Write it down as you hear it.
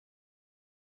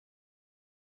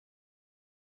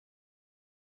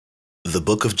The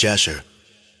Book of Jasher,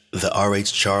 the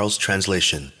R.H. Charles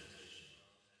translation.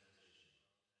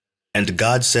 And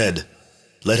God said,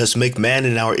 "Let us make man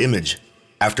in our image,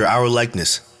 after our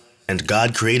likeness." And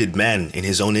God created man in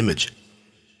his own image.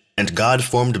 And God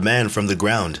formed man from the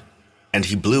ground, and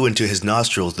he blew into his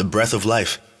nostrils the breath of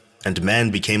life, and man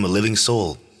became a living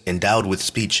soul, endowed with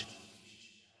speech.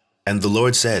 And the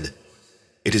Lord said,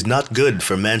 "It is not good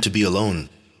for man to be alone.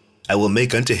 I will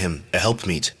make unto him a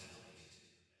helpmeet."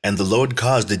 And the Lord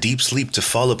caused a deep sleep to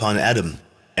fall upon Adam,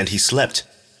 and he slept,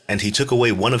 and he took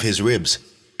away one of his ribs,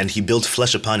 and he built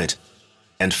flesh upon it,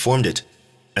 and formed it,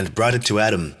 and brought it to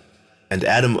Adam. And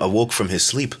Adam awoke from his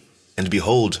sleep, and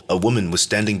behold, a woman was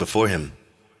standing before him.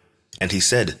 And he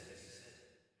said,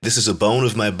 "This is a bone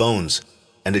of my bones,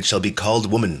 and it shall be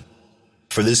called woman,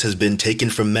 for this has been taken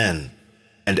from man."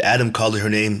 And Adam called her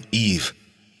name Eve,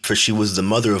 for she was the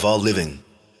mother of all living.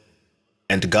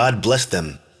 And God blessed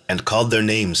them, and called their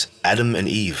names Adam and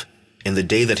Eve, in the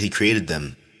day that he created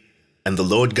them. And the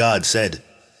Lord God said,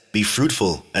 "Be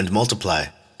fruitful and multiply,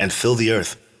 and fill the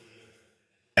earth."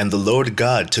 And the Lord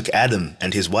God took Adam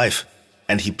and his wife,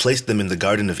 and he placed them in the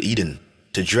Garden of Eden,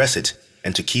 to dress it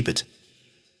and to keep it.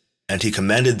 And he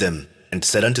commanded them, and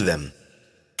said unto them,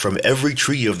 "From every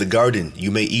tree of the garden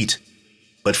you may eat,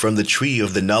 but from the tree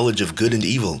of the knowledge of good and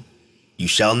evil you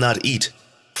shall not eat,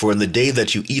 for in the day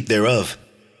that you eat thereof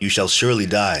you shall surely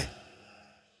die."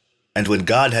 And when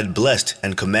God had blessed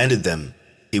and commanded them,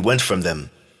 he went from them,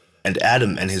 and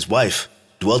Adam and his wife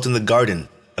dwelt in the garden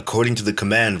according to the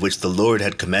command which the Lord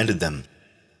had commanded them.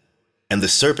 And the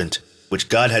serpent, which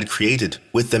God had created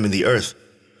with them in the earth,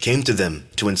 came to them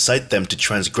to incite them to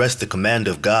transgress the command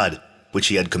of God which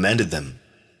he had commanded them.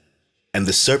 And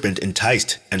the serpent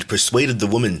enticed and persuaded the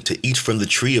woman to eat from the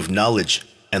tree of knowledge,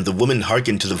 and the woman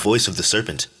hearkened to the voice of the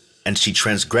serpent, and she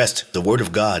transgressed the word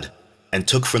of God, and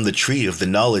took from the tree of the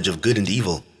knowledge of good and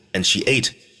evil, and she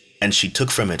ate, and she took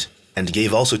from it, and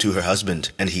gave also to her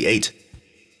husband, and he ate.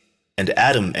 And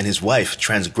Adam and his wife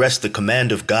transgressed the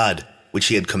command of God which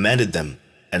he had commanded them,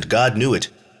 and God knew it,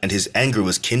 and his anger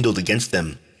was kindled against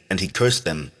them, and he cursed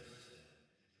them.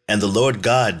 And the Lord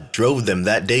God drove them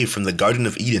that day from the Garden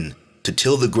of Eden, to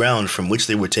till the ground from which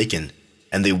they were taken,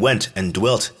 and they went and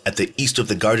dwelt at the east of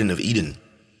the Garden of Eden.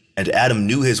 And Adam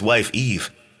knew his wife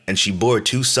Eve, and she bore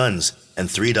 2 sons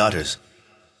and 3 daughters.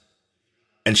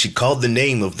 And she called the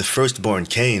name of the firstborn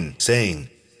Cain, saying,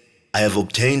 "I have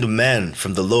obtained a man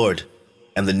from the Lord."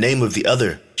 And the name of the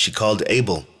other she called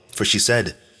Abel, for she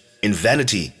said, "In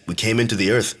vanity we came into the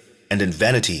earth, and in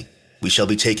vanity we shall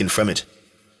be taken from it."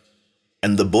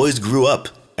 And the boys grew up,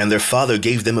 and their father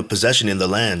gave them a possession in the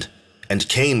land. And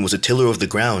Cain was a tiller of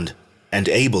the ground, and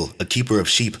Abel a keeper of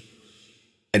sheep.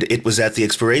 And it was at the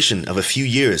expiration of a few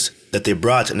years that they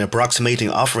brought an approximating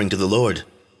offering to the Lord.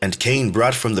 And Cain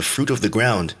brought from the fruit of the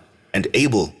ground, and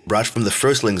Abel brought from the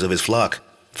firstlings of his flock,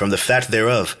 from the fat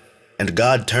thereof. And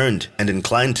God turned and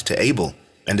inclined to Abel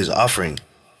and his offering,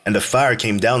 and a fire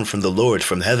came down from the Lord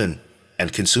from heaven,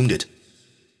 and consumed it.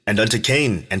 And unto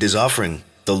Cain and his offering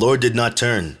the Lord did not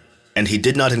turn, and he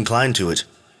did not incline to it,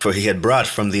 for he had brought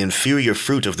from the inferior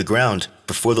fruit of the ground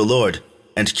before the Lord.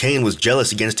 And Cain was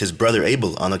jealous against his brother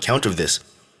Abel on account of this,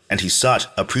 and he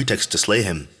sought a pretext to slay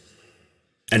him.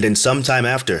 And in some time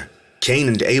after, Cain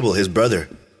and Abel his brother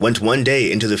went one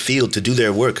day into the field to do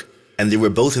their work, and they were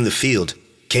both in the field,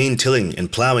 Cain tilling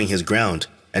and plowing his ground,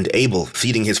 and Abel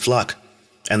feeding his flock.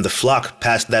 And the flock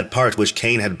passed that part which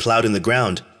Cain had plowed in the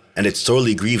ground, and it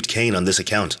sorely grieved Cain on this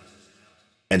account.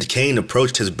 And Cain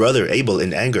approached his brother Abel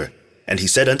in anger, and he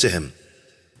said unto him,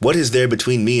 "What is there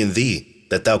between me and thee,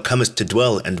 that thou comest to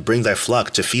dwell and bring thy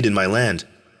flock to feed in my land?"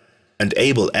 And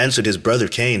Abel answered his brother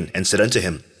Cain, and said unto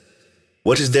him,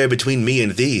 "What is there between me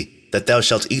and thee, that thou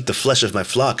shalt eat the flesh of my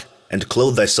flock, and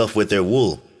clothe thyself with their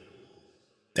wool?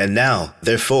 And now,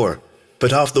 therefore,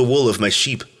 put off the wool of my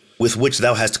sheep, with which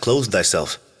thou hast clothed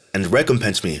thyself, and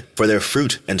recompense me for their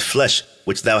fruit and flesh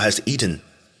which thou hast eaten.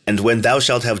 And when thou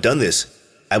shalt have done this,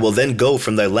 I will then go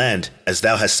from thy land, as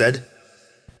thou hast said."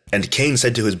 And Cain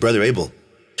said to his brother Abel,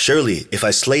 "Surely, if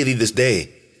I slay thee this day,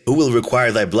 who will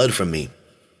require thy blood from me?"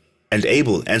 And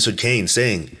Abel answered Cain,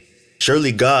 saying,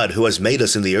 "Surely God, who has made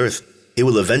us in the earth, he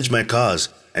will avenge my cause,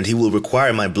 and he will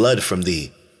require my blood from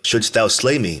thee, shouldst thou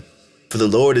slay me. For the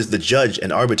Lord is the judge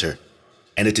and arbiter,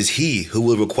 and it is he who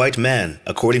will requite man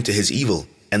according to his evil,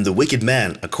 and the wicked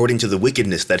man according to the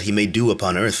wickedness that he may do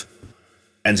upon earth.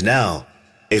 And now,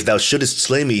 if thou shouldest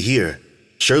slay me here,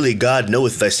 surely God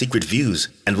knoweth thy secret views,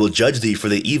 and will judge thee for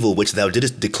the evil which thou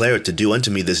didst declare to do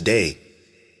unto me this day."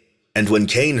 And when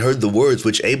Cain heard the words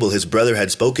which Abel his brother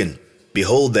had spoken,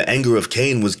 behold, the anger of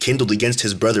Cain was kindled against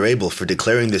his brother Abel for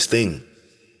declaring this thing.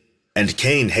 And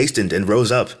Cain hastened and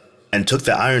rose up, and took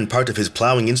the iron part of his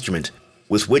plowing instrument,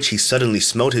 with which he suddenly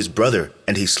smote his brother,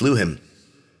 and he slew him.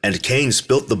 And Cain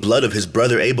spilt the blood of his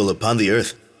brother Abel upon the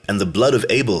earth, and the blood of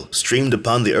Abel streamed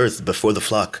upon the earth before the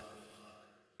flock.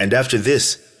 And after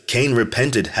this Cain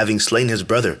repented, having slain his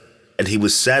brother, and he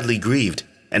was sadly grieved,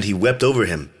 and he wept over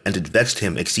him, and it vexed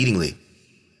him exceedingly.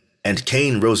 And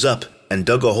Cain rose up, and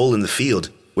dug a hole in the field,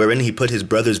 wherein he put his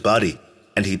brother's body,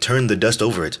 and he turned the dust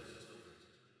over it.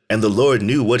 And the Lord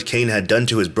knew what Cain had done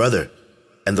to his brother.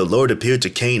 And the Lord appeared to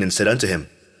Cain, and said unto him,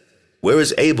 Where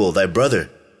is Abel thy brother,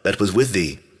 that was with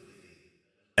thee?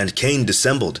 And Cain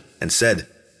dissembled, and said,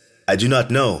 I do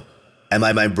not know. Am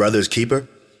I my brother's keeper?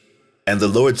 And the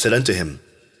Lord said unto him,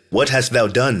 What hast thou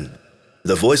done?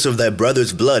 The voice of thy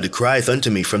brother's blood crieth unto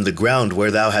me from the ground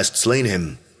where thou hast slain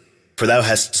him. For thou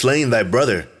hast slain thy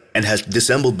brother, and hast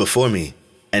dissembled before me,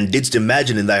 and didst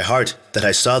imagine in thy heart that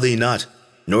I saw thee not,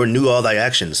 nor knew all thy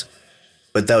actions.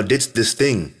 But thou didst this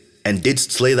thing, and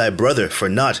didst slay thy brother for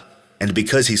naught, and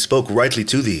because he spoke rightly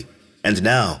to thee. And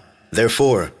now,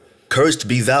 therefore, cursed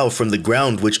be thou from the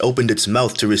ground which opened its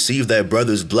mouth to receive thy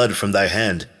brother's blood from thy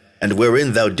hand, and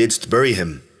wherein thou didst bury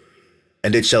him.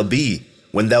 And it shall be,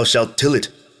 when thou shalt till it,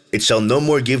 it shall no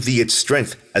more give thee its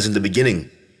strength as in the beginning.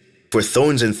 For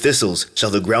thorns and thistles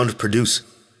shall the ground produce,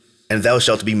 and thou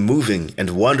shalt be moving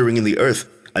and wandering in the earth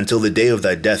until the day of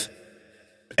thy death.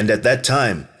 And at that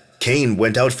time Cain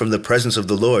went out from the presence of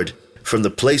the Lord, from the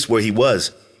place where he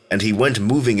was, and he went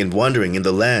moving and wandering in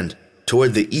the land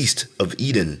toward the east of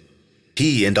Eden,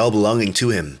 he and all belonging to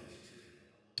him.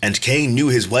 And Cain knew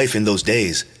his wife in those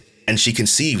days, and she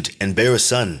conceived and bare a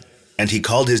son, and he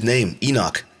called his name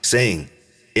Enoch, saying,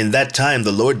 In that time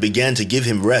the Lord began to give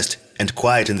him rest and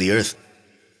quiet in the earth.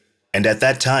 And at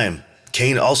that time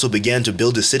Cain also began to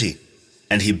build a city.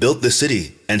 And he built the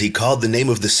city, and he called the name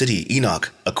of the city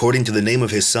Enoch, according to the name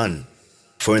of his son.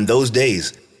 For in those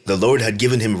days the Lord had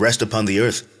given him rest upon the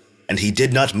earth, and he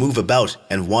did not move about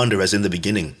and wander as in the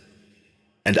beginning.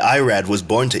 And Irad was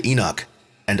born to Enoch,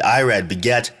 and Irad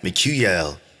begat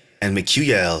Mechuiel, and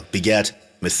Mechuiel begat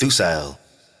Methusael.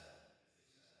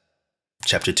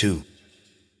 Chapter 2.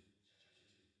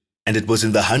 And it was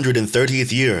in the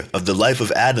 130th year of the life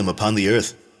of Adam upon the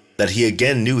earth, that he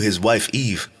again knew his wife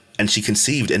Eve, and she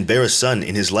conceived and bare a son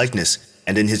in his likeness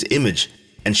and in his image,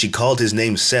 and she called his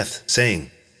name Seth,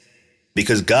 saying,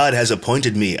 Because God has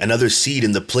appointed me another seed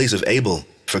in the place of Abel,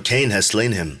 for Cain has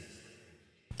slain him.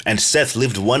 And Seth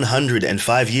lived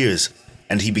 105 years,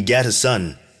 and he begat a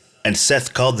son. And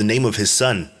Seth called the name of his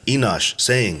son Enosh,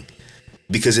 saying,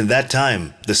 Because in that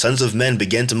time the sons of men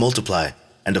began to multiply,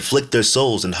 and afflict their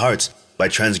souls and hearts by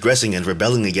transgressing and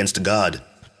rebelling against God.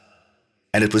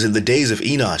 And it was in the days of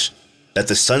Enosh that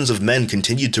the sons of men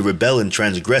continued to rebel and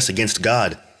transgress against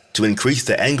God, to increase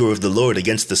the anger of the Lord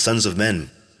against the sons of men.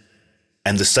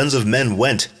 And the sons of men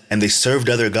went, and they served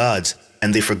other gods,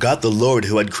 and they forgot the Lord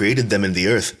who had created them in the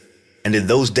earth. And in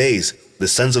those days the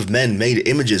sons of men made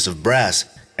images of brass,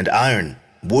 and iron,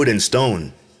 wood and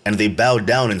stone, and they bowed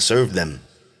down and served them.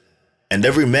 And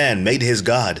every man made his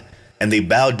god, and they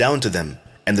bowed down to them.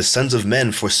 And the sons of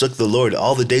men forsook the Lord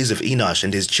all the days of Enosh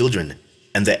and his children.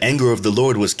 And the anger of the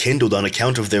Lord was kindled on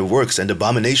account of their works and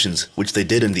abominations which they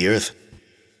did in the earth.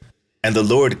 And the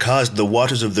Lord caused the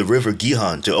waters of the river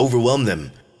Gihon to overwhelm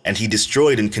them, and he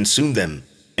destroyed and consumed them,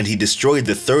 and he destroyed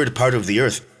the third part of the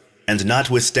earth. And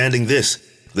notwithstanding this,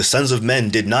 the sons of men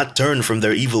did not turn from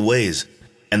their evil ways,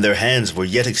 and their hands were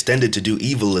yet extended to do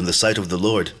evil in the sight of the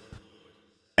Lord.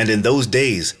 And in those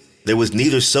days there was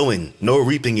neither sowing nor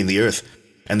reaping in the earth,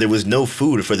 and there was no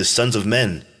food for the sons of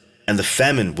men, and the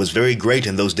famine was very great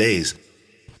in those days.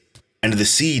 And the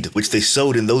seed which they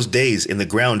sowed in those days in the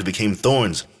ground became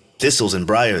thorns, thistles, and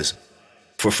briars.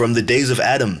 For from the days of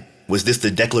Adam was this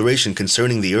the declaration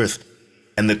concerning the earth,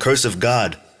 and the curse of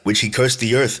God, which he cursed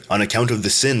the earth on account of the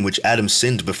sin which Adam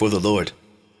sinned before the Lord.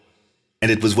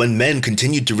 And it was when men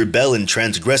continued to rebel and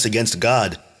transgress against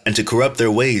God, and to corrupt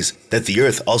their ways, that the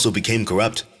earth also became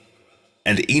corrupt.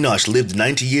 And Enosh lived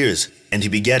 90 years, and he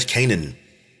begat Canaan.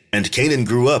 And Canaan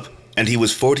grew up, and he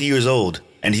was 40 years old,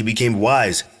 and he became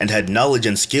wise, and had knowledge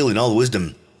and skill in all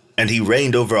wisdom. And he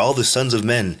reigned over all the sons of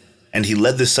men, and he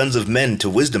led the sons of men to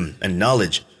wisdom and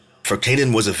knowledge. For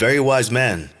Canaan was a very wise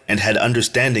man, and had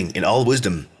understanding in all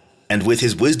wisdom. And with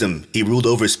his wisdom he ruled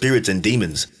over spirits and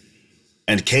demons.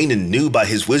 And Canaan knew by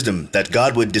his wisdom that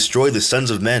God would destroy the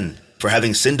sons of men for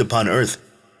having sinned upon earth,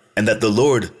 and that the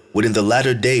Lord would in the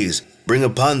latter days bring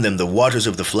upon them the waters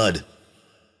of the flood.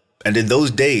 And in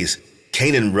those days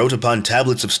Canaan wrote upon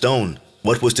tablets of stone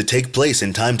what was to take place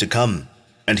in time to come,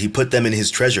 and he put them in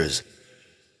his treasures.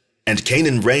 And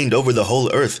Canaan reigned over the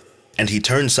whole earth, and he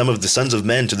turned some of the sons of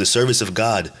men to the service of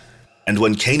God. And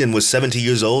when Canaan was 70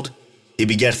 years old, he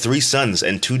begat 3 sons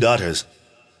and 2 daughters.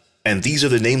 And these are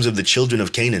the names of the children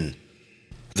of Canaan.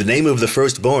 The name of the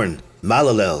firstborn,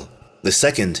 Malalel; the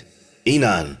second,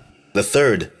 Enan; the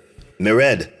third,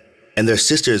 Mered; and their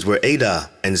sisters were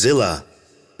Adah and Zillah.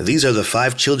 These are the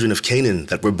 5 children of Canaan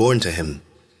that were born to him.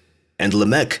 And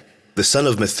Lamech, the son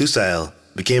of Methusael,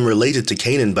 became related to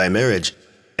Canaan by marriage,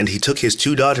 and he took his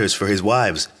 2 daughters for his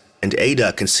wives. And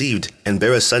Adah conceived and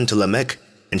bare a son to Lamech,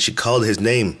 and she called his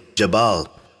name Jabal.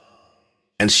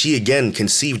 And she again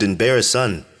conceived and bare a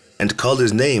son, and called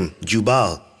his name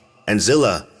Jubal. And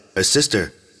Zillah, her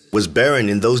sister, was barren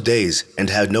in those days, and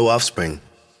had no offspring.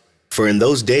 For in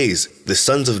those days the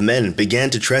sons of men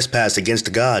began to trespass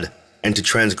against God, and to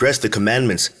transgress the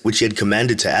commandments which he had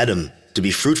commanded to Adam, to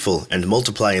be fruitful and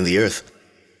multiply in the earth.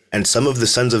 And some of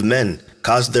the sons of men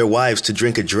caused their wives to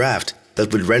drink a draught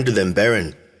that would render them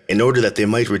barren, in order that they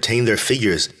might retain their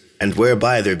figures, and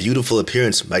whereby their beautiful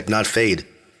appearance might not fade.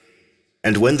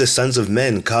 And when the sons of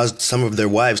men caused some of their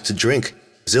wives to drink,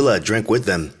 Zillah drank with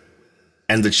them.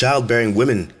 And the childbearing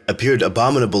women appeared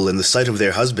abominable in the sight of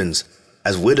their husbands,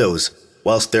 as widows,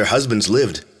 whilst their husbands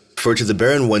lived, for to the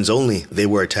barren ones only they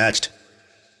were attached.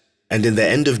 And in the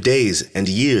end of days and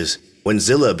years, when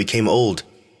Zillah became old,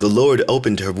 the Lord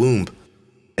opened her womb,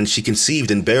 and she conceived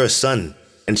and bare a son,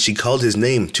 and she called his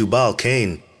name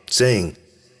Tubal-Cain, saying,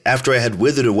 After I had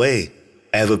withered away,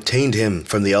 I have obtained him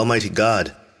from the Almighty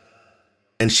God.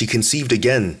 And she conceived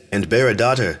again, and bare a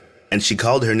daughter, and she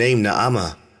called her name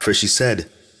Naamah, for she said,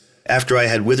 After I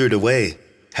had withered away,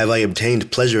 have I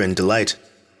obtained pleasure and delight.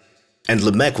 And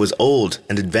Lamech was old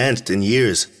and advanced in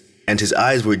years, and his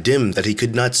eyes were dim that he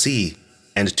could not see.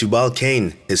 And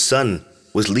Tubal-Cain, his son,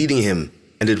 was leading him,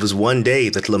 and it was one day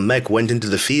that Lamech went into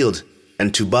the field,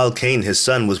 and Tubal-Cain his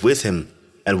son was with him.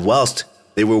 And whilst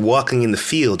they were walking in the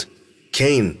field,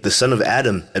 Cain, the son of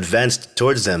Adam, advanced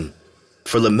towards them.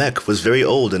 For Lamech was very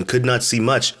old and could not see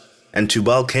much, and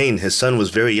Tubal-Cain his son was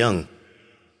very young.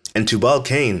 And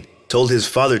Tubal-Cain told his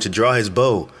father to draw his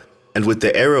bow, and with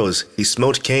the arrows he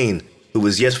smote Cain, who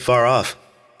was yet far off,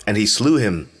 and he slew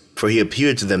him, for he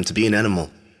appeared to them to be an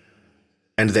animal.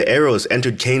 And the arrows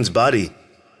entered Cain's body,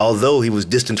 although he was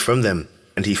distant from them,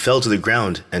 and he fell to the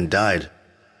ground and died.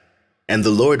 And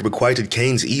the Lord requited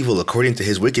Cain's evil according to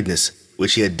his wickedness,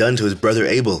 which he had done to his brother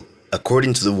Abel,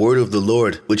 according to the word of the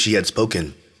Lord which he had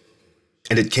spoken.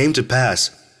 And it came to pass,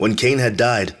 when Cain had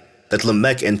died, that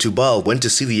Lamech and Tubal went to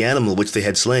see the animal which they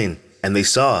had slain, and they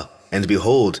saw, and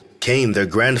behold, Cain their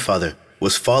grandfather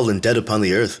was fallen dead upon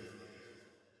the earth.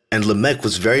 And Lamech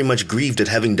was very much grieved at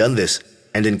having done this,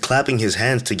 and in clapping his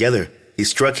hands together, he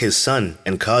struck his son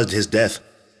and caused his death.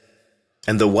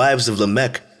 And the wives of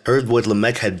Lamech heard what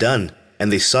Lamech had done,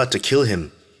 and they sought to kill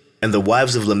him. And the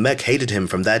wives of Lamech hated him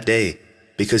from that day,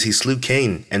 because he slew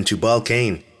Cain and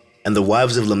Tubal-Cain. And the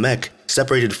wives of Lamech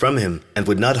separated from him, and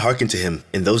would not hearken to him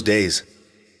in those days.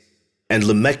 And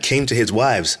Lamech came to his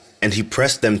wives, and he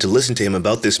pressed them to listen to him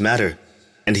about this matter.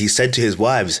 And he said to his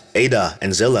wives, Adah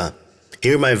and Zillah,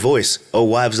 Hear my voice, O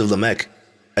wives of Lamech.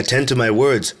 Attend to my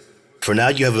words, for now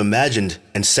you have imagined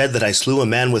and said that I slew a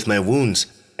man with my wounds,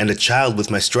 and a child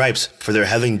with my stripes, for their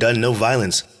having done no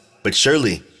violence. But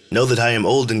surely know that I am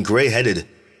old and gray-headed,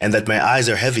 and that my eyes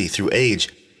are heavy through age,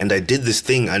 and I did this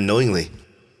thing unknowingly.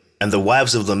 And the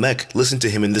wives of Lamech listened to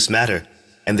him in this matter,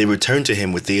 and they returned to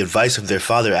him with the advice of their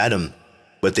father Adam.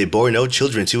 But they bore no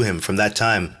children to him from that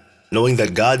time, knowing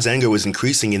that God's anger was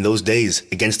increasing in those days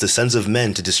against the sons of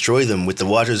men to destroy them with the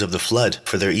waters of the flood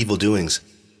for their evil doings.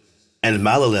 And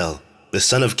Malalel, the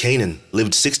son of Canaan,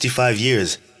 lived 65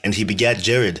 years, and he begat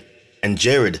Jared. And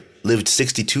Jared lived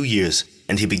 62 years,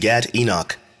 and he begat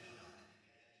Enoch.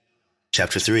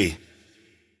 Chapter 3.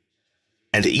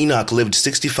 And Enoch lived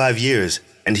 65 years,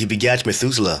 and he begat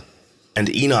Methuselah.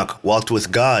 And Enoch walked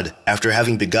with God after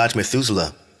having begot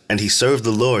Methuselah, and he served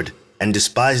the Lord, and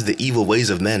despised the evil ways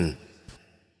of men.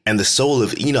 And the soul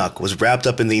of Enoch was wrapped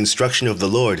up in the instruction of the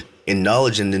Lord, in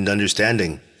knowledge and in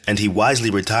understanding, and he wisely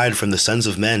retired from the sons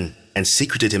of men, and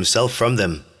secreted himself from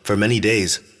them for many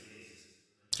days.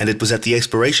 And it was at the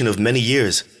expiration of many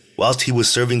years, whilst he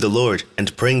was serving the Lord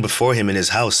and praying before him in his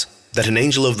house, that an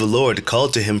angel of the Lord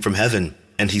called to him from heaven,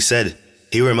 and he said,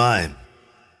 Here am I.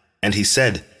 And he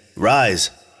said, Rise,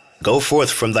 go forth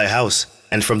from thy house,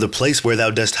 and from the place where thou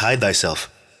dost hide thyself,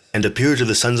 and appear to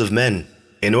the sons of men,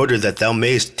 in order that thou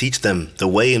mayest teach them the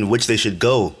way in which they should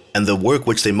go, and the work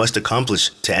which they must accomplish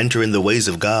to enter in the ways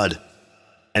of God.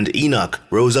 And Enoch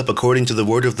rose up according to the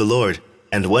word of the Lord,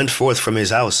 and went forth from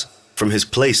his house, from his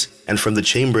place, and from the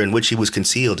chamber in which he was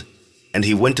concealed. And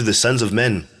he went to the sons of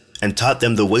men, and taught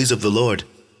them the ways of the Lord,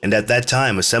 and at that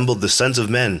time assembled the sons of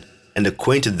men, and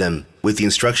acquainted them with the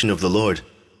instruction of the Lord.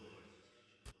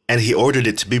 And he ordered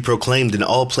it to be proclaimed in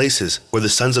all places where the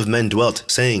sons of men dwelt,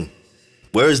 saying,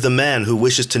 Where is the man who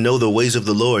wishes to know the ways of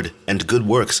the Lord and good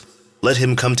works? Let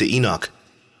him come to Enoch.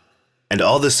 And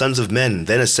all the sons of men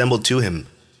then assembled to him,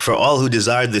 for all who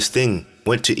desired this thing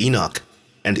went to Enoch.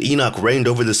 And Enoch reigned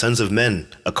over the sons of men,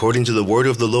 according to the word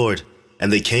of the Lord.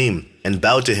 And they came and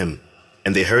bowed to him,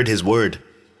 and they heard his word.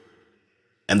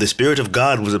 And the Spirit of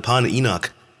God was upon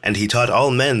Enoch, and he taught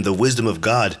all men the wisdom of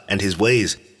God and his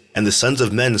ways. And the sons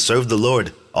of men served the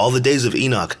Lord all the days of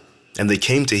Enoch, and they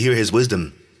came to hear his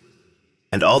wisdom.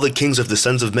 And all the kings of the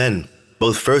sons of men,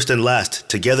 both first and last,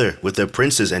 together with their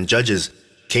princes and judges,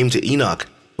 came to Enoch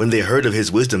when they heard of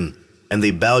his wisdom, and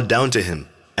they bowed down to him.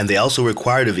 And they also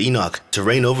required of Enoch to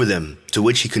reign over them, to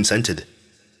which he consented.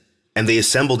 And they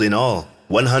assembled in all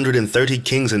 130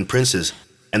 kings and princes,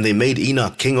 and they made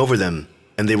Enoch king over them,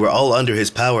 and they were all under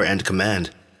his power and command.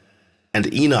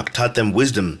 And Enoch taught them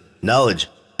wisdom, knowledge,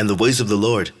 and the ways of the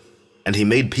Lord, and he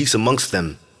made peace amongst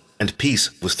them, and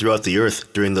peace was throughout the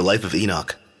earth during the life of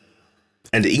Enoch.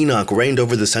 And Enoch reigned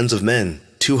over the sons of men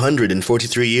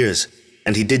 243 years,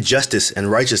 and he did justice and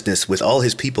righteousness with all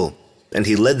his people, and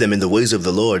he led them in the ways of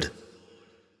the Lord.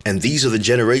 And these are the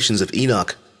generations of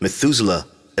Enoch, Methuselah,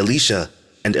 Elisha,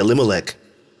 and Elimelech,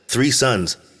 3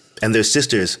 sons, and their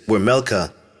sisters were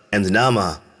Melchah, and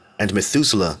Naamah, and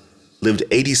Methuselah lived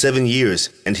 87 years,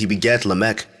 and he begat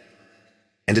Lamech.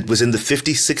 And it was in the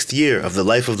 56th year of the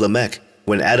life of Lamech,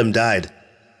 when Adam died.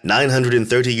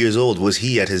 930 years old was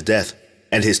he at his death.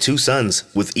 And his 2 sons,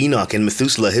 with Enoch and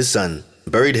Methuselah his son,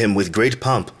 buried him with great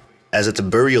pomp, as at the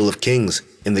burial of kings,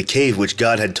 in the cave which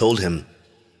God had told him.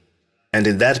 And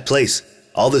in that place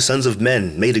all the sons of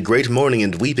men made a great mourning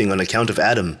and weeping on account of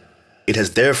Adam. It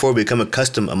has therefore become a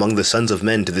custom among the sons of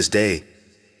men to this day.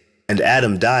 And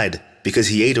Adam died, because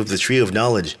he ate of the tree of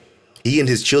knowledge, he and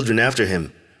his children after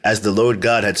him, as the Lord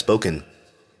God had spoken.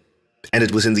 And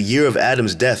it was in the year of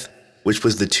Adam's death, which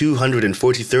was the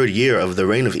 243rd year of the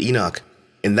reign of Enoch.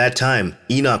 In that time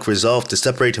Enoch resolved to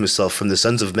separate himself from the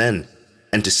sons of men,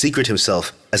 and to secret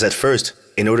himself, as at first,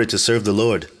 in order to serve the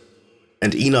Lord.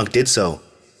 And Enoch did so,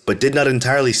 but did not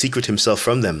entirely secret himself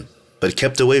from them, but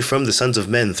kept away from the sons of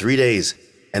men 3 days,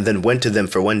 and then went to them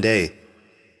for 1 day.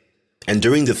 And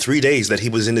during the 3 days that he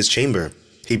was in his chamber,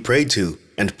 he prayed to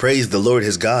and praised the Lord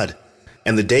his God.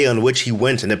 And the day on which he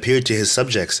went and appeared to his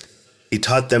subjects, he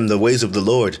taught them the ways of the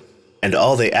Lord, and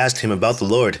all they asked him about the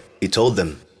Lord, he told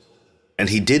them. And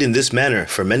he did in this manner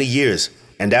for many years.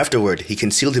 And afterward he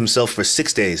concealed himself for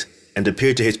 6 days, and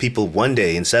appeared to his people 1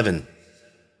 day in 7.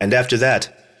 And after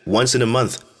that, once in a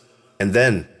month, and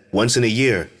then once in a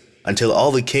year, until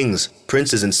all the kings,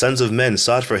 princes, and sons of men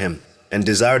sought for him, and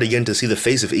desired again to see the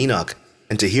face of Enoch,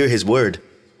 and to hear his word,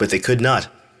 but they could not,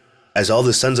 as all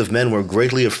the sons of men were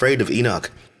greatly afraid of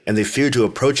Enoch, and they feared to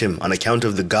approach him on account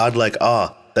of the godlike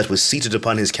awe that was seated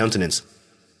upon his countenance.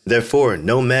 Therefore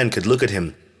no man could look at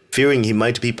him, fearing he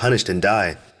might be punished and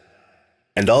die.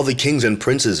 And all the kings and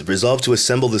princes resolved to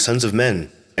assemble the sons of men,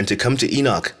 and to come to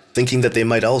Enoch, thinking that they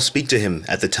might all speak to him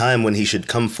at the time when he should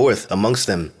come forth amongst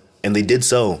them. And they did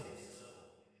so.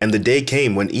 And the day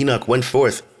came when Enoch went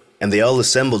forth, and they all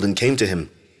assembled and came to him.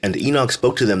 And Enoch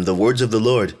spoke to them the words of the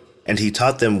Lord, and he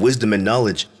taught them wisdom and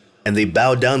knowledge. And they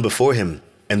bowed down before him,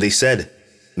 and they said,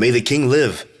 May the king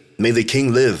live! May the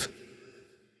king live!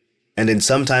 And in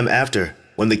some time after,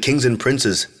 when the kings and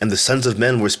princes and the sons of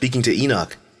men were speaking to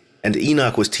Enoch, and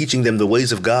Enoch was teaching them the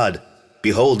ways of God,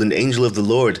 behold, an angel of the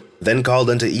Lord then called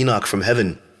unto Enoch from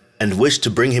heaven, and wished to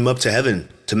bring him up to heaven,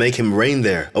 to make him reign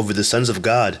there over the sons of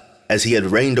God, as he had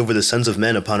reigned over the sons of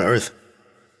men upon earth.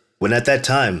 When at that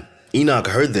time Enoch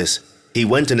heard this, he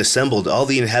went and assembled all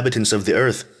the inhabitants of the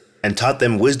earth, and taught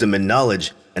them wisdom and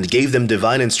knowledge, and gave them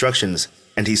divine instructions.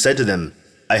 And he said to them,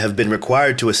 I have been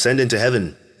required to ascend into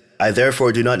heaven. I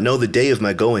therefore do not know the day of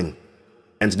my going.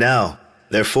 And now,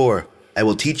 therefore, I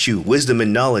will teach you wisdom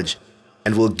and knowledge,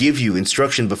 and will give you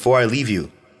instruction before I leave you,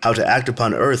 how to act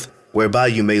upon earth, whereby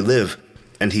you may live.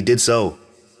 And he did so.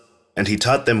 And he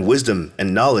taught them wisdom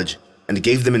and knowledge, and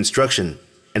gave them instruction,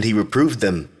 and he reproved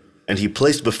them, and he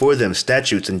placed before them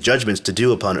statutes and judgments to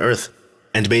do upon earth,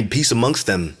 and made peace amongst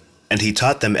them. And he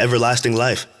taught them everlasting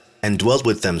life, and dwelt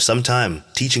with them some time,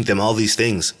 teaching them all these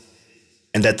things.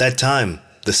 And at that time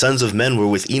the sons of men were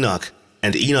with Enoch,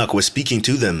 and Enoch was speaking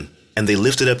to them. And they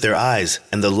lifted up their eyes,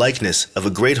 and the likeness of a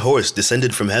great horse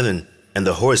descended from heaven, and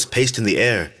the horse paced in the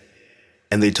air.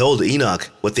 And they told Enoch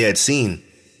what they had seen.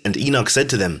 And Enoch said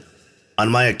to them,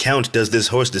 On my account does this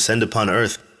horse descend upon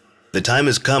earth. The time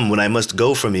is come when I must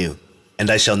go from you, and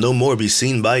I shall no more be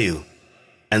seen by you.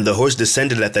 And the horse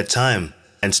descended at that time,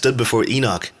 and stood before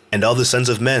Enoch, and all the sons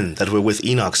of men that were with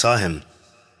Enoch saw him.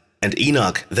 And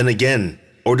Enoch then again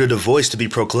ordered a voice to be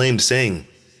proclaimed, saying,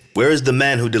 Where is the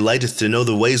man who delighteth to know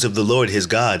the ways of the Lord his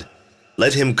God?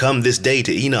 Let him come this day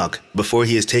to Enoch, before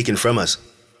he is taken from us.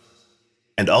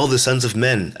 And all the sons of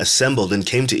men assembled and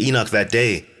came to Enoch that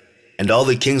day, and all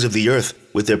the kings of the earth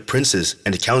with their princes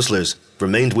and counselors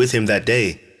remained with him that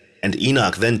day. And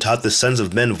Enoch then taught the sons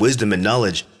of men wisdom and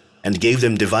knowledge, and gave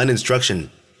them divine instruction,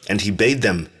 and he bade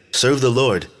them serve the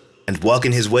Lord, and walk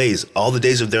in his ways all the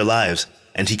days of their lives,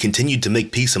 and he continued to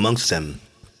make peace amongst them.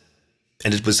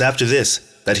 And it was after this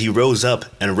that he rose up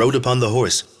and rode upon the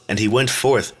horse, and he went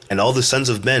forth, and all the sons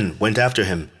of men went after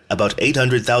him, about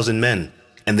 800,000 men,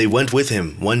 and they went with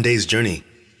him 1 day's journey.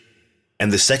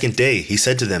 And the second day he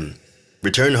said to them,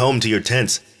 Return home to your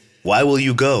tents. Why will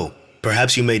you go?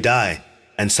 Perhaps you may die.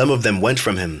 And some of them went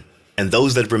from him, and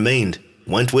those that remained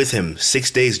went with him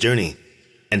 6 days' journey.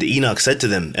 And Enoch said to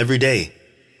them every day,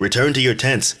 Return to your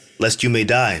tents, lest you may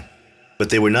die. But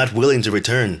they were not willing to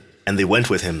return, and they went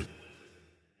with him.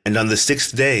 And on the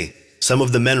 6th day, some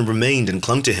of the men remained and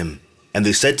clung to him, and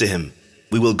they said to him,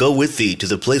 We will go with thee to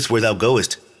the place where thou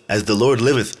goest. As the Lord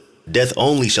liveth, death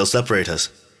only shall separate us.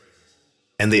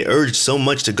 And they urged so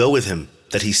much to go with him,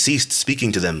 that he ceased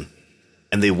speaking to them.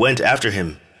 And they went after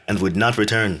him, and would not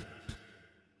return.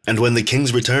 And when the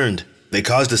kings returned, they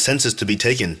caused a census to be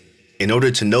taken, in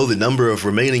order to know the number of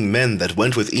remaining men that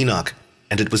went with Enoch.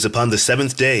 And it was upon the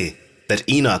 7th day that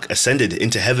Enoch ascended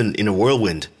into heaven in a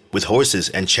whirlwind, with horses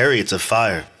and chariots of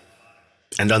fire.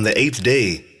 And on the 8th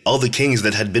day, all the kings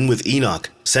that had been with Enoch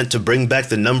sent to bring back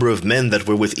the number of men that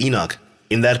were with Enoch,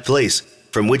 in that place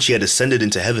from which he had ascended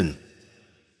into heaven.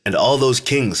 And all those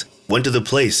kings went to the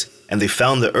place, and they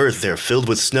found the earth there filled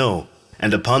with snow,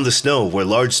 and upon the snow were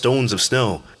large stones of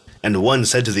snow. And one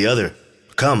said to the other,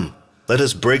 Come, let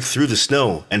us break through the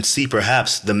snow, and see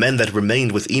perhaps the men that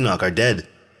remained with Enoch are dead,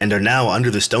 and are now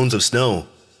under the stones of snow.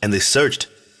 And they searched,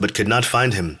 but could not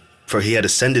find him, for he had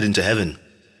ascended into heaven.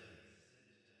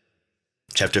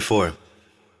 Chapter 4.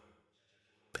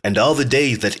 And all the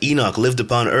days that Enoch lived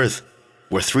upon earth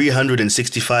were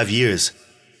 365 years.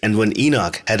 And when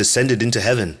Enoch had ascended into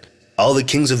heaven, all the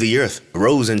kings of the earth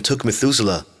rose and took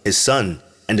Methuselah, his son,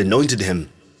 and anointed him,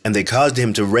 and they caused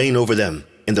him to reign over them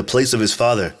in the place of his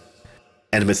father.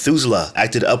 And Methuselah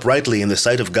acted uprightly in the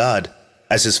sight of God,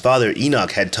 as his father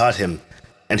Enoch had taught him.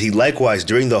 And he likewise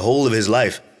during the whole of his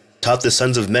life taught the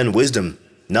sons of men wisdom,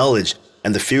 knowledge,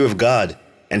 and the fear of God,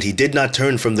 and he did not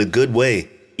turn from the good way,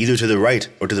 either to the right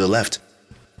or to the left.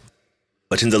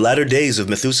 But in the latter days of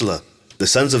Methuselah, the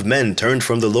sons of men turned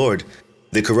from the Lord.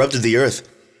 They corrupted the earth,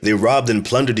 they robbed and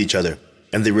plundered each other,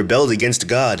 and they rebelled against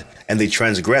God, and they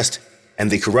transgressed, and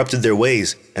they corrupted their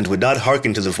ways, and would not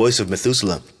hearken to the voice of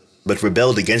Methuselah, but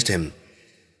rebelled against him.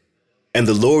 And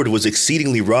the Lord was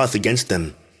exceedingly wroth against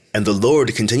them, and the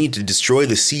Lord continued to destroy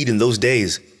the seed in those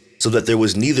days, so that there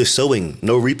was neither sowing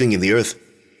nor reaping in the earth.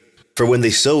 For when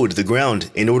they sowed the ground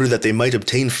in order that they might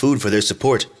obtain food for their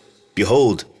support,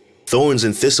 behold, thorns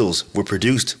and thistles were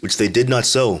produced which they did not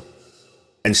sow.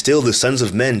 And still the sons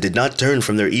of men did not turn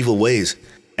from their evil ways,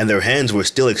 and their hands were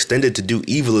still extended to do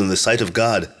evil in the sight of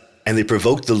God, and they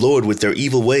provoked the Lord with their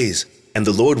evil ways. And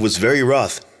the Lord was very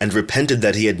wroth, and repented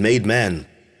that he had made man.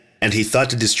 And he thought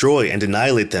to destroy and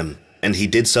annihilate them, and he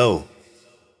did so.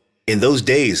 In those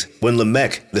days, when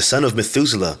Lamech, the son of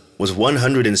Methuselah, was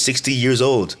 160 years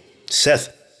old,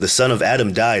 Seth, the son of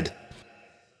Adam, died.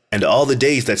 And all the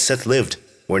days that Seth lived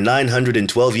were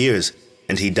 912 years,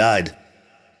 and he died.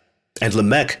 And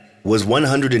Lamech was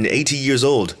 180 years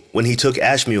old when he took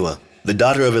Ashmua, the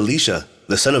daughter of Elisha,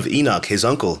 the son of Enoch, his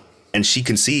uncle, and she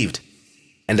conceived.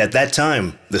 And at that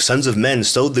time the sons of men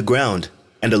sowed the ground,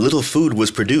 and a little food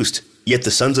was produced, yet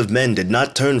the sons of men did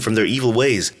not turn from their evil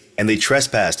ways, and they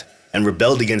trespassed, and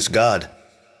rebelled against God.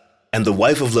 And the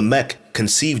wife of Lamech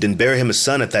conceived and bare him a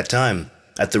son at that time,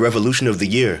 at the revolution of the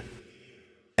year.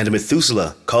 And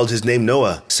Methuselah called his name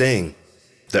Noah, saying,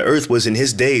 The earth was in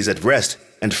his days at rest,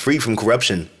 and free from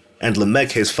corruption. And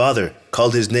Lamech his father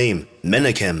called his name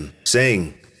Menachem,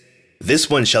 saying, This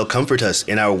one shall comfort us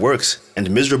in our works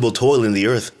and miserable toil in the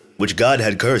earth, which God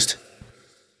had cursed.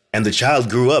 And the child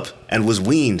grew up, and was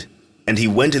weaned, and he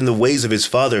went in the ways of his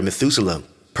father Methuselah,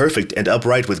 perfect and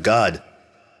upright with God.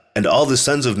 And all the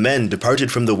sons of men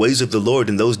departed from the ways of the Lord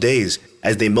in those days,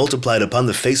 as they multiplied upon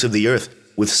the face of the earth,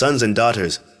 with sons and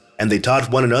daughters. And they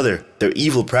taught one another their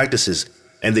evil practices,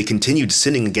 and they continued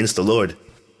sinning against the Lord.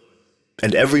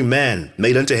 And every man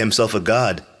made unto himself a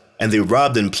god, and they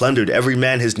robbed and plundered every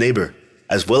man his neighbor,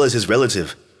 as well as his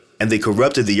relative. And they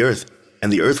corrupted the earth,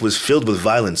 and the earth was filled with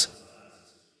violence.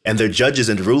 And their judges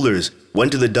and rulers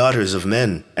went to the daughters of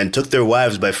men, and took their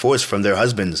wives by force from their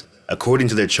husbands, according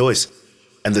to their choice.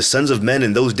 And the sons of men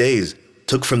in those days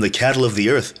took from the cattle of the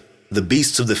earth, the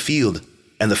beasts of the field,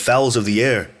 and the fowls of the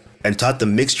air, and taught the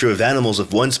mixture of animals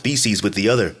of one species with the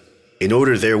other, in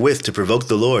order therewith to provoke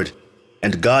the Lord.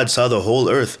 And God saw the whole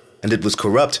earth, and it was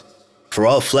corrupt, for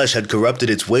all flesh had corrupted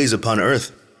its ways upon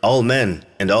earth, all men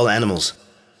and all animals.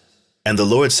 And the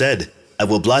Lord said, I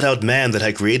will blot out man that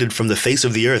I created from the face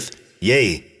of the earth,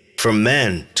 yea, from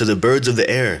man to the birds of the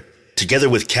air, together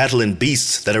with cattle and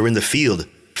beasts that are in the field,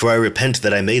 for I repent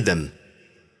that I made them.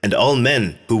 And all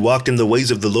men who walked in the ways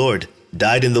of the Lord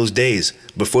died in those days,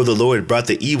 before the Lord brought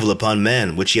the evil upon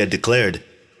man which he had declared.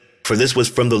 For this was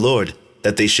from the Lord,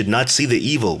 that they should not see the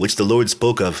evil which the Lord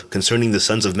spoke of concerning the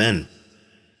sons of men.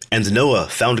 And Noah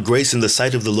found grace in the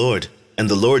sight of the Lord, and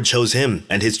the Lord chose him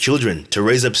and his children to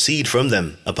raise up seed from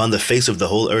them upon the face of the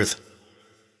whole earth.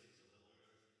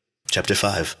 Chapter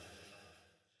 5.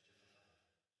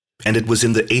 And it was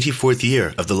in the 84th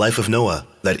year of the life of Noah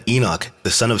that Enoch,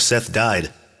 the son of Seth,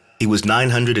 died. He was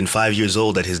 905 years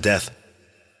old at his death.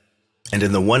 And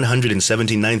in the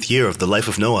 179th year of the life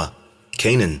of Noah,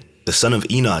 Canaan, the son of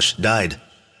Enosh, died.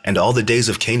 And all the days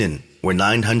of Canaan were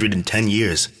 910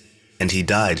 years, and he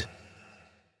died.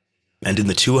 And in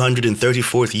the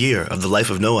 234th year of the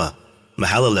life of Noah,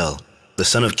 Mahalalel, the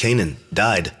son of Canaan,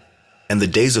 died. And the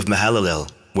days of Mahalalel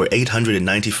were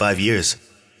 895 years,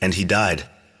 and he died.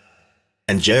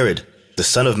 And Jared, the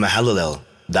son of Mahalalel,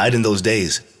 died in those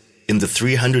days, in the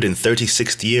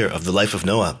 336th year of the life of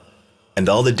Noah. And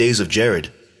all the days of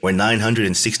Jared were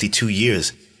 962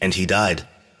 years, and he died.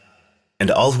 And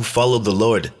all who followed the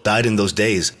Lord died in those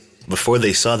days, before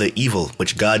they saw the evil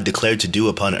which God declared to do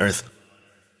upon earth.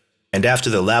 And after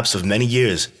the lapse of many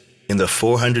years, in the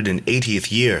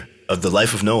 480th year of the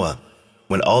life of Noah,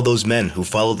 when all those men who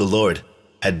followed the Lord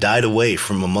had died away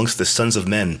from amongst the sons of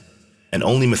men, and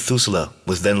only Methuselah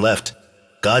was then left,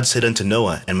 God said unto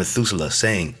Noah and Methuselah,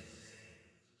 saying,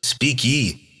 Speak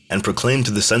ye, and proclaim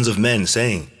to the sons of men,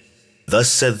 saying, Thus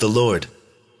saith the Lord,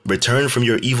 Return from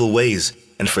your evil ways,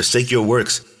 and forsake your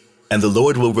works, and the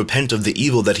Lord will repent of the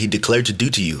evil that he declared to do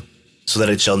to you, so that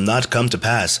it shall not come to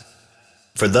pass.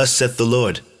 For thus saith the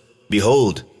Lord,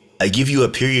 Behold, I give you a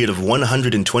period of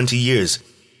 120 years.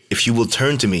 If you will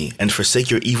turn to me and forsake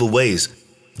your evil ways,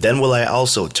 then will I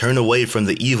also turn away from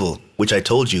the evil which I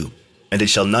told you, and it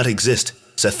shall not exist,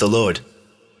 saith the Lord.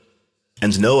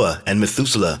 And Noah and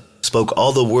Methuselah spoke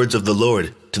all the words of the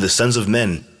Lord to the sons of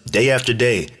men, day after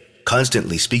day,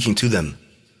 constantly speaking to them.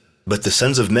 But the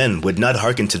sons of men would not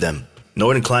hearken to them,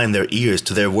 nor incline their ears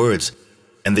to their words,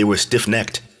 and they were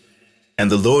stiff-necked. And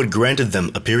the Lord granted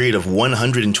them a period of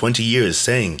 120 years,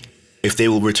 saying, If they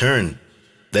will return,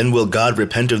 then will God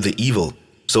repent of the evil,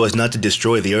 so as not to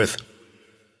destroy the earth.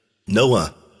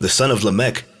 Noah, the son of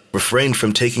Lamech, refrained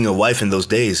from taking a wife in those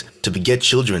days to beget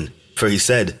children, for he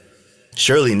said,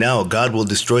 Surely now God will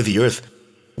destroy the earth,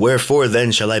 wherefore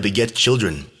then shall I beget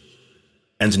children?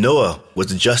 And Noah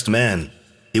was a just man,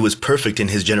 he was perfect in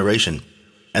his generation,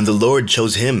 and the Lord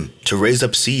chose him to raise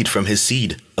up seed from his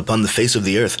seed upon the face of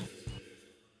the earth.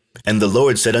 And the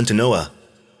Lord said unto Noah,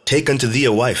 Take unto thee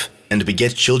a wife, and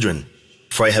beget children,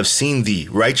 for I have seen thee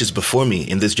righteous before me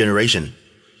in this generation.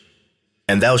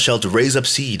 And thou shalt raise up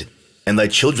seed, and thy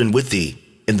children with thee,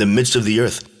 in the midst of the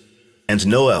earth. And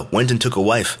Noah went and took a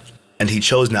wife, and he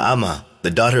chose Naamah, the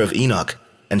daughter of Enoch,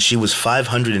 and she was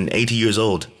 580 years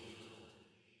old.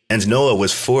 And Noah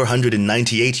was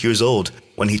 498 years old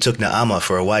when he took Naamah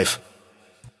for a wife.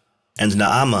 And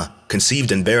Naamah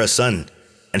conceived and bare a son,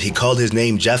 and he called his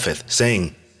name Japheth,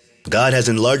 saying, God has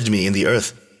enlarged me in the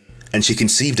earth. And she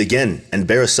conceived again and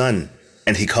bare a son,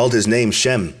 and he called his name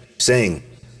Shem, saying,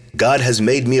 God has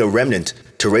made me a remnant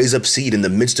to raise up seed in the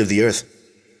midst of the earth.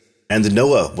 And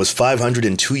Noah was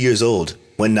 502 years old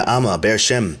when Naamah bare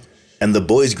Shem, and the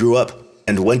boys grew up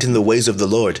and went in the ways of the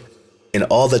Lord, in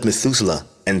all that Methuselah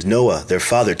and Noah their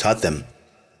father taught them.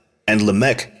 And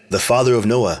Lamech, the father of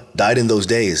Noah, died in those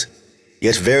days.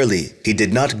 Yet verily he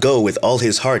did not go with all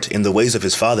his heart in the ways of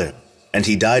his father, and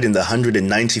he died in the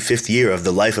 195th year of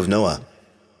the life of Noah.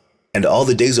 And all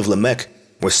the days of Lamech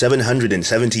were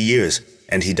 770 years,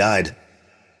 and he died.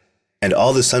 And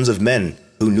all the sons of men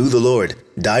who knew the Lord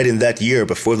died in that year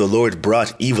before the Lord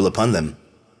brought evil upon them.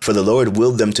 For the Lord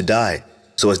willed them to die,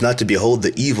 so as not to behold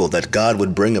the evil that God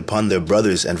would bring upon their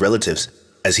brothers and relatives,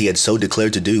 as he had so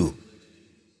declared to do.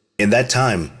 In that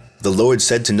time the Lord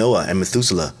said to Noah and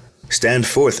Methuselah, Stand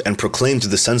forth and proclaim to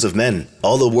the sons of men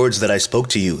all the words that I spoke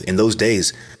to you in those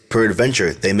days,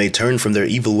 peradventure they may turn from their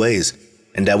evil ways,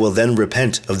 and I will then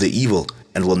repent of the evil,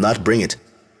 and will not bring it.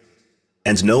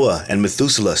 And Noah and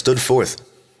Methuselah stood forth,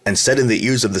 and said in the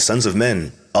ears of the sons of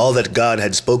men all that God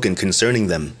had spoken concerning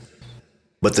them.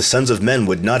 But the sons of men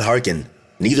would not hearken,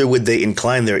 neither would they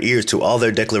incline their ears to all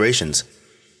their declarations.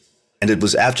 And it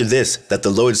was after this that the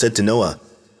Lord said to Noah,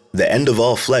 The end of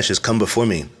all flesh is come before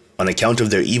me, on account of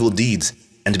their evil deeds,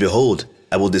 and behold,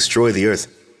 I will destroy the earth.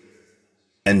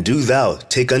 And do thou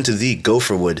take unto thee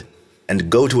gopher wood,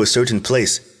 and go to a certain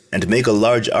place, and make a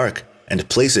large ark, and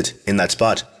place it in that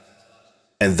spot.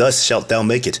 And thus shalt thou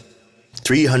make it,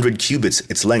 300 cubits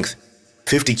its length,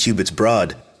 50 cubits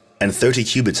broad, and 30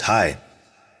 cubits high.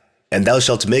 And thou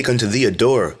shalt make unto thee a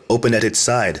door open at its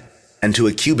side, and to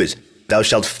a cubit thou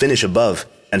shalt finish above,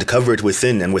 and cover it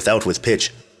within and without with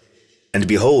pitch. And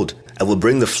behold, I will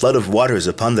bring the flood of waters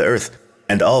upon the earth,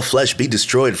 and all flesh be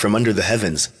destroyed from under the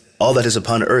heavens. All that is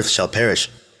upon earth shall perish.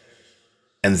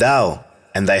 And thou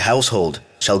and thy household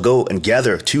shall go and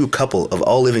gather 2 couple of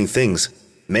all living things,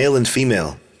 male and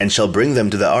female, and shall bring them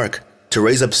to the ark, to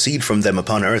raise up seed from them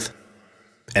upon earth.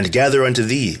 And gather unto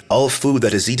thee all food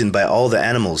that is eaten by all the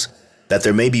animals, that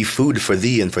there may be food for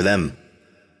thee and for them.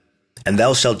 And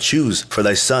thou shalt choose for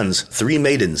thy sons 3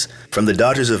 maidens from the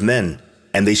daughters of men,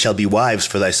 and they shall be wives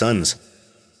for thy sons.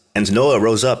 And Noah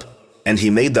rose up, and he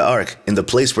made the ark in the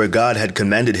place where God had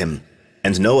commanded him,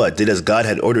 and Noah did as God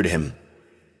had ordered him.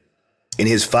 In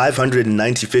his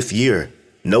 595th year,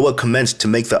 Noah commenced to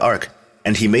make the ark,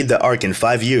 and he made the ark in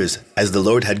 5 years, as the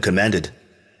Lord had commanded.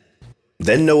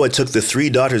 Then Noah took the 3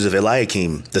 daughters of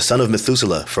Eliakim, the son of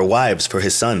Methuselah, for wives for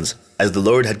his sons, as the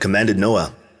Lord had commanded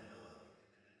Noah.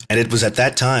 And it was at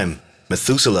that time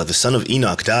Methuselah, the son of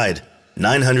Enoch, died.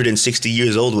 960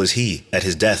 years old was he at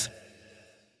his death.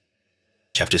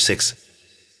 Chapter 6.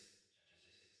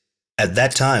 At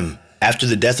that time, after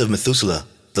the death of Methuselah,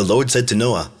 the Lord said to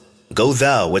Noah, Go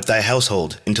thou with thy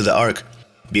household into the ark.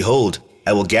 Behold,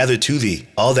 I will gather to thee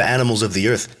all the animals of the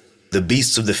earth, the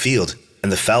beasts of the field,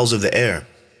 and the fowls of the air,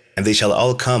 and they shall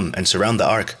all come and surround the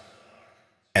ark.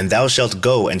 And thou shalt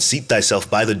go and seat thyself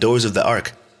by the doors of the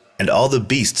ark, and all the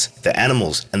beasts, the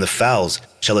animals, and the fowls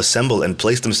shall assemble and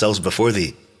place themselves before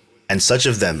thee. And such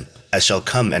of them as shall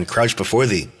come and crouch before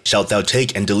thee shalt thou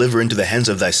take and deliver into the hands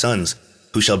of thy sons,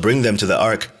 who shall bring them to the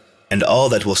ark, and all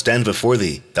that will stand before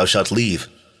thee thou shalt leave.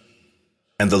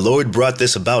 And the Lord brought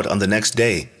this about on the next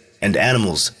day, and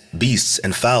animals, beasts,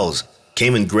 and fowls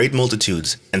came in great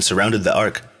multitudes and surrounded the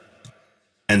ark.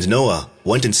 And Noah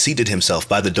went and seated himself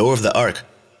by the door of the ark,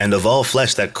 and of all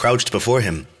flesh that crouched before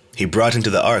him he brought into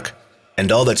the ark,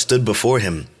 and all that stood before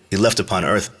him he left upon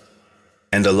earth.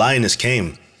 And a lioness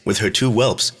came, with her 2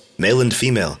 whelps, male and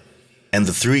female, and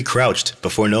the 3 crouched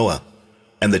before Noah.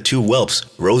 And the 2 whelps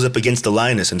rose up against the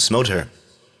lioness and smote her,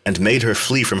 and made her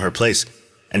flee from her place,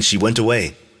 and she went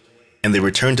away. And they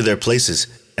returned to their places,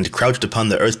 and crouched upon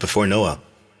the earth before Noah.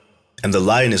 And the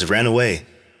lioness ran away,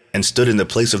 and stood in the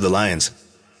place of the lions.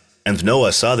 And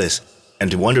Noah saw this,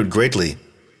 and wondered greatly.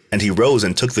 And he rose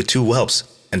and took the 2 whelps,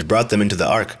 and brought them into the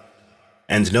ark.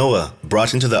 And Noah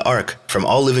brought into the ark from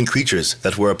all living creatures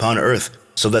that were upon earth,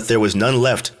 so that there was none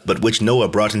left but which Noah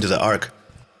brought into the ark.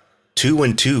 2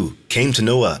 and 2 came to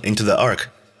Noah into the ark,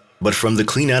 but from the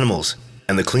clean animals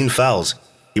and the clean fowls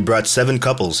he brought 7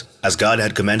 couples, as God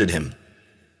had commanded him.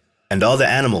 And all the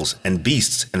animals and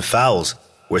beasts and fowls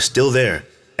were still there,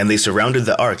 and they surrounded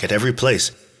the ark at every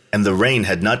place, and the rain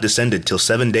had not descended till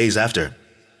 7 days after.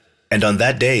 And on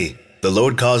that day the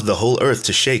Lord caused the whole earth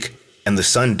to shake, and the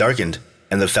sun darkened,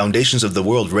 and the foundations of the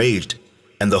world raged,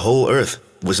 and the whole earth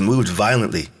was moved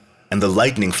violently, and the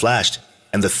lightning flashed,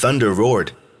 and the thunder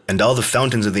roared, and all the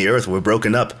fountains of the earth were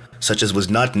broken up, such as was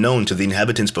not known to the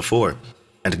inhabitants before.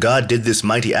 And God did this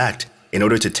mighty act in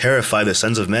order to terrify the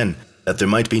sons of men, that there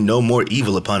might be no more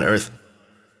evil upon earth.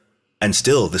 And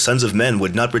still the sons of men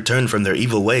would not return from their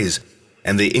evil ways,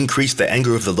 and they increased the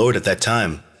anger of the Lord at that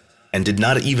time, and did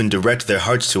not even direct their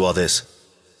hearts to all this.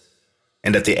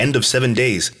 And at the end of 7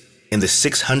 days, in the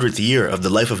 600th year of the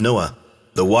life of Noah,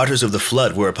 the waters of the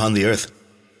flood were upon the earth,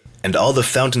 and all the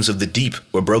fountains of the deep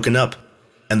were broken up,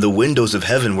 and the windows of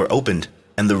heaven were opened,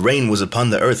 and the rain was upon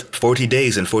the earth 40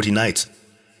 days and 40 nights.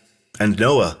 And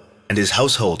Noah and his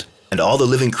household and all the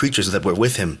living creatures that were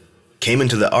with him came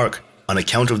into the ark on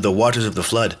account of the waters of the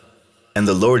flood, and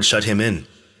the Lord shut him in.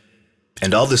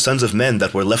 And all the sons of men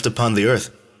that were left upon the earth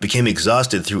became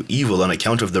exhausted through evil on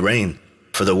account of the rain,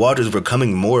 for the waters were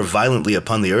coming more violently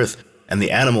upon the earth, and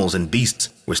the animals and beasts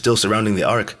were still surrounding the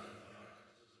ark.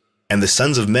 And the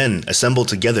sons of men assembled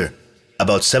together,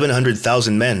 about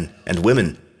 700,000 men and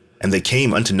women, and they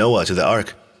came unto Noah to the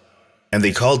ark. And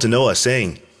they called to Noah,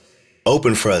 saying,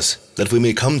 Open for us, that we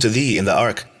may come to thee in the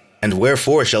ark, and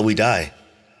wherefore shall we die?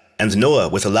 And Noah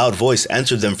with a loud voice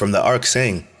answered them from the ark,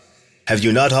 saying, Have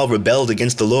you not all rebelled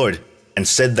against the Lord, and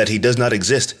said that he does not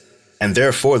exist? And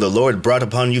therefore the Lord brought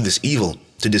upon you this evil,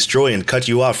 to destroy and cut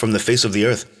you off from the face of the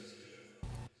earth.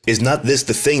 Is not this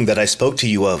the thing that I spoke to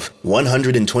you of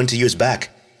 120 years back,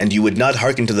 and you would not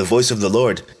hearken to the voice of the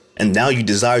Lord, and now you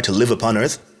desire to live upon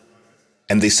earth?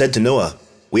 And they said to Noah,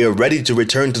 We are ready to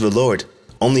return to the Lord,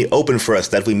 only open for us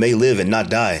that we may live and not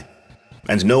die.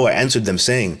 And Noah answered them,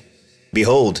 saying,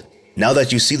 Behold, now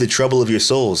that you see the trouble of your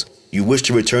souls, you wish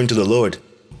to return to the Lord.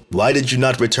 Why did you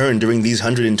not return during these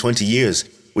 120 years,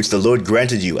 which the Lord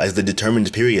granted you as the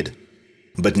determined period?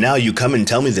 But now you come and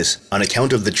tell me this, on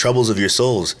account of the troubles of your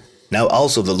souls. Now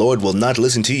also the Lord will not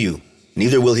listen to you,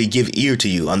 neither will he give ear to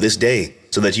you on this day,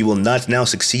 so that you will not now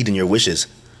succeed in your wishes.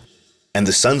 And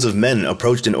the sons of men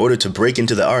approached in order to break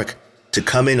into the ark, to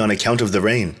come in on account of the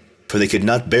rain, for they could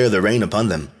not bear the rain upon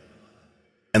them.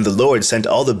 And the Lord sent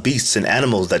all the beasts and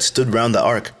animals that stood round the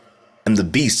ark, and the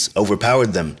beasts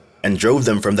overpowered them, and drove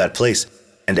them from that place,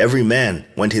 and every man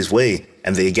went his way,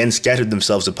 and they again scattered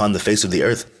themselves upon the face of the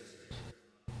earth.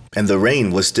 And the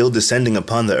rain was still descending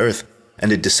upon the earth,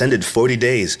 and it descended 40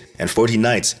 days and 40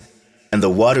 nights, and the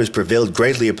waters prevailed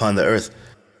greatly upon the earth,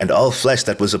 and all flesh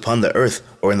that was upon the earth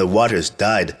or in the waters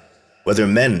died, whether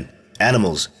men,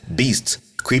 animals, beasts,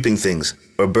 creeping things,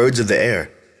 or birds of the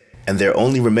air. And there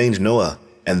only remained Noah,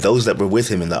 and those that were with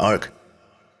him in the ark.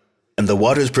 And the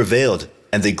waters prevailed,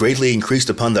 and they greatly increased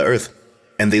upon the earth,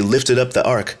 and they lifted up the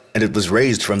ark, and it was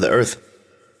raised from the earth.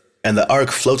 And the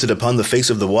ark floated upon the face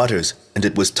of the waters, and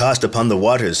it was tossed upon the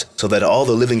waters, so that all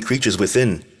the living creatures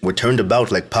within were turned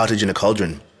about like pottage in a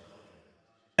cauldron.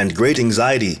 And great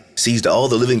anxiety seized all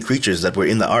the living creatures that were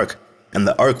in the ark, and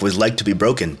the ark was like to be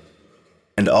broken.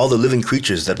 And all the living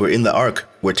creatures that were in the ark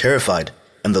were terrified,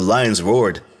 and the lions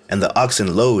roared, and the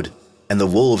oxen lowed, and the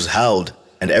wolves howled,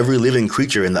 and every living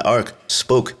creature in the ark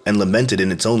spoke and lamented in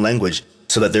its own language,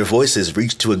 so that their voices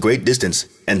reached to a great distance,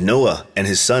 and Noah and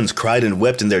his sons cried and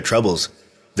wept in their troubles.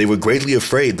 They were greatly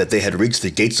afraid that they had reached the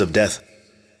gates of death.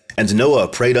 And Noah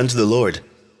prayed unto the Lord,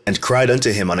 and cried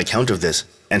unto him on account of this.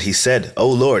 And he said, O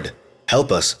Lord,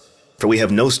 help us, for we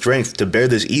have no strength to bear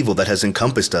this evil that has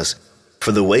encompassed us.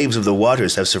 For the waves of the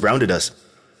waters have surrounded us.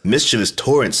 Mischievous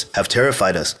torrents have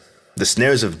terrified us. The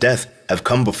snares of death have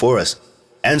come before us.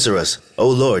 Answer us, O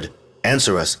Lord,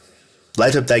 answer us.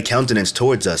 Light up thy countenance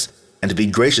towards us, and be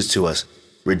gracious to us.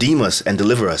 Redeem us and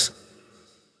deliver us.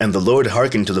 And the Lord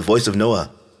hearkened to the voice of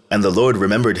Noah, and the Lord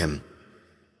remembered him.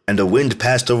 And a wind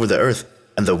passed over the earth,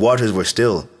 and the waters were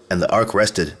still, and the ark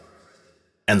rested.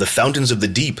 And the fountains of the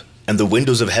deep and the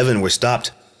windows of heaven were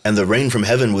stopped, and the rain from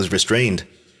heaven was restrained.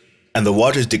 And the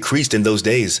waters decreased in those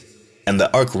days, and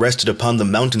the ark rested upon the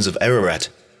mountains of Ararat.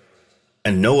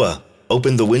 And Noah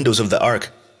opened the windows of the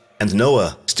ark, and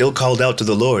Noah still called out to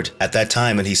the Lord at that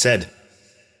time, and he said,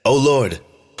 O Lord,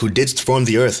 who didst form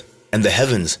the earth, and the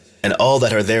heavens, and all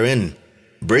that are therein,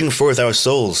 bring forth our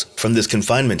souls from this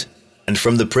confinement, and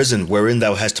from the prison wherein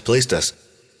thou hast placed us,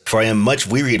 for I am much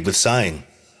wearied with sighing.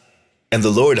 And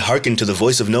the Lord hearkened to the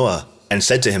voice of Noah, and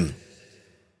said to him,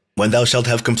 When thou shalt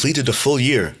have completed a full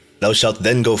year, thou shalt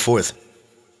then go forth.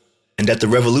 And at the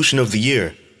revolution of the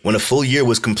year, when a full year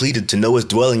was completed to Noah's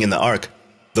dwelling in the ark,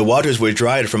 the waters were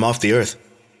dried from off the earth,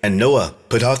 and Noah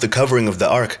put off the covering of the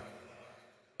ark.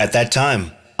 At that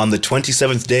time, on the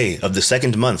 27th day of the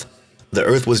 2nd month, the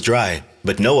earth was dry,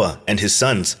 but Noah and his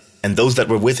sons, and those that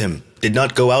were with him, did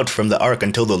not go out from the ark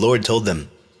until the Lord told them.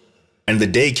 And the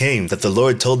day came that the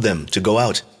Lord told them to go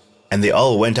out, and they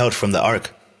all went out from the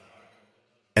ark.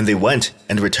 And they went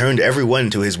and returned every one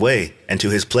to his way and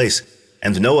to his place,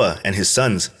 and Noah and his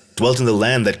sons dwelt in the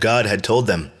land that God had told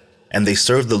them, and they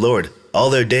served the Lord all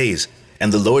their days,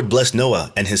 and the Lord blessed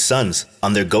Noah and his sons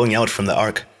on their going out from the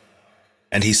ark.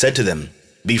 And he said to them,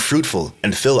 Be fruitful,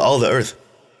 and fill all the earth.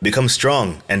 Become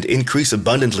strong, and increase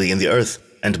abundantly in the earth,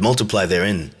 and multiply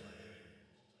therein.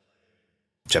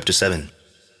 Chapter 7.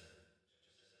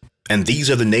 And these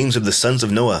are the names of the sons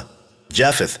of Noah,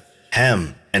 Japheth,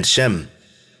 Ham, and Shem.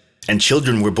 And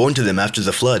children were born to them after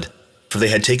the flood, for they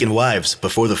had taken wives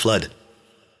before the flood.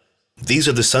 These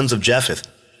are the sons of Japheth,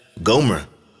 Gomer,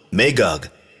 Magog,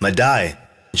 Madai,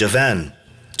 Javan,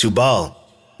 Tubal,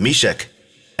 Meshech,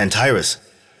 and Tyrus,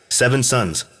 7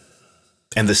 sons.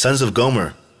 And the sons of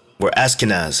Gomer were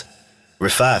Ashkenaz,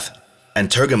 Riphath, and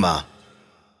Tergamah.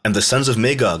 And the sons of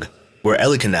Magog were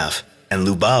Elicanaph and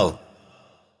Lubal.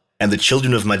 And the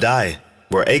children of Madai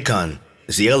were Achan,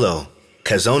 Zielo,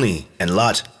 Kazoni, and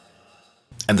Lot.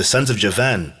 And the sons of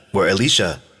Javan were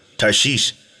Elisha,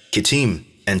 Tarshish, Kittim,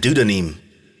 and Dudanim.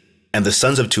 And the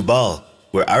sons of Tubal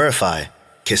were Araphi,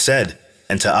 Kesed,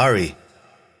 and Taari.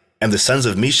 And the sons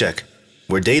of Meshech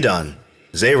were Dadan,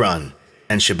 Zaron,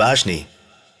 and Shebashni.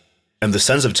 And the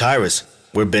sons of Tyrus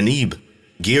were Benib,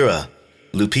 Gera,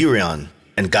 Lupirion,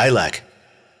 and Gilak.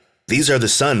 These are the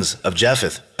sons of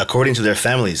Japheth according to their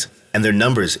families, and their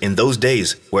numbers in those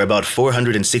days were about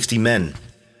 460 men.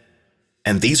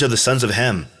 And these are the sons of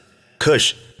Ham,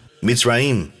 Cush,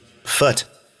 Mitzrayim, Phut,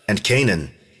 and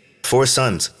Canaan, 4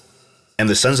 sons. And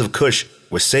the sons of Cush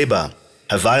were Seba,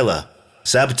 Havilah,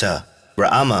 Sabta,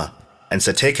 Raamah, and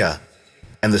Sateka.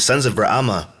 And the sons of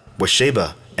Raamah were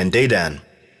Sheba and Dedan.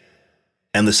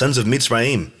 And the sons of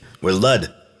Mitzrayim were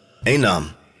Lud,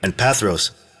 Anam, and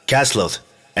Pathros, Casloth,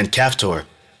 and Caphtor.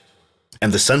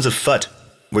 And the sons of Phut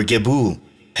were Gebul,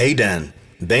 Hadan,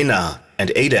 Benah,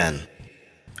 and Adan.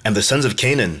 And the sons of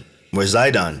Canaan were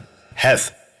Zidon,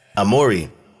 Heth, Amori,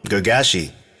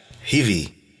 Girgashi,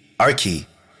 Hivi, Arki,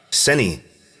 Seni,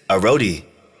 Arodi,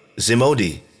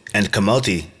 Zimodi, and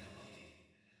Kamalti.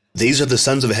 These are the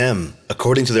sons of Ham,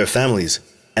 according to their families,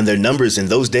 and their numbers in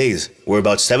those days were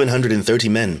about 730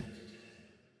 men.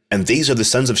 And these are the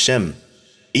sons of Shem,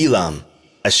 Elam,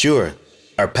 Ashur,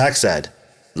 Arpaxad,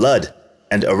 Lud,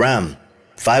 and Aram,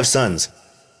 5 sons.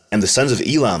 And the sons of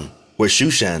Elam were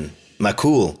Shushan,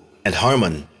 Makul, and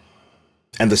Harmon.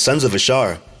 And the sons of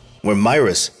Ashar were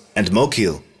Myris and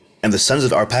Mokil. And the sons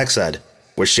of Arpaxad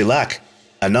were Shilach,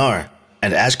 Anar,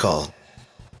 and Ashkal.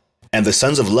 And the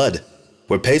sons of Lud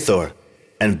were Pathor,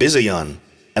 and Bizayon.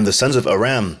 And the sons of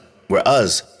Aram were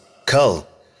Uz, Kul,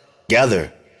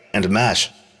 Gather, and Mash.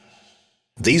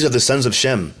 These are the sons of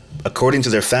Shem, according to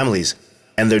their families,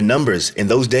 and their numbers in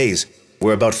those days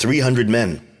were about 300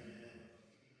 men.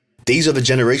 These are the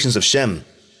generations of Shem.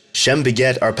 Shem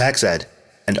begat Arpaxad,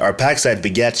 and Arpaxad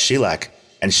begat Shilach,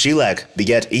 and Shilach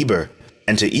begat Eber,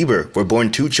 and to Eber were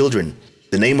born 2 children.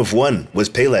 The name of one was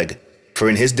Peleg, for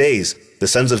in his days the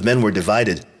sons of men were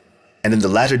divided, and in the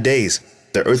latter days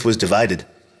the earth was divided.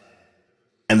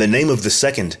 And the name of the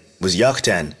second was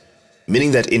Yoktan,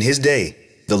 meaning that in his day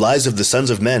the lives of the sons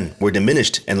of men were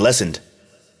diminished and lessened.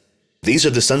 These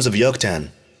are the sons of Yoktan: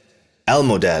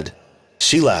 Almodad,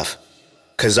 Shilaf,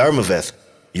 Kazarmaveth,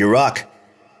 Urach,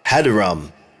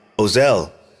 Hadaram,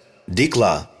 Ozel,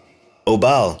 Dikla,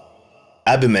 Obal,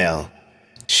 Abimael,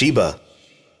 Sheba,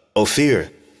 Ophir,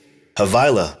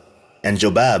 Havilah, and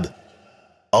Jobab.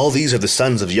 All these are the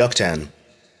sons of Yoktan.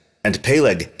 And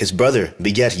Peleg his brother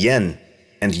begat Yen,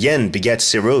 and Yen begat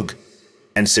Serug,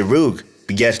 and Serug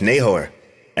begat Nahor,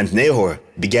 and Nahor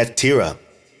begat Terah,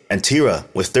 and Terah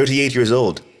was 38 years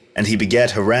old, and he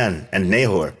begat Haran and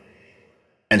Nahor.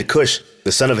 And Cush,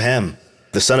 the son of Ham,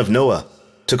 the son of Noah,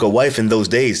 took a wife in those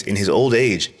days in his old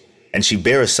age, and she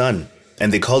bare a son,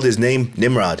 and they called his name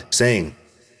Nimrod, saying,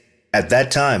 At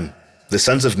that time the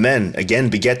sons of men again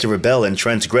begat to rebel and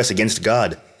transgress against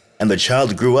God, and the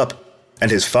child grew up,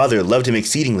 and his father loved him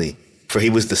exceedingly, for he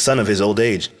was the son of his old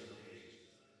age.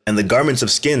 And the garments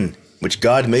of skin which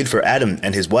God made for Adam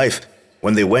and his wife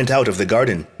when they went out of the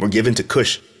garden were given to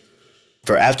Cush.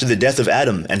 For after the death of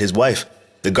Adam and his wife,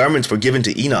 the garments were given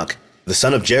to Enoch, the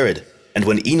son of Jared, and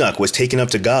when Enoch was taken up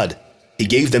to God, he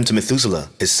gave them to Methuselah,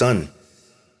 his son.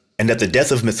 And at the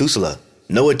death of Methuselah,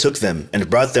 Noah took them and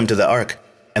brought them to the ark,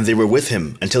 and they were with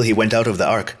him until he went out of the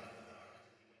ark.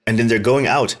 And in their going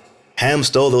out, Ham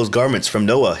stole those garments from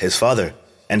Noah his father,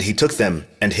 and he took them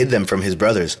and hid them from his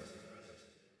brothers.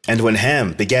 And when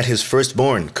Ham begat his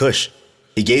firstborn, Cush,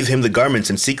 he gave him the garments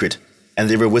in secret, and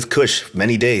they were with Cush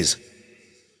many days.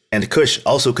 And Cush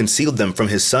also concealed them from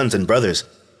his sons and brothers.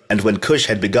 And when Cush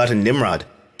had begotten Nimrod,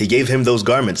 he gave him those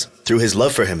garments through his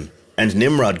love for him. And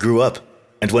Nimrod grew up,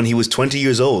 and when he was 20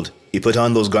 years old, he put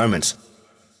on those garments.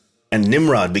 And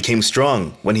Nimrod became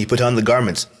strong when he put on the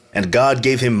garments, and God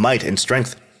gave him might and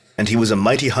strength, and he was a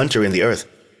mighty hunter in the earth.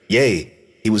 Yea,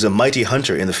 he was a mighty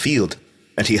hunter in the field,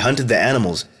 and he hunted the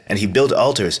animals, and he built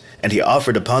altars, and he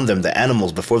offered upon them the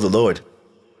animals before the Lord.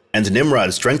 And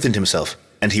Nimrod strengthened himself,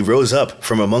 and he rose up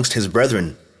from amongst his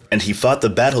brethren, and he fought the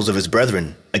battles of his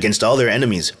brethren against all their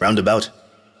enemies round about.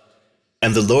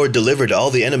 And the Lord delivered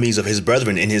all the enemies of his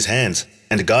brethren in his hands,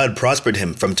 and God prospered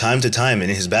him from time to time in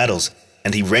his battles,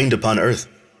 and he reigned upon earth.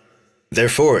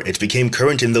 Therefore it became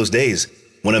current in those days,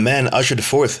 when a man ushered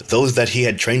forth those that he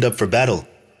had trained up for battle,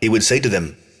 he would say to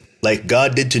them, like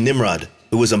God did to Nimrod,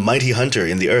 who was a mighty hunter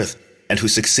in the earth, and who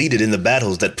succeeded in the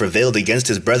battles that prevailed against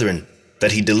his brethren,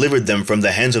 that he delivered them from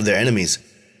the hands of their enemies,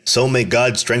 so may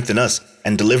God strengthen us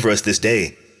and deliver us this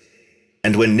day.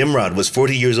 And when Nimrod was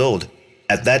 40 years old,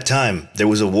 at that time there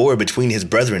was a war between his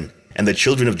brethren and the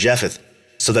children of Japheth,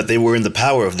 so that they were in the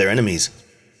power of their enemies.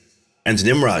 And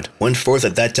Nimrod went forth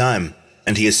at that time,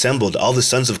 and he assembled all the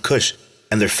sons of Cush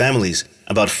and their families,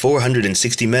 about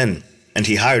 460 men, And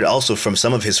he hired also from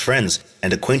some of his friends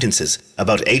and acquaintances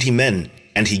about 80 men,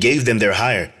 and he gave them their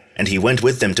hire, and he went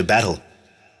with them to battle.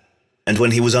 And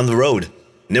when he was on the road,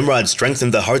 Nimrod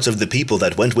strengthened the hearts of the people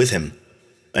that went with him.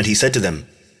 And he said to them,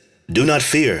 "Do not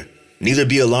fear, neither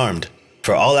be alarmed,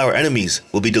 for all our enemies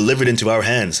will be delivered into our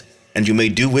hands, and you may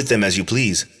do with them as you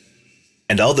please."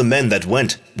 And all the men that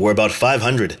went were about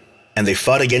 500, and they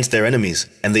fought against their enemies,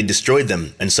 and they destroyed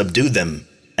them and subdued them.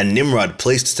 And Nimrod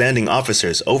placed standing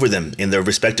officers over them in their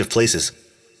respective places.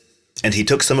 And he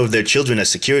took some of their children as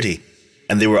security,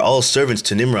 and they were all servants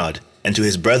to Nimrod and to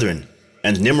his brethren.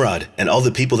 And Nimrod and all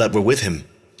the people that were with him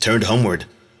turned homeward.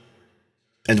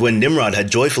 And when Nimrod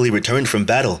had joyfully returned from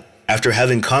battle, after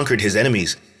having conquered his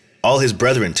enemies, all his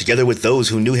brethren, together with those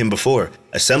who knew him before,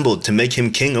 assembled to make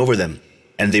him king over them,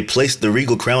 and they placed the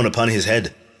regal crown upon his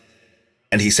head.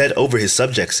 And he set over his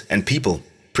subjects and people,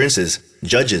 princes,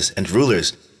 judges, and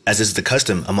rulers, as is the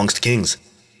custom amongst kings.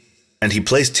 And he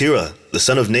placed Terah, the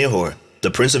son of Nahor,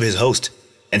 the prince of his host,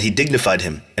 and he dignified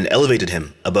him and elevated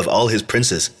him above all his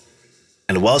princes.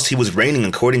 And whilst he was reigning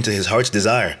according to his heart's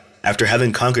desire, after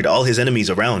having conquered all his enemies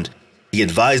around, he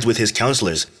advised with his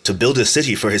counselors to build a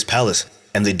city for his palace,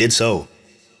 and they did so.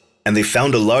 And they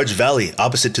found a large valley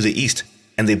opposite to the east,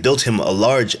 and they built him a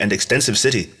large and extensive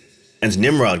city. And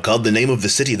Nimrod called the name of the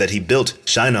city that he built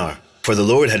Shinar, for the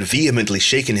Lord had vehemently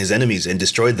shaken his enemies and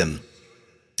destroyed them.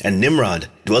 And Nimrod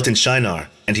dwelt in Shinar,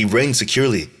 and he reigned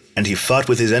securely, and he fought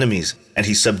with his enemies, and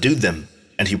he subdued them,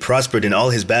 and he prospered in all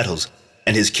his battles,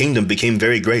 and his kingdom became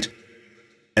very great.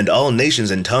 And all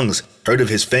nations and tongues heard of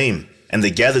his fame, and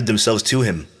they gathered themselves to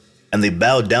him, and they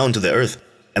bowed down to the earth,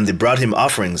 and they brought him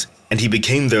offerings, and he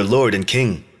became their lord and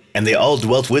king. And they all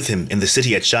dwelt with him in the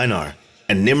city at Shinar.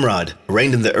 And Nimrod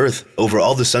reigned in the earth over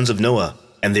all the sons of Noah,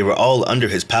 and they were all under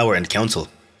his power and counsel.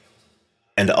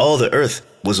 And all the earth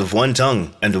was of one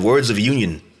tongue and words of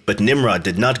union, but Nimrod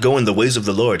did not go in the ways of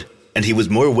the Lord, and he was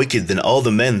more wicked than all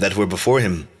the men that were before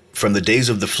him, from the days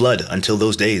of the flood until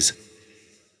those days.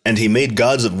 And he made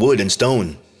gods of wood and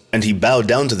stone, and he bowed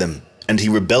down to them, and he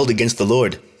rebelled against the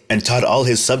Lord, and taught all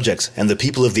his subjects and the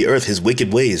people of the earth his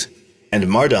wicked ways. And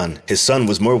Mardon his son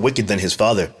was more wicked than his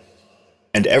father.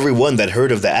 And every one that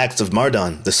heard of the acts of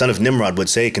Mardon the son of Nimrod would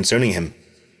say concerning him,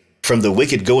 "From the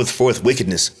wicked goeth forth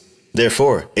wickedness."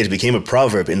 Therefore it became a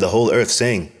proverb in the whole earth,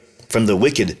 saying, "From the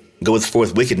wicked goeth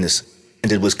forth wickedness."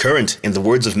 And it was current in the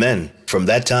words of men from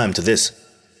that time to this.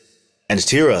 And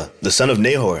Terah, the son of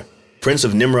Nahor, prince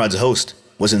of Nimrod's host,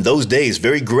 was in those days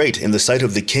very great in the sight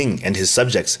of the king and his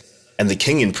subjects, and the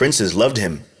king and princes loved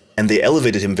him, and they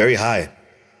elevated him very high.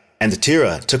 And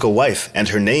Terah took a wife, and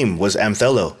her name was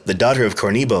Amthello, the daughter of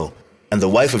Cornebo, and the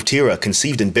wife of Terah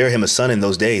conceived and bare him a son in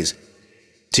those days.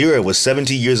 Terah was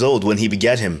 70 years old when he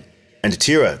begat him, and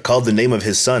Terah called the name of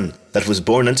his son that was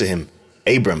born unto him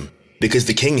Abram, because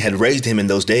the king had raised him in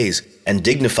those days, and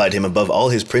dignified him above all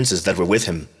his princes that were with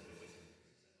him.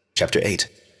 Chapter 8.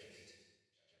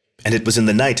 And it was in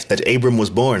the night that Abram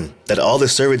was born, that all the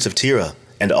servants of Terah,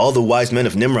 and all the wise men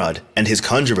of Nimrod, and his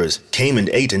conjurers, came and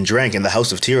ate and drank in the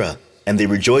house of Terah, and they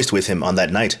rejoiced with him on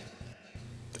that night.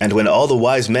 And when all the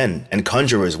wise men and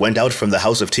conjurers went out from the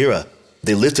house of Terah,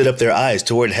 they lifted up their eyes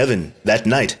toward heaven that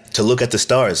night to look at the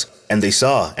stars, and they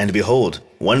saw, and behold,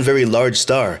 one very large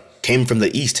star came from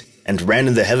the east, and ran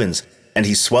in the heavens, and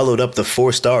he swallowed up the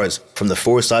 4 stars from the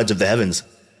 4 sides of the heavens.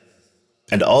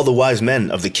 And all the wise men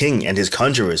of the king and his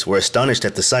conjurers were astonished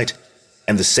at the sight,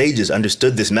 and the sages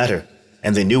understood this matter,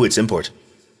 and they knew its import.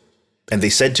 And they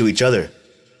said to each other,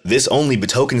 "This only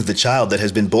betokens the child that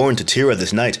has been born to Terah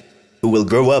this night, who will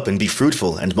grow up and be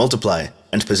fruitful and multiply,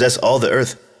 and possess all the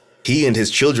earth, he and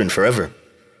his children forever.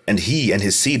 And he and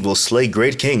his seed will slay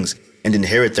great kings, and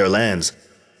inherit their lands."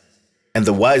 And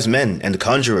the wise men and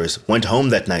conjurers went home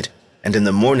that night, and in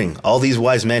the morning all these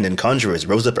wise men and conjurers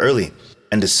rose up early,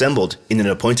 and assembled in an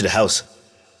appointed house.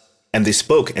 And they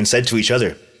spoke and said to each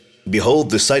other, "Behold,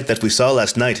 the sight that we saw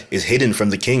last night is hidden from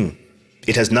the king.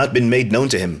 It has not been made known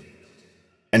to him.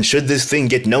 And should this thing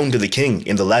get known to the king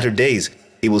in the latter days,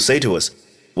 he will say to us,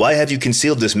 'Why have you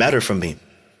concealed this matter from me?'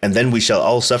 And then we shall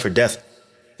all suffer death.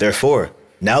 Therefore,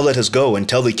 now let us go and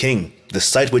tell the king the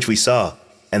sight which we saw,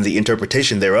 and the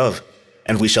interpretation thereof,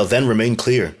 and we shall then remain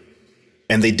clear."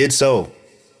 And they did so.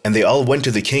 And they all went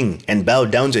to the king, and bowed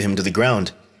down to him to the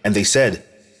ground, and they said,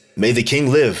 "May the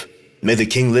king live, may the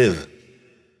king live.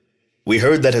 We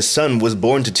heard that a son was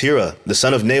born to Terah, the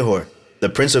son of Nahor, the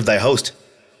prince of thy host,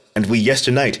 and we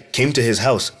yesternight came to his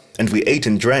house, and we ate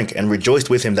and drank, and rejoiced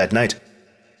with him that night.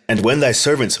 And when thy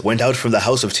servants went out from the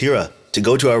house of Terah, to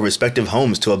go to our respective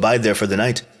homes to abide there for the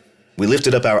night, we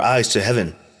lifted up our eyes to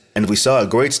heaven, and we saw a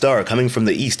great star coming from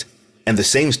the east, And the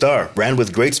same star ran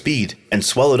with great speed, and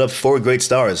swallowed up 4 great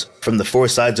stars from the 4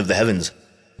 sides of the heavens.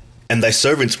 And thy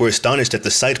servants were astonished at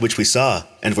the sight which we saw,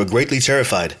 and were greatly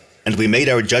terrified. And we made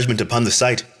our judgment upon the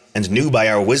sight, and knew by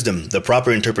our wisdom the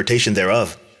proper interpretation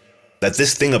thereof, that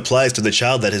this thing applies to the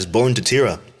child that is born to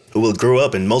Terah, who will grow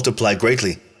up and multiply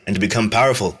greatly, and become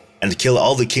powerful, and kill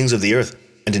all the kings of the earth,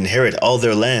 and inherit all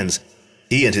their lands,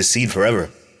 he and his seed forever.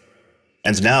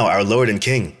 And now, our Lord and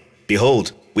King,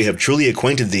 behold, we have truly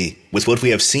acquainted thee with what we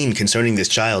have seen concerning this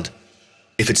child.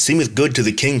 If it seemeth good to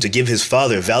the king to give his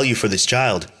father value for this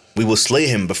child, we will slay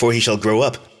him before he shall grow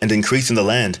up and increase in the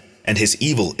land, and his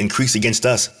evil increase against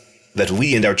us, that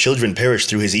we and our children perish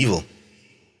through his evil.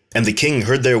 And the king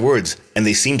heard their words, and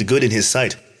they seemed good in his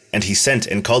sight, and he sent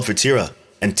and called for Terah,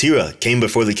 and Terah came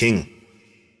before the king.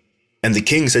 And the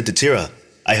king said to Terah,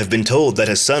 I have been told that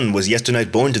a son was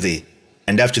yesternight born to thee,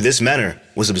 and after this manner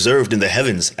was observed in the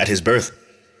heavens at his birth.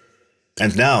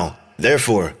 And now,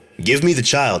 therefore, give me the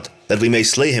child, that we may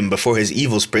slay him before his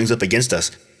evil springs up against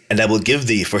us, and I will give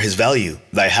thee for his value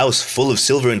thy house full of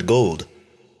silver and gold.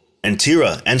 And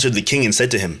Terah answered the king and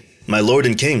said to him, My lord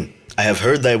and king, I have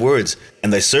heard thy words,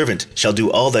 and thy servant shall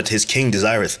do all that his king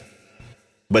desireth.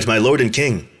 But my lord and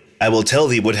king, I will tell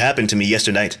thee what happened to me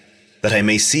yesternight, that I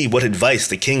may see what advice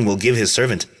the king will give his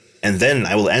servant, and then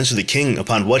I will answer the king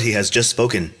upon what he has just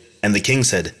spoken. And the king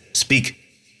said, Speak.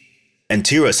 And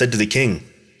Terah said to the king,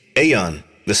 Aon,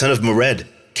 the son of Mered,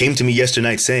 came to me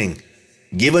yesternight, saying,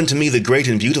 Give unto me the great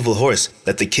and beautiful horse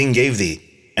that the king gave thee,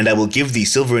 and I will give thee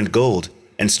silver and gold,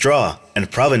 and straw,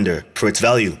 and provender for its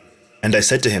value. And I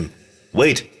said to him,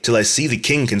 Wait till I see the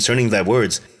king concerning thy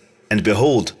words, and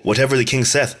behold, whatever the king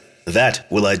saith, that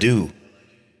will I do.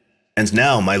 And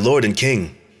now, my lord and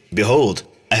king, behold,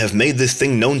 I have made this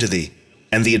thing known to thee,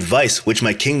 and the advice which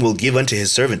my king will give unto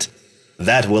his servant,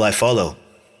 that will I follow.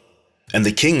 And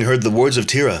the king heard the words of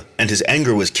Terah, and his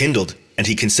anger was kindled, and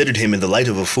he considered him in the light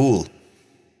of a fool.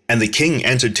 And the king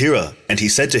answered Terah, and he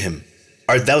said to him,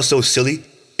 Art thou so silly,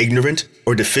 ignorant,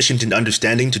 or deficient in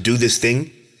understanding to do this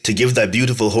thing, to give thy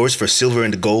beautiful horse for silver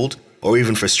and gold, or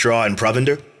even for straw and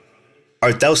provender?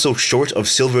 Art thou so short of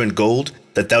silver and gold,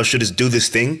 that thou shouldest do this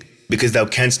thing, because thou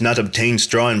canst not obtain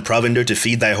straw and provender to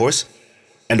feed thy horse?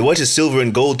 And what is silver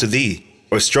and gold to thee,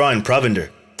 or straw and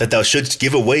provender, that thou shouldst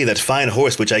give away that fine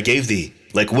horse which I gave thee,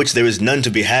 like which there is none to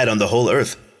be had on the whole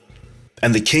earth?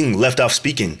 And the king left off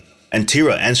speaking, and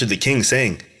Terah answered the king,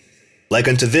 saying, Like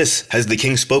unto this has the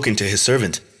king spoken to his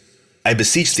servant. I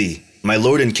beseech thee, my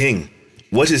lord and king,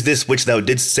 what is this which thou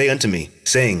didst say unto me,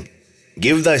 saying,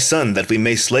 Give thy son that we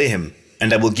may slay him,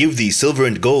 and I will give thee silver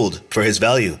and gold for his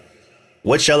value?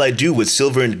 What shall I do with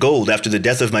silver and gold after the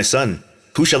death of my son?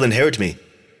 Who shall inherit me?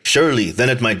 Surely then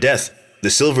at my death the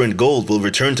silver and gold will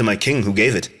return to my king who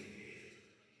gave it.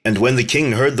 And when the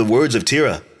king heard the words of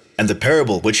Terah, and the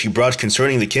parable which he brought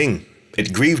concerning the king,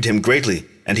 it grieved him greatly,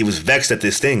 and he was vexed at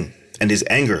this thing, and his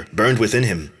anger burned within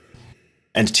him.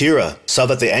 And Terah saw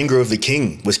that the anger of the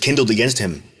king was kindled against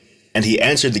him. And he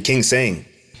answered the king, saying,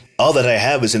 All that I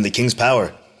have is in the king's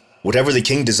power. Whatever the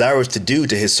king desireth to do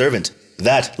to his servant,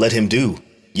 that let him do.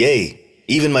 Yea,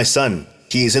 even my son,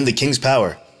 he is in the king's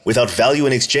power, without value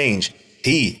in exchange,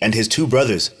 he and his 2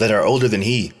 brothers that are older than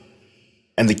he.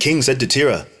 And the king said to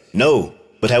Terah, No,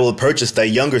 but I will purchase thy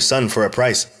younger son for a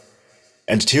price.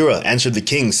 And Terah answered the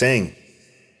king, saying,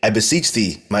 I beseech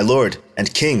thee, my lord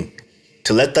and king,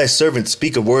 to let thy servant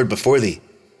speak a word before thee,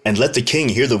 and let the king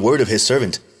hear the word of his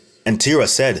servant. And Terah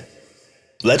said,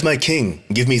 Let my king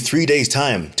give me 3 days'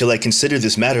 time till I consider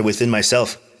this matter within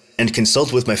myself, and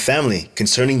consult with my family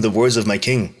concerning the words of my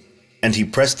king. And he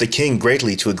pressed the king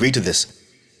greatly to agree to this.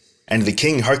 And the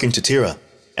king hearkened to Terah,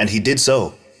 and he did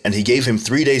so, and he gave him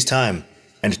 3 days' time.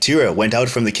 And Terah went out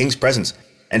from the king's presence,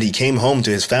 and he came home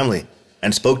to his family,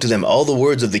 and spoke to them all the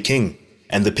words of the king,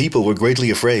 and the people were greatly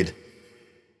afraid.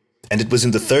 And it was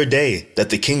in the 3rd day that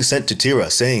the king sent to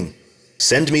Terah, saying,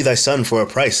 Send me thy son for a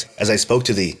price, as I spoke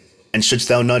to thee, and shouldst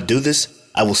thou not do this,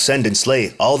 I will send and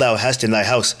slay all thou hast in thy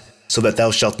house, so that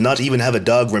thou shalt not even have a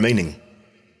dog remaining.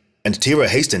 And Terah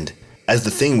hastened, as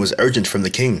the thing was urgent from the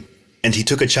king. And he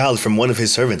took a child from one of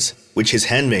his servants, which his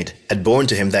handmaid had borne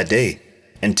to him that day.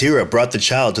 And Terah brought the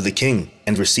child to the king,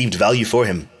 and received value for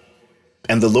him.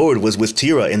 And the Lord was with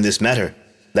Terah in this matter,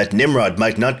 that Nimrod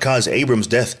might not cause Abram's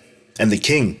death. And the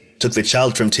king took the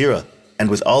child from Terah, and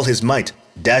with all his might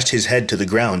dashed his head to the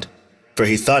ground, for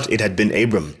he thought it had been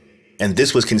Abram. And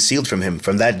this was concealed from him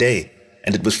from that day,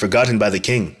 and it was forgotten by the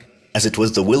king, as it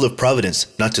was the will of providence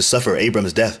not to suffer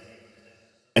Abram's death.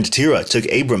 And Terah took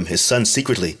Abram his son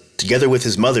secretly, together with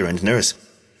his mother and nurse,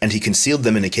 and he concealed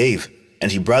them in a cave,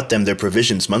 and he brought them their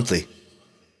provisions monthly.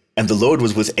 And the Lord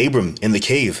was with Abram in the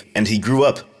cave, and he grew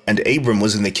up, and Abram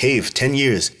was in the cave 10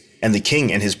 years, and the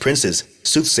king and his princes,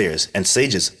 soothsayers, and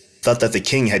sages, thought that the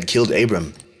king had killed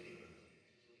Abram.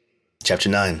 Chapter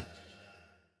 9.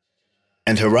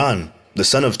 And Haran, the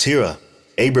son of Terah,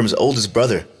 Abram's oldest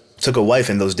brother, took a wife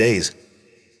in those days.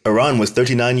 Haran was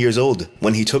 39 years old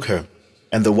when he took her,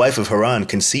 and the wife of Haran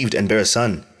conceived and bare a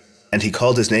son, and he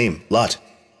called his name Lot.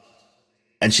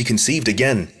 And she conceived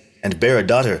again, and bare a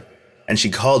daughter, and she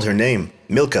called her name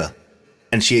Milcah.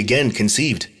 And she again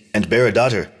conceived, and bare a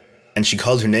daughter, and she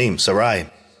called her name Sarai.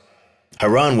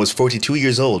 Haran was 42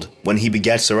 years old when he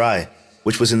begat Sarai,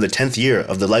 which was in the 10th year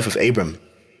of the life of Abram.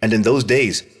 And in those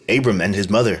days Abram and his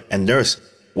mother and nurse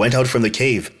went out from the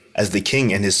cave, as the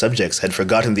king and his subjects had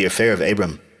forgotten the affair of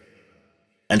Abram.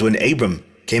 And when Abram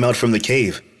came out from the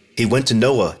cave, he went to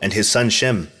Noah and his son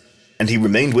Shem, and he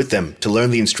remained with them to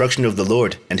learn the instruction of the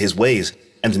Lord and his ways,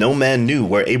 and no man knew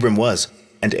where Abram was.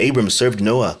 And Abram served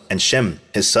Noah and Shem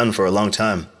his son for a long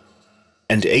time.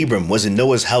 And Abram was in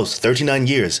Noah's house 39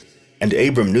 years, and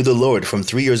Abram knew the Lord from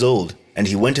 3 years old, and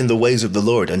he went in the ways of the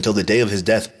Lord until the day of his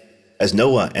death, as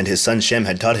Noah and his son Shem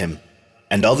had taught him.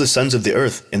 And all the sons of the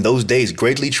earth in those days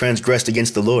greatly transgressed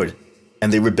against the Lord,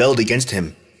 and they rebelled against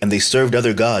him, and they served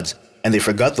other gods, and they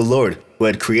forgot the Lord who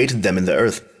had created them in the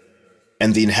earth.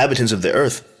 And the inhabitants of the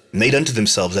earth made unto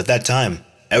themselves at that time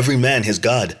every man his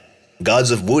god, gods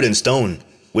of wood and stone,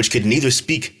 which could neither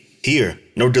speak, hear,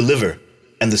 nor deliver.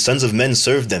 And the sons of men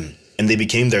served them, and they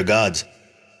became their gods.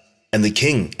 And the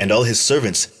king and all his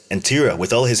servants, and Terah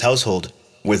with all his household,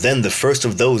 were then the first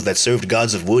of those that served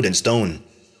gods of wood and stone.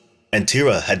 And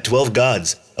Terah had 12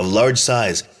 gods of large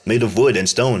size, made of wood and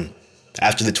stone,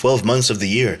 after the 12 months of the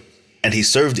year, and he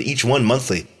served each one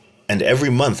monthly. And every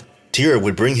month Terah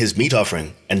would bring his meat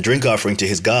offering and drink offering to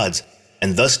his gods,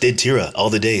 and thus did Terah all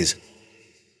the days.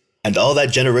 And all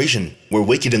that generation were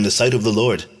wicked in the sight of the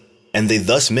Lord, and they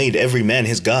thus made every man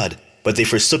his god, but they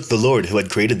forsook the Lord who had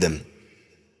created them.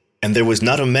 And there was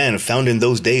not a man found in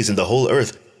those days in the whole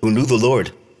earth who knew the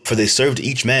Lord, for they served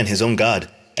each man his own god,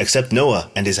 except Noah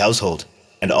and his household,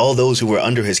 and all those who were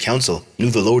under his counsel knew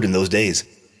the Lord in those days.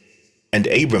 And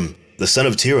Abram, the son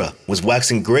of Terah, was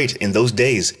waxing great in those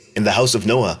days in the house of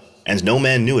Noah, and no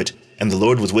man knew it, and the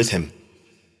Lord was with him.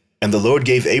 And the Lord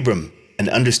gave Abram an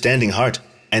understanding heart,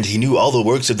 and he knew all the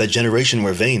works of that generation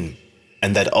were vain,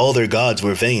 and that all their gods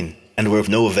were vain, and were of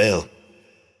no avail.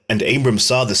 And Abram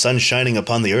saw the sun shining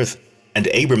upon the earth, and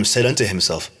Abram said unto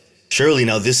himself, Surely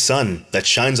now this sun that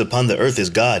shines upon the earth is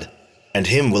God, and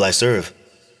him will I serve.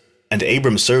 And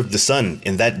Abram served the sun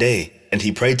in that day, and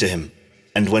he prayed to him.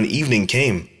 And when evening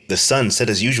came, the sun set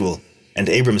as usual, and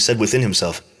Abram said within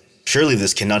himself, Surely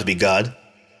this cannot be God.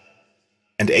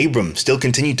 And Abram still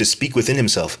continued to speak within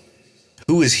himself,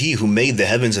 Who is he who made the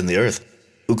heavens and the earth,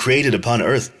 who created upon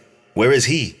earth? Where is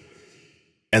he?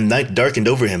 And night darkened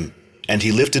over him, and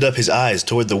he lifted up his eyes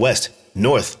toward the west,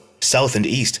 north, south, and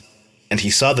east, and he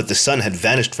saw that the sun had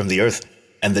vanished from the earth,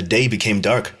 and the day became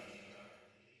dark.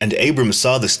 And Abram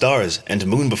saw the stars and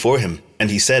moon before him, and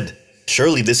he said,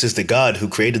 Surely this is the God who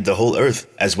created the whole earth,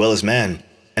 as well as man.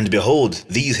 And behold,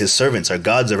 these his servants are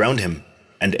gods around him.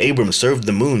 And Abram served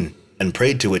the moon, and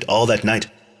prayed to it all that night.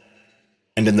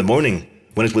 And in the morning,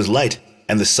 when it was light,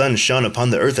 and the sun shone upon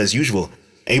the earth as usual,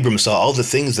 Abram saw all the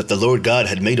things that the Lord God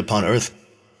had made upon earth.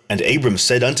 And Abram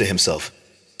said unto himself,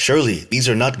 Surely these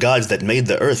are not gods that made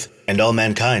the earth and all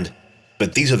mankind,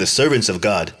 but these are the servants of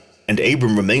God. And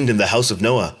Abram remained in the house of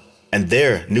Noah, and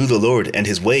there knew the Lord and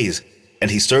his ways, and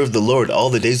he served the Lord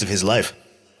all the days of his life.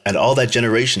 And all that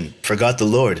generation forgot the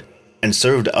Lord, and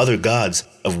served other gods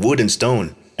of wood and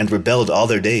stone, and rebelled all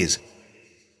their days.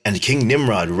 And King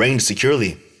Nimrod reigned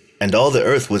securely, and all the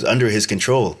earth was under his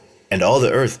control, and all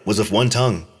the earth was of one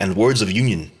tongue, and words of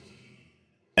union.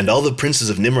 And all the princes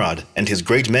of Nimrod and his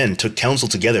great men took counsel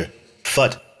together,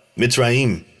 Phut,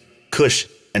 Mitzrayim, Cush,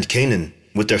 and Canaan,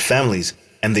 with their families,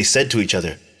 and they said to each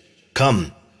other,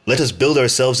 Come, let us build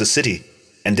ourselves a city,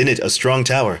 and in it a strong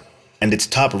tower, and its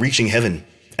top reaching heaven,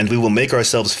 and we will make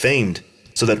ourselves famed,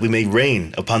 so that we may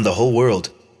reign upon the whole world,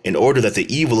 in order that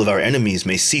the evil of our enemies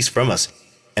may cease from us,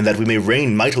 and that we may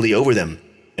reign mightily over them,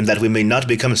 and that we may not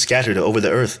become scattered over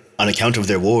the earth on account of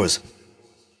their wars.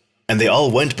 And they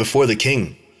all went before the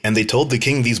king, and they told the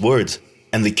king these words,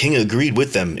 and the king agreed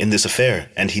with them in this affair,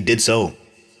 and he did so.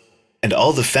 And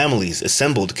all the families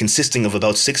assembled, consisting of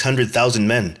about 600,000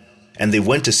 men, and they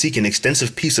went to seek an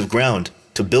extensive piece of ground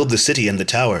to build the city and the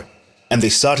tower. And they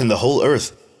sought in the whole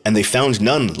earth, and they found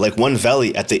none like one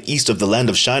valley at the east of the land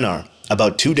of Shinar,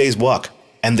 about 2 days' walk,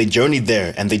 and they journeyed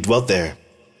there, and they dwelt there.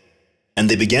 And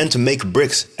they began to make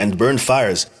bricks and burn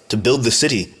fires to build the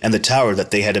city and the tower that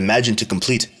they had imagined to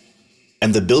complete.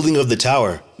 And the building of the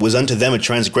tower was unto them a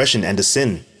transgression and a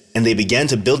sin, and they began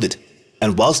to build it.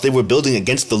 And whilst they were building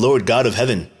against the Lord God of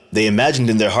heaven, they imagined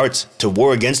in their hearts to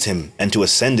war against him and to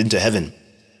ascend into heaven.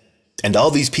 And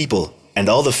all these people and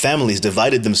all the families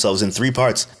divided themselves in 3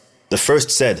 parts. The first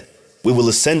said, We will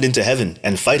ascend into heaven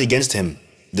and fight against him.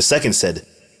 The second said,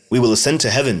 We will ascend to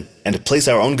heaven and place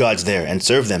our own gods there and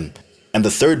serve them. And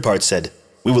the third part said,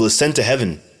 We will ascend to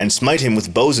heaven and smite him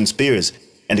with bows and spears.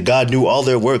 And God knew all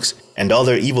their works and all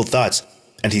their evil thoughts,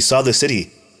 and he saw the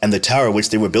city and the tower which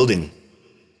they were building.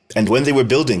 And when they were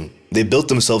building, they built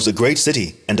themselves a great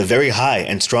city and a very high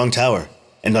and strong tower.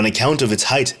 And on account of its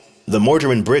height, the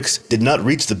mortar and bricks did not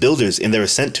reach the builders in their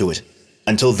ascent to it,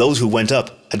 until those who went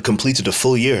up had completed a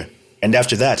full year. And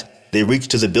after that, they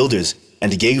reached to the builders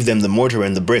and gave them the mortar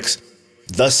and the bricks.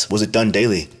 Thus was it done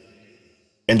daily.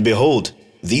 And behold,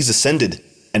 these ascended,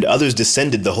 and others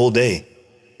descended the whole day.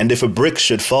 And if a brick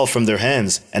should fall from their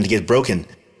hands and get broken,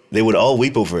 they would all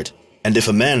weep over it. And if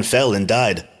a man fell and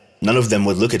died, none of them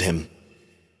would look at him.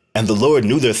 And the Lord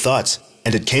knew their thoughts,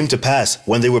 and it came to pass,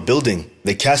 when they were building,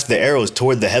 they cast the arrows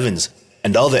toward the heavens,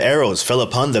 and all the arrows fell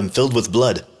upon them filled with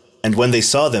blood. And when they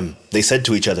saw them, they said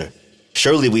to each other,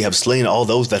 Surely we have slain all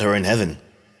those that are in heaven.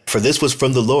 For this was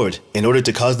from the Lord, in order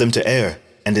to cause them to err,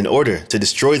 and in order to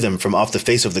destroy them from off the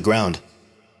face of the ground.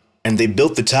 And they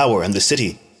built the tower and the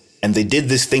city, and they did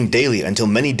this thing daily until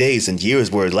many days and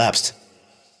years were elapsed.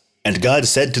 And God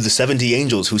said to the 70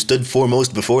 angels who stood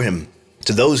foremost before him,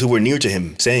 to those who were near to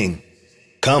him, saying,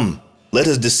 Come, let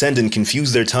us descend and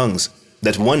confuse their tongues,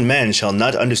 that one man shall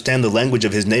not understand the language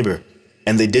of his neighbor.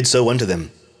 And they did so unto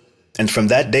them. And from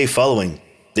that day following,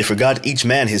 they forgot each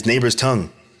man his neighbor's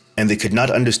tongue, and they could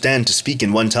not understand to speak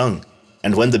in one tongue.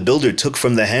 And when the builder took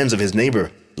from the hands of his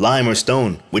neighbor lime or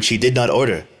stone, which he did not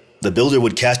order, the builder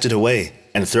would cast it away,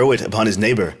 and throw it upon his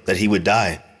neighbor, that he would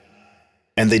die.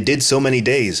 And they did so many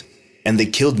days, and they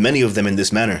killed many of them in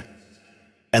this manner.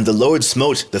 And the Lord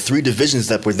smote the 3 divisions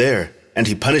that were there, and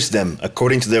he punished them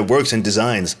according to their works and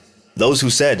designs. Those who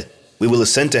said, We will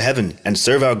ascend to heaven and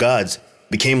serve our gods,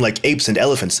 became like apes and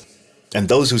elephants. And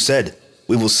those who said,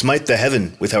 We will smite the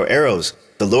heaven with our arrows,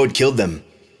 the Lord killed them,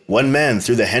 one man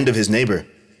through the hand of his neighbor.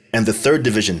 And the 3rd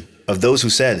division of those who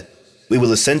said, We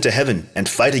will ascend to heaven and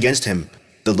fight against him,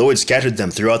 the Lord scattered them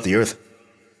throughout the earth.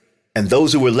 And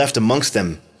those who were left amongst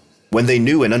them, when they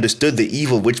knew and understood the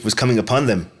evil which was coming upon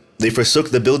them, they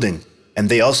forsook the building, and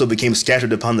they also became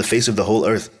scattered upon the face of the whole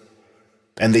earth.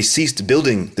 And they ceased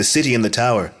building the city and the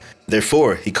tower.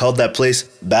 Therefore he called that place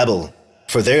Babel,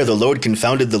 for there the Lord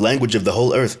confounded the language of the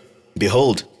whole earth.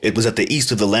 Behold, it was at the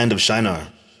east of the land of Shinar.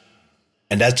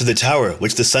 And as to the tower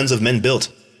which the sons of men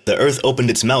built, the earth opened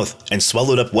its mouth and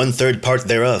swallowed up 1/3 part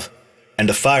thereof. And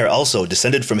a fire also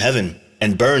descended from heaven,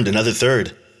 and burned another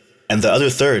 1/3. And the other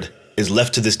 1/3 is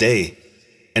left to this day.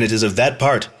 And it is of that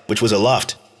part which was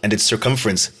aloft, and its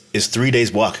circumference is 3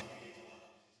 days' walk.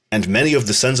 And many of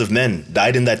the sons of men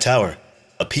died in that tower,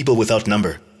 a people without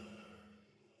number.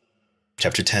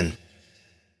 Chapter 10.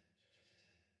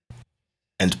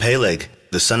 And Peleg,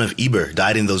 the son of Eber,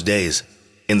 died in those days,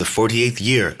 in the 48th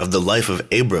year of the life of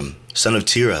Abram, son of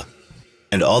Terah.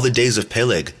 And all the days of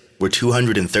Peleg were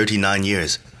 239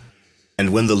 years.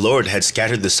 And when the Lord had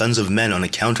scattered the sons of men on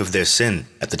account of their sin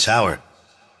at the tower,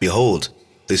 behold,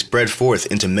 they spread forth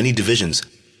into many divisions,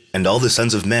 and all the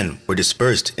sons of men were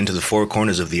dispersed into the 4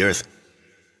 corners of the earth.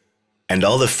 And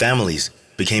all the families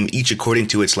became each according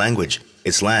to its language,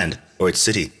 its land, or its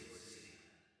city.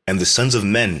 And the sons of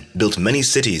men built many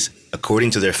cities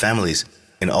according to their families,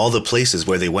 in all the places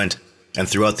where they went, and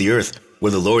throughout the earth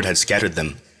where the Lord had scattered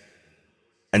them.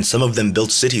 And some of them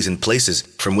built cities in places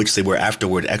from which they were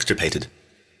afterward extirpated.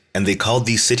 And they called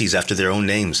these cities after their own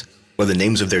names, or the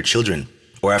names of their children,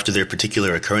 or after their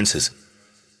particular occurrences.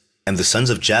 And the sons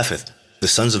of Japheth, the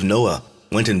sons of Noah,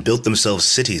 went and built themselves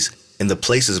cities in the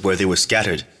places where they were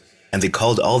scattered, and they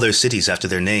called all their cities after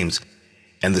their names.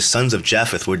 And the sons of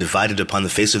Japheth were divided upon the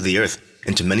face of the earth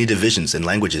into many divisions and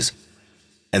languages.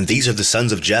 And these are the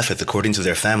sons of Japheth according to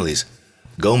their families: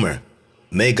 Gomer,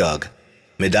 Magog,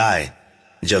 Madai,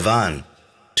 Javan,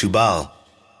 Tubal,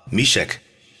 Meshech,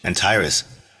 and Tyrus.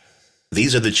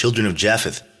 These are the children of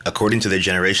Japheth according to their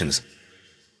generations.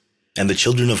 And the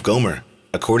children of Gomer,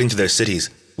 according to their cities,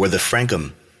 were the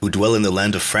Frankim, who dwell in the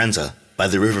land of Franza, by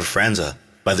the river Franza,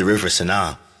 by the river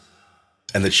Sanaa.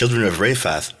 And the children of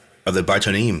Raphath are the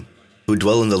Bartonim, who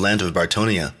dwell in the land of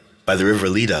Bartonia, by the river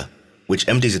Leda, which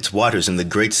empties its waters in the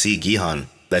great sea Gihon,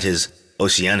 that is,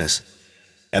 Oceanus.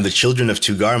 And the children of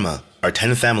Tugarma are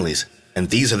 10 families, and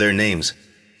these are their names: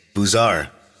 Buzar,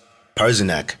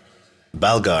 Parzinak,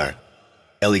 Balgar,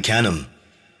 Elikanim,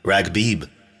 Ragbib,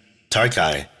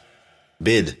 Tarkai,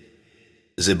 Bid,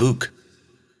 Zebuk,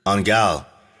 Ongal,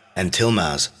 and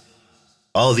Tilmaz.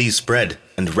 All these spread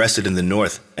and rested in the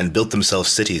north and built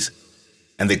themselves cities,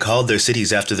 and they called their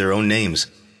cities after their own names.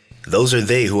 Those are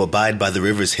they who abide by the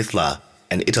rivers Hithlah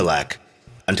and Italak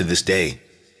unto this day.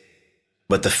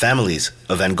 But the families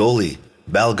of Angoli,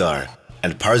 Balgar,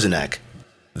 and Parzanak,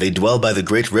 they dwell by the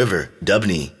great river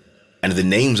Dubni, and the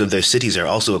names of their cities are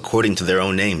also according to their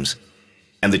own names.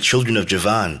 And the children of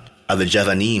Javan are the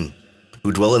Javanim,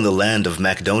 who dwell in the land of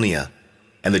Macedonia,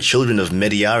 and the children of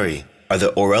Mediari are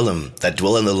the Orelim that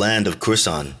dwell in the land of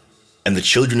Cursan, and the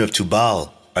children of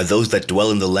Tubal are those that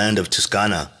dwell in the land of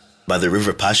Tuscana by the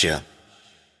river Pasha.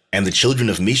 And the children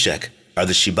of Meshech are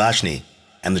the Shibashni,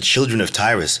 and the children of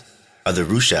Tyrus are the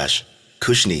Rushash,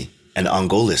 Cushni, and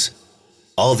Ongolis.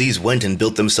 All these went and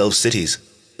built themselves cities.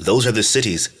 Those are the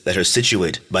cities that are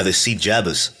situate by the sea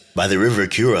Jabus, by the river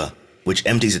Cura, which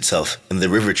empties itself in the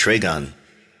river Tragon.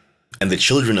 And the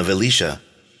children of Elisha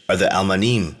are the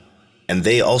Almanim, and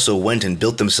they also went and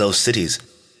built themselves cities.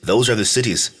 Those are the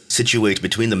cities situate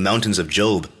between the mountains of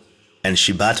Job and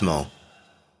Shibatmo.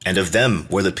 And of them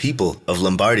were the people of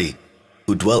Lombardy,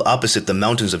 who dwell opposite the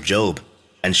mountains of Job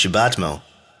and Shibatmo.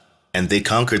 And they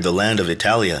conquered the land of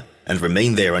Italia, and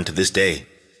remain there unto this day.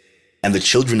 And the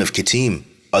children of Kittim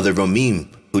are the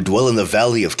Romim, who dwell in the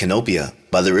valley of Canopia,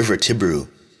 by the river Tibru.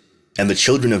 And the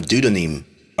children of Dudanim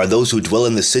are those who dwell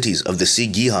in the cities of the sea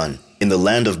Gihon, in the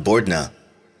land of Bordna.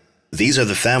 These are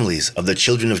the families of the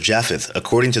children of Japheth,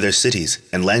 according to their cities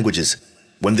and languages,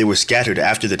 when they were scattered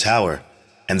after the tower.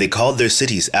 And they called their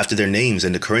cities after their names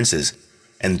and occurrences.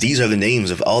 And these are the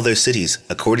names of all their cities,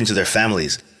 according to their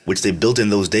families, which they built in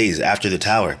those days after the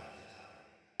tower.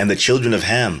 And the children of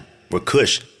Ham were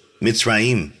Cush,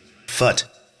 Mitzrayim, Phut,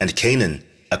 and Canaan,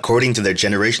 according to their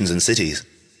generations and cities.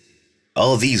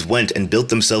 All these went and built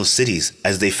themselves cities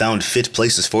as they found fit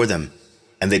places for them.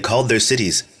 And they called their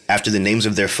cities after the names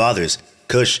of their fathers,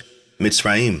 Cush,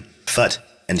 Mitzrayim, Phut,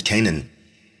 and Canaan.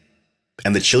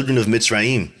 And the children of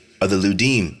Mitzrayim are the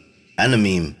Ludim,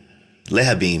 Anamim,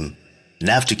 Lehabim,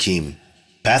 Naphtuchim,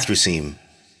 Pathrusim,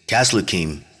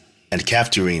 Casluchim, and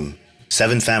Caphturim,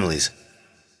 7 families.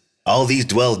 All these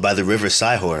dwelled by the river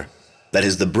Sihor, that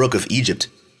is the brook of Egypt,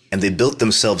 and they built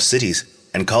themselves cities,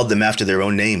 and called them after their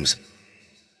own names.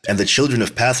 And the children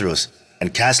of Pathros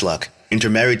and Caslach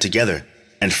intermarried together,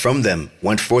 and from them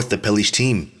went forth the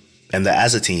Pelishtim, and the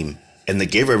Azatim, and the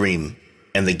Gerarim,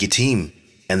 and the Gittim,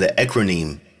 and the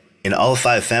Ekronim, in all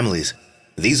 5 families.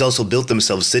 These also built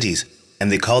themselves cities,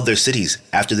 and they called their cities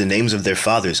after the names of their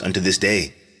fathers unto this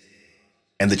day.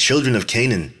 And the children of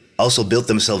Canaan also built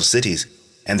themselves cities,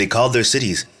 and they called their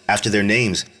cities after their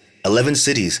names, 11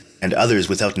 cities, and others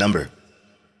without number.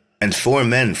 And 4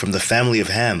 men from the family of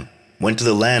Ham went to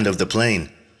the land of the plain.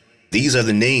 These are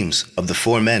the names of the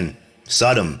 4 men: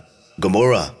 Sodom,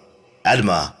 Gomorrah,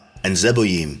 Admah, and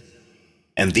Zeboyim.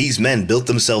 And these men built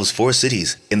themselves 4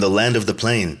 cities in the land of the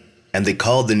plain, and they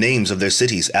called the names of their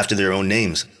cities after their own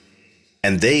names.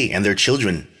 And they and their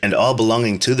children, and all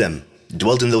belonging to them,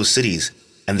 dwelt in those cities,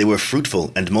 and they were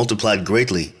fruitful and multiplied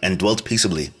greatly, and dwelt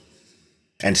peaceably.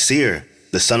 And Seir,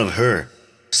 the son of Hur,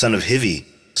 son of Hivi,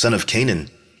 son of Canaan,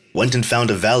 went and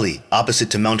found a valley opposite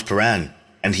to Mount Paran,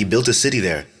 and he built a city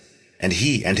there. And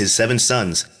he and his 7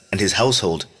 sons and his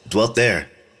household dwelt there.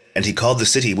 And he called the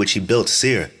city which he built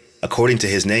Seir, according to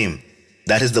his name.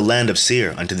 That is the land of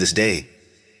Seir unto this day.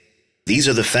 These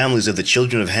are the families of the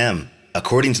children of Ham,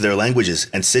 according to their languages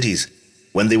and cities,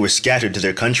 when they were scattered to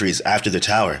their countries after the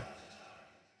tower.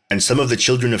 And some of the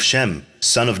children of Shem,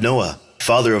 son of Noah,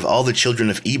 father of all the children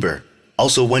of Eber,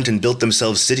 also went and built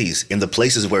themselves cities in the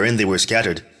places wherein they were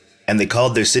scattered, and they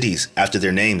called their cities after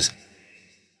their names.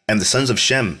 And the sons of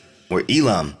Shem were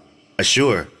Elam,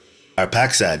 Ashur,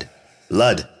 Arphaxad,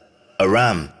 Lud,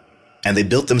 Aram, and they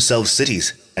built themselves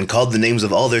cities, and called the names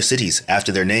of all their cities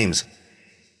after their names.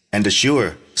 And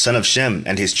Ashur, son of Shem,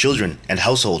 and his children and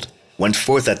household went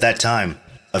forth at that time,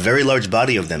 a very large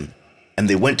body of them, and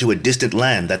they went to a distant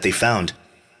land that they found,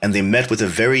 and they met with a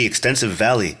very extensive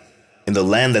valley in the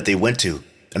land that they went to,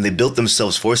 and they built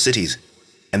themselves 4 cities,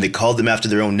 and they called them after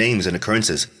their own names and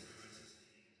occurrences.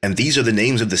 And these are the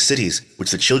names of the cities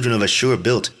which the children of Ashur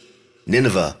built: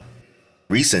 Nineveh,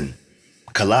 Resen,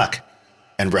 Kalach,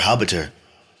 and Rehoboter.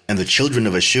 And the children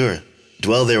of Ashur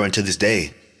dwell there unto this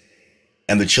day.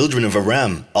 And the children of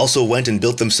Aram also went and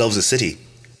built themselves a city,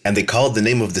 and they called the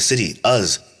name of the city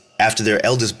Uz, after their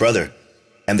eldest brother,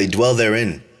 and they dwell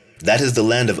therein. That is the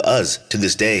land of Uz to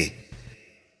this day.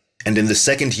 And in the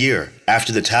 2nd year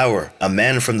after the tower, a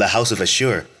man from the house of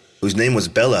Ashur, whose name was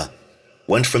Bela,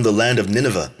 went from the land of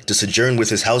Nineveh to sojourn with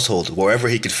his household wherever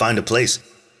he could find a place.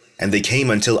 and they came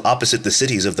until opposite the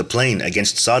cities of the plain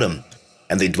against Sodom,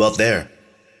 and they dwelt there.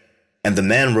 And the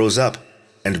man rose up,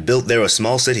 and built there a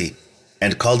small city,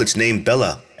 and called its name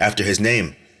Bela, after his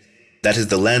name. That is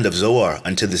the land of Zoar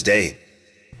unto this day.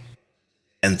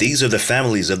 And these are the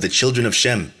families of the children of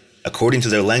Shem, according to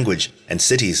their language and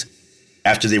cities,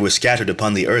 after they were scattered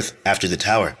upon the earth after the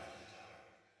tower.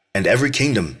 And every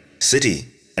kingdom, city,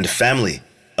 and family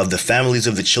of the families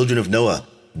of the children of Noah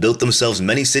built themselves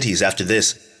many cities after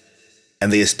this,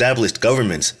 and they established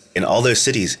governments in all their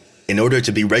cities in order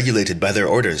to be regulated by their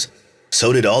orders.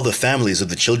 So did all the families of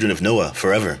the children of Noah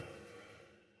forever.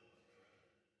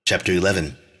 Chapter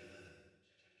 11.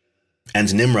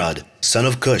 And Nimrod, son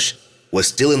of Cush, was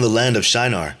still in the land of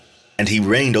Shinar, and he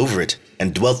reigned over it,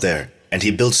 and dwelt there, and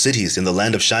he built cities in the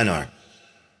land of Shinar.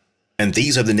 And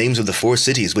these are the names of the 4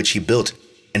 cities which he built,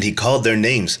 and he called their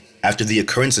names after the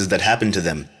occurrences that happened to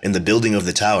them in the building of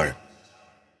the tower.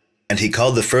 And he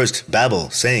called the first Babel,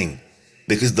 saying,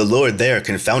 because the Lord there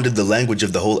confounded the language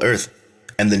of the whole earth.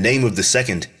 And the name of the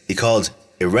second he called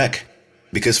Erech,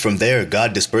 because from there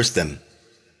God dispersed them.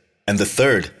 And the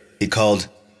third he called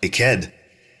Iked,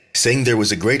 saying there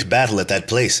was a great battle at that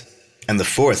place. And the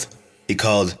fourth he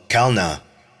called Calneh,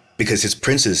 because his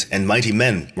princes and mighty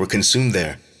men were consumed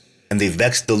there. And they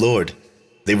vexed the Lord.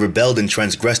 They rebelled and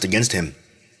transgressed against him.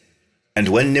 And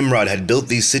when Nimrod had built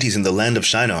these cities in the land of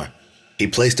Shinar, he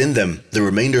placed in them the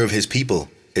remainder of his people,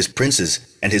 his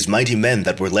princes, and his mighty men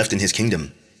that were left in his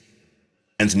kingdom.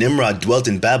 And Nimrod dwelt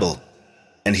in Babel,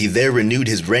 and he there renewed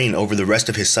his reign over the rest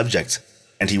of his subjects,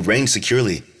 and he reigned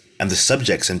securely. And the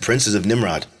subjects and princes of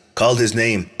Nimrod called his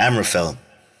name Amraphel,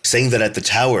 saying that at the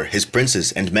tower his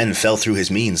princes and men fell through his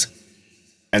means.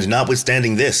 And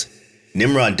notwithstanding this,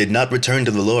 Nimrod did not return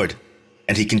to the Lord,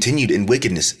 and he continued in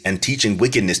wickedness and teaching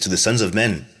wickedness to the sons of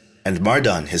men. And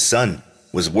Mardon, his son,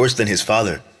 was worse than his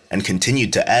father, and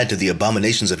continued to add to the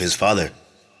abominations of his father.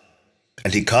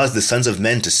 And he caused the sons of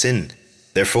men to sin.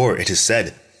 Therefore it is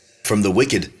said, from the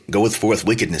wicked goeth forth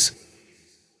wickedness.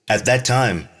 At that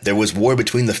time there was war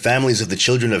between the families of the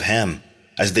children of Ham,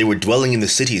 as they were dwelling in the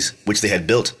cities which they had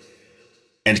built.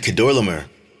 And Kedorlaomer,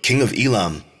 king of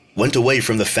Elam, went away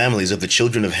from the families of the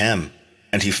children of Ham,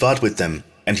 and he fought with them,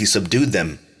 and he subdued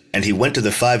them. And he went to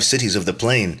the 5 cities of the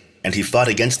plain, and he fought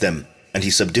against them, and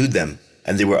he subdued them,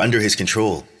 and they were under his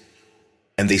control.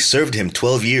 And they served him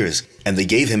 12 years, and they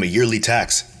gave him a yearly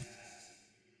tax.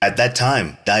 At that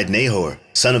time died Nahor,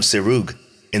 son of Serug,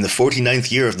 in the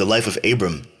 49th year of the life of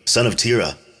Abram, son of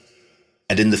Terah.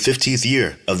 And in the 50th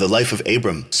year of the life of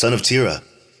Abram, son of Terah,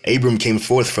 Abram came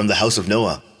forth from the house of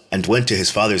Noah, and went to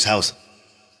his father's house.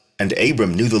 And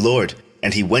Abram knew the Lord,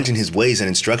 and he went in his ways and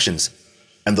instructions,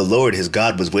 and the Lord his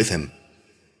God was with him.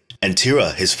 And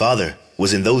Terah his father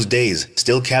was in those days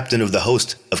still captain of the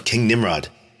host of King Nimrod,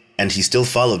 and he still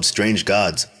followed strange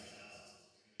gods.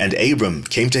 And Abram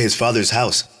came to his father's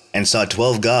house, and saw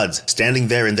 12 gods standing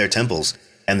there in their temples,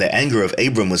 and the anger of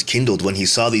Abram was kindled when he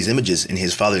saw these images in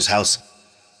his father's house.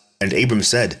 And Abram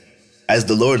said, as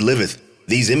the Lord liveth,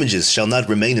 these images shall not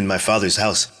remain in my father's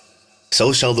house.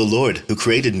 So shall the Lord who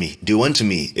created me do unto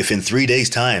me, if in 3 days'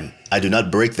 time I do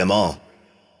not break them all.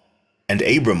 And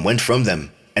Abram went from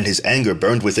them, and his anger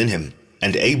burned within him.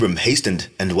 And Abram hastened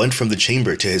and went from the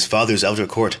chamber to his father's outer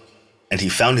court. And he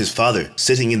found his father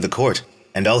sitting in the court,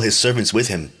 and all his servants with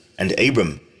him. And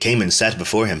Abram came and sat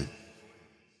before him.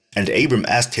 And Abram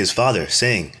asked his father,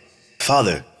 saying,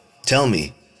 Father, tell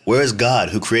me, where is God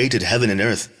who created heaven and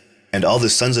earth, and all the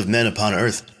sons of men upon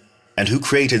earth? And who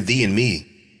created thee and me?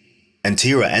 And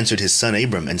Terah answered his son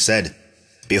Abram and said,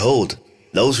 Behold,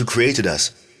 those who created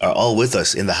us are all with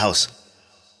us in the house.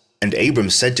 And Abram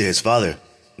said to his father,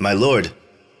 My lord,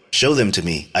 show them to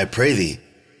me, I pray thee.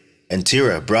 And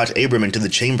Terah brought Abram into the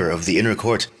chamber of the inner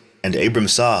court, and Abram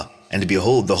saw, and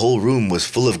behold, the whole room was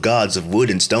full of gods of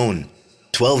wood and stone,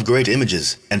 12 great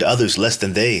images, and others less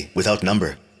than they, without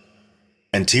number.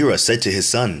 And Terah said to his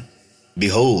son,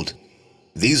 Behold,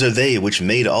 these are they which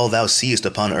made all thou seest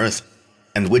upon earth,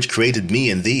 and which created me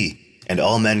and thee, and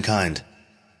all mankind.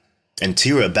 And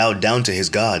Terah bowed down to his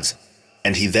gods,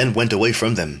 and he then went away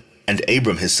from them, and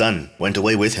Abram his son went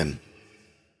away with him.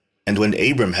 And when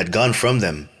Abram had gone from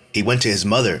them, he went to his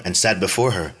mother and sat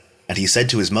before her, and he said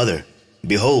to his mother,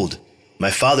 Behold,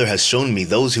 my father has shown me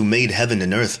those who made heaven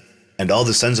and earth, and all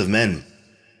the sons of men.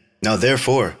 Now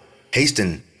therefore,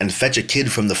 hasten and fetch a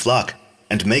kid from the flock,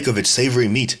 and make of it savory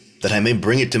meat, that I may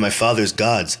bring it to my father's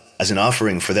gods, as an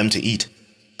offering for them to eat.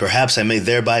 Perhaps I may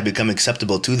thereby become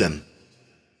acceptable to them.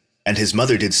 And his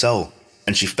mother did so,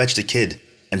 and she fetched a kid,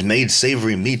 and made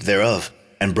savory meat thereof,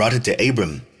 and brought it to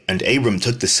Abram. And Abram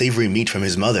took the savory meat from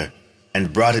his mother,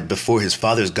 and brought it before his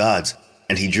father's gods,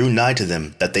 and he drew nigh to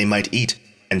them that they might eat,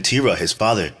 and Terah his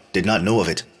father did not know of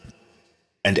it.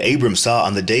 And Abram saw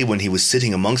on the day when he was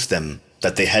sitting amongst them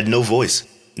that they had no voice,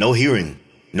 no hearing,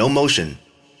 no motion,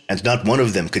 and not one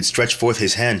of them could stretch forth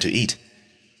his hand to eat.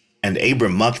 And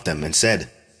Abram mocked them and said,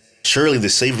 Surely the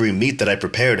savory meat that I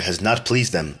prepared has not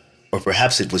pleased them, or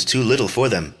perhaps it was too little for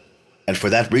them, and for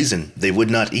that reason they would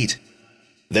not eat.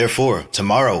 Therefore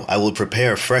tomorrow I will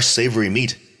prepare fresh savory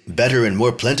meat, better and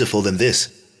more plentiful than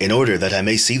this, in order that I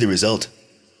may see the result.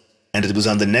 And it was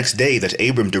on the next day that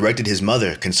Abram directed his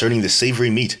mother concerning the savory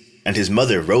meat, and his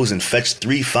mother rose and fetched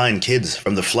 3 fine kids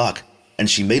from the flock, and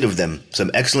she made of them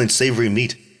some excellent savory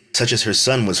meat, such as her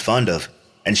son was fond of,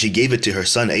 and she gave it to her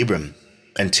son Abram,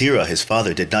 and Terah his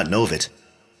father did not know of it.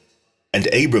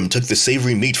 And Abram took the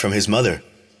savory meat from his mother,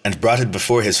 and brought it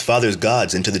before his father's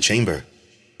gods into the chamber.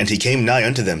 And he came nigh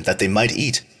unto them that they might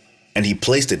eat, and he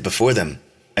placed it before them,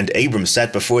 and Abram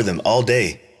sat before them all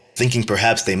day, thinking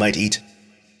perhaps they might eat.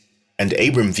 And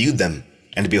Abram viewed them,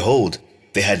 and behold,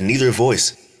 they had neither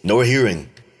voice, nor hearing,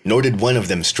 nor did one of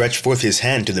them stretch forth his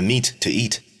hand to the meat to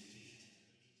eat.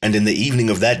 And in the evening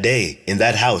of that day, in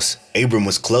that house, Abram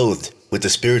was clothed with the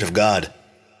Spirit of God.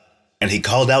 And he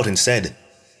called out and said,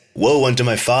 Woe unto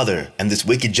my father and this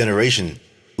wicked generation,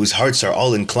 whose hearts are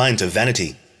all inclined to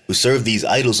vanity, who serve these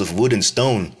idols of wood and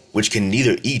stone, which can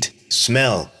neither eat,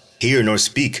 smell, hear, nor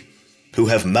speak, who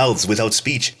have mouths without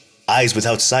speech, eyes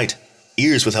without sight,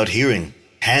 ears without hearing,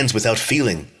 hands without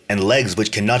feeling, and legs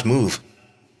which cannot move.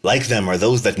 Like them are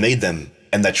those that made them,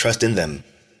 and that trust in them.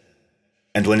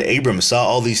 And when Abram saw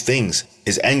all these things,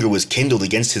 his anger was kindled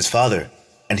against his father,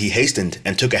 and he hastened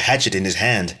and took a hatchet in his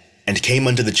hand, and came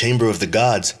unto the chamber of the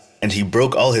gods, and he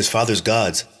broke all his father's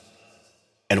gods.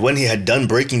 And when he had done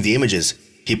breaking the images,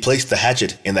 he placed the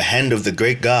hatchet in the hand of the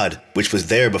great God, which was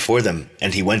there before them,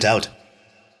 and he went out.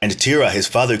 And Terah his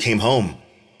father came home,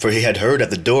 for he had heard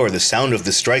at the door the sound of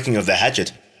the striking of the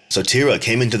hatchet. So Terah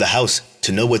came into the house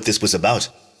to know what this was about.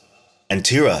 And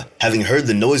Terah, having heard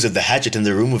the noise of the hatchet in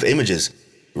the room of images,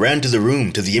 ran to the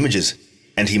room to the images,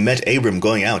 and he met Abram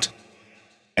going out.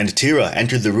 And Terah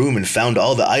entered the room and found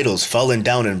all the idols fallen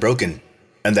down and broken,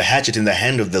 and the hatchet in the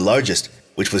hand of the largest,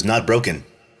 which was not broken,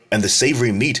 and the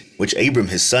savory meat which Abram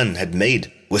his son had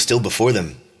made was still before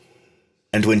them.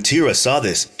 And when Terah saw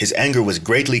this, his anger was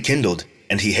greatly kindled,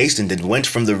 and he hastened and went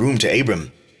from the room to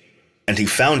Abram. And he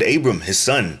found Abram his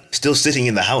son still sitting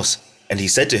in the house, and he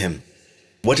said to him,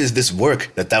 What is this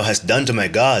work that thou hast done to my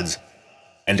gods?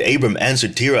 And Abram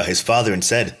answered Terah his father and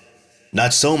said,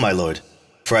 Not so, my lord,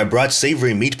 for I brought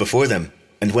savory meat before them,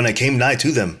 and when I came nigh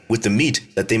to them with the meat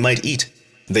that they might eat,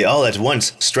 they all at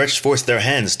once stretched forth their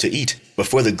hands to eat,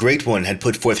 before the great one had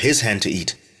put forth his hand to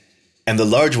eat. And the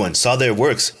large one saw their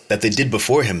works that they did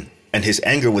before him, and his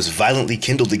anger was violently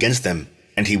kindled against them,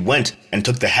 and he went and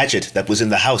took the hatchet that was in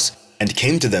the house, and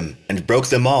came to them, and broke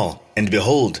them all, and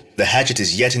behold, the hatchet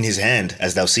is yet in his hand,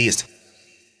 as thou seest.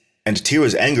 And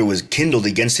Terah's anger was kindled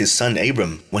against his son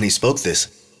Abram when he spoke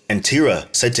this. And Terah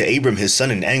said to Abram his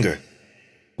son in anger,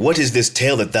 What is this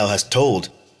tale that thou hast told?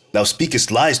 Thou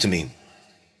speakest lies to me.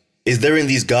 Is there in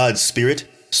these gods spirit,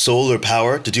 soul, or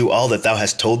power to do all that thou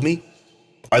hast told me?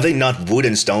 Are they not wood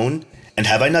and stone? And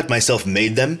have I not myself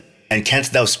made them? And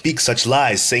canst thou speak such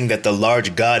lies, saying that the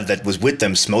large God that was with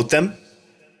them smote them?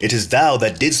 It is thou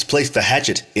that didst place the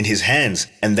hatchet in his hands,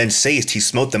 and then sayest he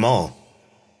smote them all.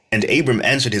 And Abram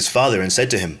answered his father and said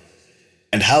to him,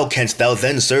 And how canst thou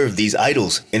then serve these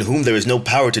idols, in whom there is no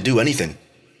power to do anything?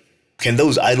 Can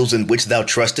those idols in which thou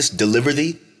trustest deliver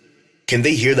thee? Can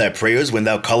they hear thy prayers when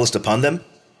thou callest upon them?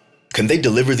 Can they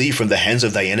deliver thee from the hands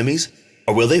of thy enemies?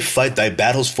 Or will they fight thy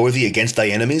battles for thee against thy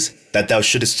enemies, that thou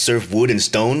shouldest serve wood and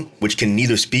stone, which can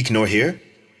neither speak nor hear?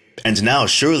 And now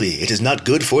surely it is not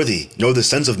good for thee, nor the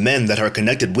sons of men that are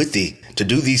connected with thee, to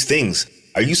do these things.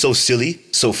 Are you so silly,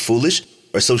 so foolish,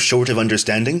 or so short of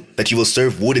understanding, that you will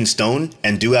serve wood and stone,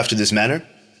 and do after this manner?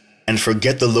 And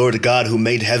forget the Lord God who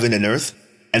made heaven and earth,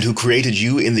 and who created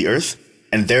you in the earth,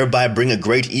 and thereby bring a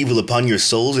great evil upon your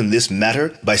souls in this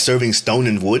matter, by serving stone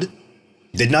and wood?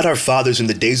 Did not our fathers in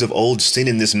the days of old sin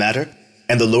in this matter?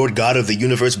 And the Lord God of the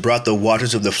universe brought the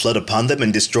waters of the flood upon them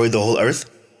and destroyed the whole earth?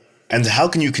 And how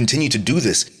can you continue to do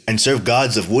this and serve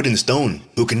gods of wood and stone,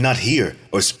 who cannot hear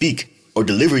or speak or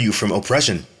deliver you from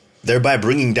oppression, thereby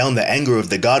bringing down the anger of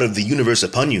the God of the universe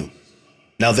upon you?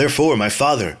 Now therefore, my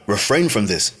father, refrain from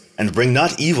this, and bring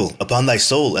not evil upon thy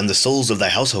soul and the souls of thy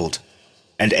household.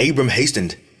 And Abram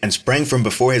hastened, and sprang from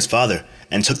before his father,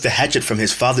 and took the hatchet from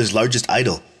his father's largest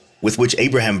idol, with which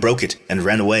Abraham broke it, and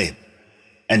ran away.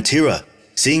 And Terah,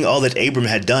 seeing all that Abram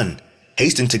had done,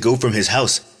 hastened to go from his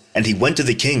house, and he went to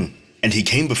the king, and he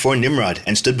came before Nimrod,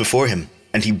 and stood before him.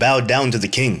 and he bowed down to the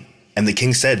king. And the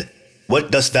king said,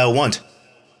 "What dost thou want?"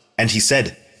 And he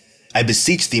said, "I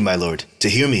beseech thee, my lord, to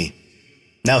hear me.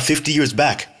 Now 50 years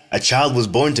back, a child was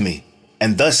born to me,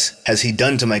 and thus has he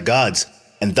done to my gods,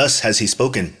 and thus has he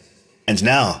spoken. And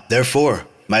now, therefore,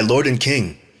 my lord and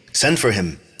king, send for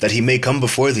him, that he may come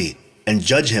before thee, and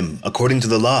judge him according to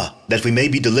the law, that we may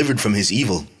be delivered from his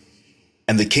evil."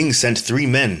 And the king sent 3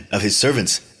 men of his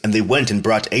servants, and they went and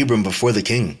brought Abram before the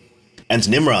king. And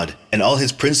Nimrod and all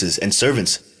his princes and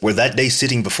servants were that day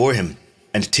sitting before him,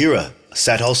 and Terah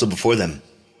sat also before them.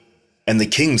 And the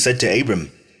king said to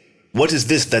Abram, "What is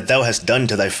this that thou hast done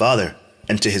to thy father,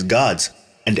 and to his gods?"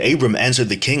 And Abram answered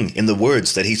the king in the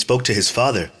words that he spoke to his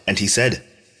father, and he said,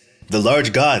 "The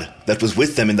large God that was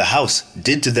with them in the house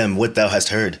did to them what thou hast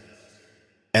heard."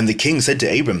 And the king said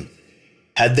to Abram,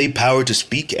 "Had they power to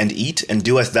speak and eat and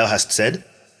do as thou hast said?"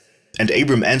 And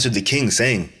Abram answered the king,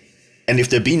 saying, "And if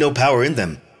there be no power in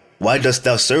them, why dost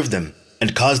thou serve them,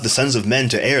 and cause the sons of men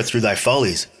to err through thy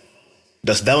follies?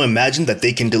 Dost thou imagine that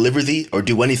they can deliver thee, or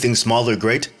do anything small or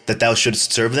great, that thou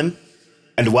shouldst serve them?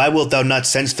 And why wilt thou not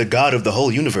sense the God of the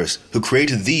whole universe, who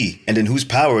created thee, and in whose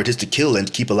power it is to kill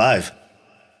and keep alive?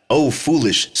 O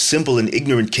foolish, simple, and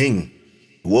ignorant king,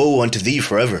 woe unto thee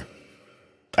forever!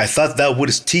 I thought thou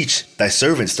wouldst teach thy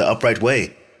servants the upright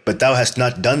way, but thou hast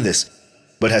not done this,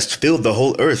 but hast filled the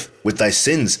whole earth with thy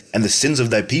sins and the sins of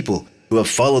thy people, who have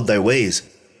followed thy ways.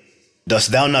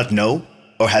 Dost thou not know,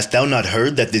 or hast thou not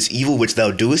heard that this evil which thou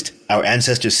doest, our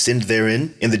ancestors sinned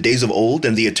therein in the days of old,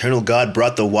 and the eternal God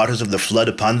brought the waters of the flood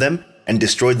upon them, and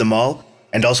destroyed them all,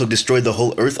 and also destroyed the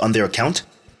whole earth on their account?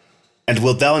 And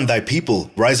wilt thou and thy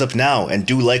people rise up now and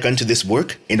do like unto this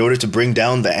work, in order to bring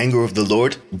down the anger of the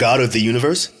Lord, God of the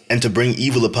universe, and to bring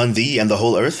evil upon thee and the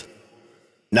whole earth?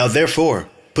 Now therefore,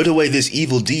 put away this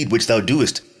evil deed which thou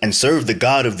doest, and serve the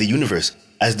God of the universe,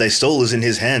 as thy soul is in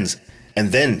his hands,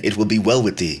 and then it will be well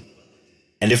with thee.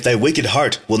 And if thy wicked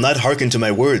heart will not hearken to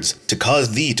my words, to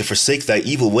cause thee to forsake thy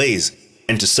evil ways,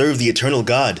 and to serve the eternal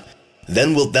God,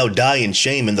 then wilt thou die in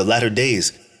shame in the latter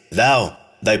days, thou,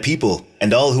 thy people,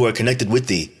 and all who are connected with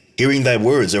thee, hearing thy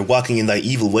words or walking in thy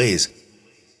evil ways."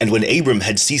 And when Abram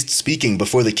had ceased speaking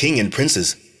before the king and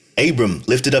princes, Abram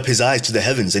lifted up his eyes to the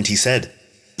heavens, and he said,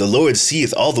 "The Lord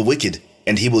seeth all the wicked,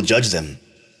 and he will judge them."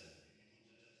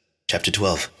 Chapter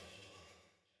 12.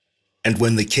 And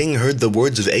when the king heard the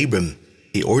words of Abram,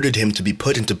 he ordered him to be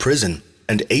put into prison,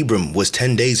 and Abram was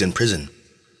 10 days in prison.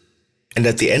 And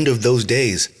at the end of those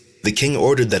days, the king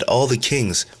ordered that all the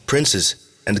kings, princes,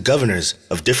 and governors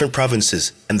of different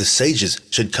provinces and the sages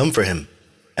should come for him,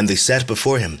 and they sat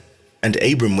before him, and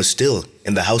Abram was still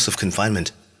in the house of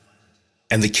confinement.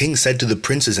 And the king said to the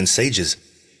princes and sages,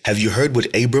 "Have you heard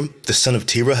what Abram, the son of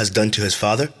Terah, has done to his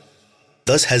father?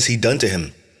 Thus has he done to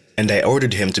him, and I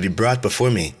ordered him to be brought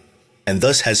before me, and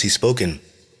thus has he spoken.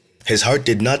 His heart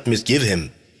did not misgive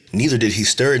him, neither did he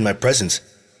stir in my presence,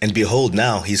 and behold,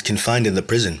 now he is confined in the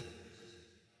prison.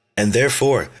 And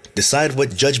therefore decide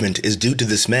what judgment is due to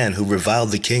this man who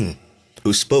reviled the king,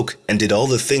 who spoke and did all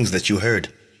the things that you heard."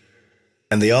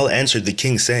 And they all answered the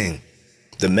king, saying,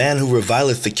 "The man who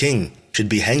revileth the king should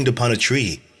be hanged upon a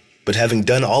tree, but having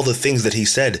done all the things that he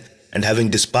said, and having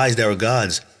despised our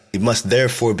gods, he must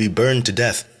therefore be burned to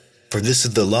death, for this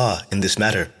is the law in this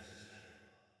matter.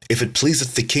 If it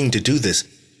pleaseth the king to do this,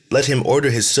 let him order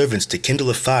his servants to kindle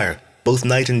a fire, both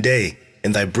night and day,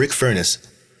 in thy brick furnace,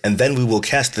 and then we will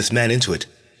cast this man into it."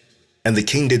 And the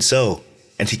king did so,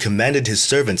 and he commanded his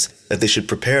servants that they should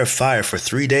prepare a fire for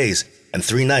 3 days and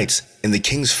 3 nights in the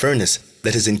king's furnace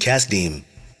that is in Casdim.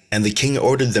 And the king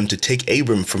ordered them to take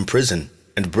Abram from prison,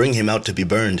 and bring him out to be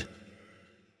burned.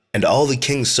 And all the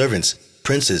king's servants,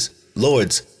 princes,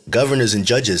 lords, governors, and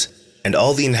judges, and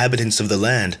all the inhabitants of the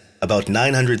land, about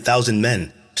 900,000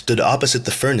 men, stood opposite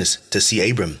the furnace to see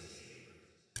Abram.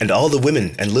 And all the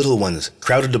women and little ones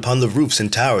crowded upon the roofs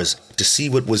and towers to see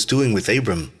what was doing with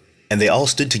Abram, and they all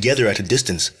stood together at a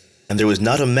distance, and there was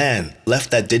not a man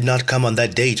left that did not come on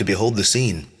that day to behold the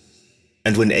scene.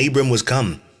 And when Abram was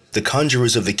come, the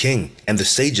conjurers of the king and the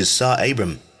sages saw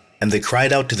Abram, and they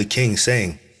cried out to the king,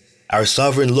 saying, "Our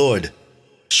sovereign lord,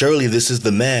 surely this is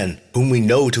the man whom we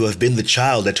know to have been the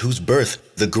child at whose birth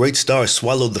the great star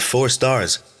swallowed the 4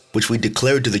 stars, which we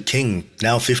declared to the king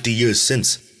now 50 years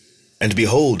since. And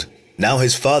behold, now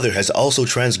his father has also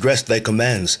transgressed thy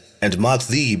commands, and mocked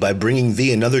thee by bringing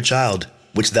thee another child,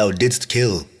 which thou didst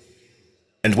kill."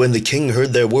 And when the king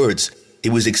heard their words, he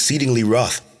was exceedingly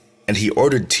wroth, and he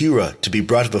ordered Terah to be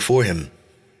brought before him.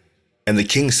 And the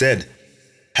king said,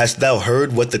 "Hast thou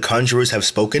heard what the conjurers have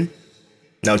spoken?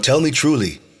 Now tell me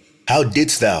truly, how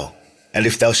didst thou? And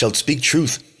if thou shalt speak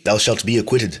truth, thou shalt be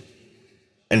acquitted."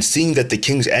 And seeing that the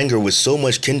king's anger was so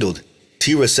much kindled,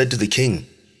 Terah said to the king,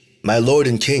 My lord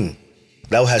and king,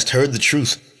 thou hast heard the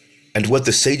truth, and what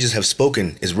the sages have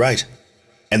spoken is right.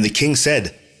 And the king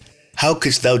said, How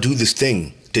couldst thou do this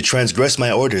thing, to transgress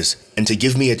my orders, and to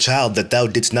give me a child that thou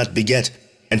didst not beget,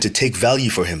 and to take value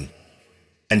for him?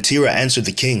 And Terah answered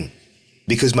the king,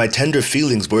 Because my tender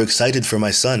feelings were excited for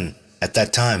my son at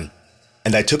that time,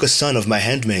 and I took a son of my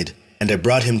handmaid, and I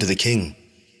brought him to the king.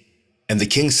 And the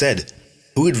king said,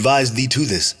 Who advised thee to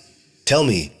this? Tell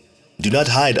me, do not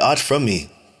hide aught from me,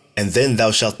 and then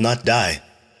thou shalt not die.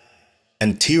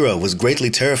 And Terah was greatly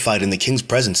terrified in the king's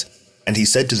presence, and he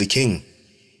said to the king,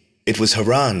 It was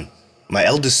Haran, my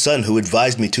eldest son, who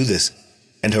advised me to this.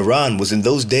 And Haran was in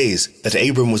those days that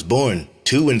Abram was born,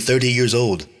 32 years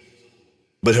old.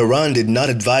 But Haran did not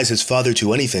advise his father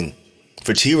to anything,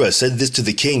 for Terah said this to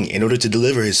the king in order to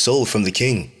deliver his soul from the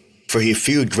king, for he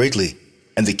feared greatly.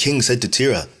 And the king said to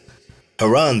Terah,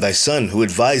 Haran, thy son, who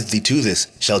advised thee to this,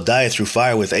 shall die through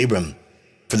fire with Abram,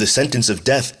 for the sentence of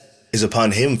death is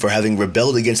upon him for having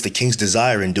rebelled against the king's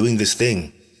desire in doing this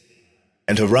thing.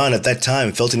 And Haran at that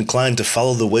time felt inclined to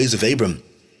follow the ways of Abram,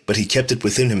 but he kept it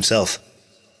within himself.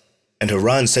 And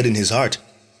Haran said in his heart,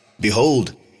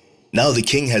 Behold, now the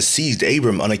king has seized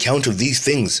Abram on account of these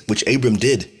things which Abram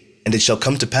did, and it shall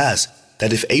come to pass,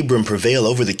 that if Abram prevail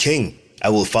over the king, I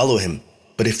will follow him,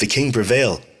 but if the king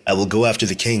prevail, I will go after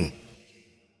the king.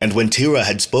 And when Terah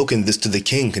had spoken this to the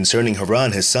king concerning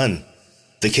Haran his son,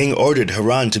 the king ordered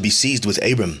Haran to be seized with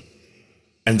Abram.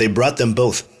 And they brought them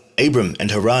both, Abram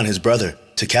and Haran his brother,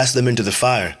 to cast them into the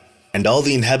fire, and all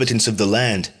the inhabitants of the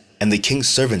land, and the king's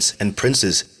servants and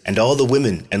princes, and all the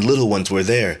women and little ones were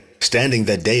there, standing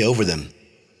that day over them.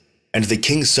 And the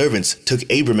king's servants took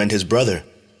Abram and his brother,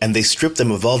 and they stripped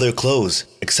them of all their clothes,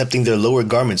 excepting their lower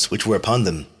garments which were upon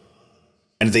them.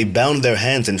 And they bound their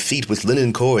hands and feet with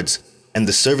linen cords, and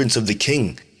the servants of the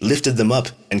king lifted them up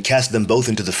and cast them both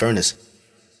into the furnace.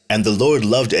 And the Lord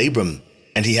loved Abram,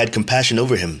 and he had compassion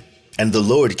over him. And the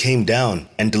Lord came down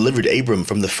and delivered Abram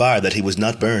from the fire, that he was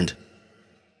not burned.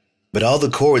 But all the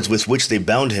cords with which they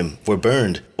bound him were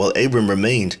burned, while Abram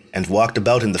remained and walked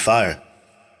about in the fire.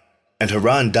 And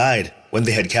Haran died when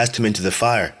they had cast him into the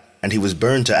fire, and he was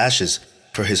burned to ashes,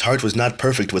 for his heart was not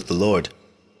perfect with the Lord.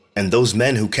 And those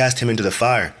men who cast him into the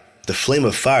fire, the flame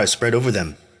of fire spread over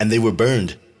them, and they were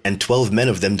burned, and 12 men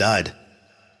of them died.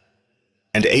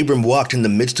 And Abram walked in the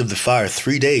midst of the fire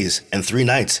 3 days and 3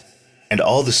 nights, and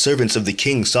all the servants of the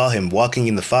king saw him walking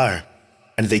in the fire.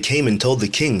 And they came and told the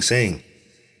king, saying,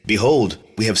 Behold,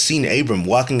 we have seen Abram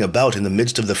walking about in the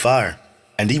midst of the fire,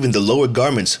 and even the lower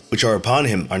garments which are upon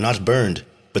him are not burned,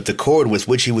 but the cord with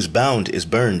which he was bound is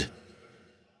burned.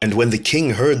 And when the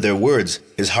king heard their words,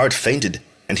 his heart fainted,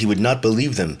 and he would not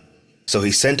believe them. So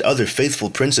he sent other faithful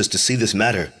princes to see this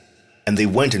matter. And they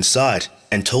went and saw it,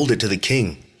 and told it to the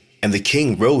king. And the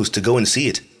king rose to go and see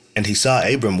it, and he saw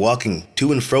Abram walking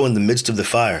to and fro in the midst of the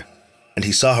fire. And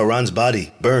he saw Haran's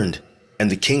body burned,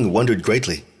 and the king wondered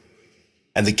greatly.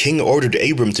 And the king ordered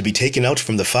Abram to be taken out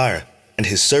from the fire, and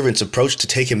his servants approached to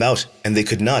take him out, and they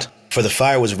could not, for the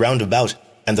fire was round about,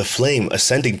 and the flame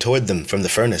ascending toward them from the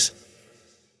furnace.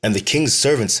 And the king's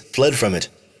servants fled from it,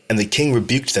 and the king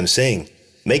rebuked them, saying,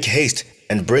 Make haste,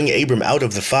 and bring Abram out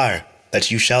of the fire, that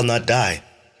you shall not die.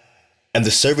 And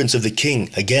the servants of the king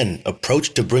again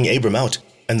approached to bring Abram out,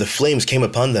 and the flames came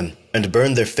upon them, and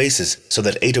burned their faces, so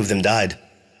that 8 of them died.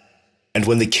 And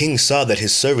when the king saw that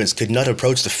his servants could not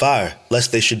approach the fire,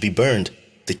 lest they should be burned,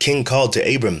 the king called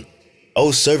to Abram,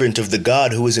 O servant of the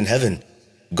God who is in heaven,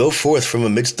 go forth from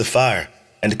amidst the fire,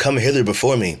 and come hither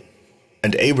before me.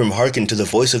 And Abram hearkened to the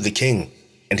voice of the king,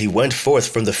 and he went forth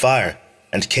from the fire,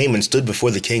 and came and stood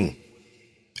before the king.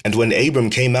 And when Abram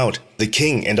came out, the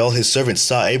king and all his servants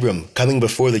saw Abram coming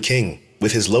before the king,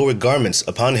 with his lower garments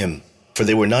upon him, for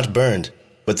they were not burned,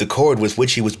 but the cord with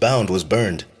which he was bound was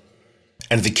burned.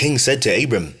 And the king said to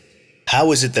Abram,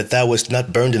 How is it that thou wast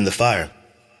not burned in the fire?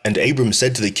 And Abram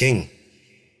said to the king,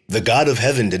 The God of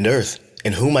heaven and earth,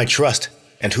 in whom I trust,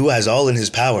 and who has all in his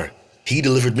power, he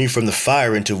delivered me from the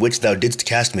fire into which thou didst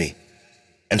cast me.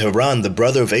 And Haran the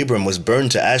brother of Abram was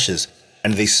burned to ashes,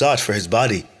 and they sought for his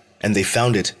body, and they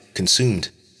found it consumed.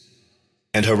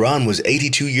 And Haran was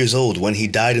 82 years old when he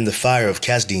died in the fire of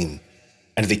Kasdim.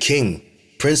 And the king,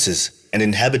 princes, and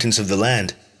inhabitants of the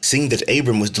land, seeing that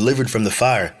Abram was delivered from the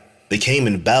fire, they came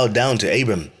and bowed down to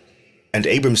Abram. And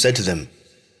Abram said to them,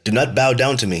 Do not bow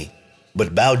down to me,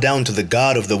 but bow down to the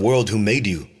God of the world who made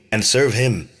you, and serve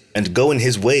him, and go in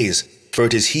his ways, for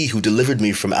it is he who delivered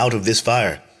me from out of this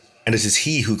fire, and it is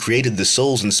he who created the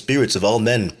souls and spirits of all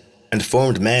men, and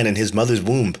formed man in his mother's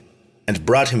womb, and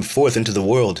brought him forth into the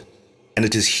world. and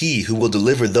it is he who will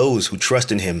deliver those who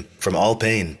trust in him from all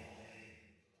pain.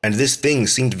 And this thing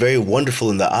seemed very wonderful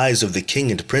in the eyes of the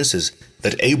king and princes,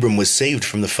 that Abram was saved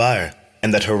from the fire,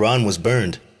 and that Haran was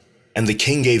burned. And the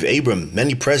king gave Abram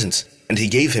many presents, and he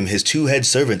gave him his 2 head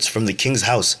servants from the king's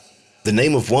house. The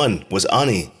name of one was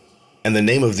Ani, and the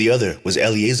name of the other was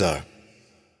Eleazar.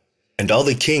 And all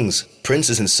the kings,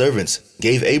 princes, and servants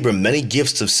gave Abram many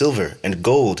gifts of silver and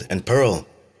gold and pearl.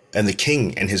 And the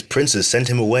king and his princes sent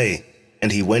him away,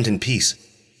 and he went in peace.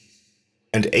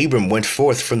 And Abram went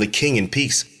forth from the king in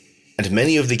peace, and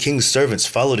many of the king's servants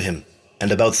followed him,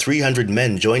 and about 300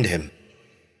 men joined him.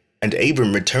 And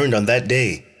Abram returned on that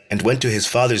day, and went to his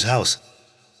father's house,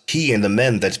 he and the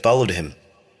men that followed him.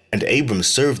 And Abram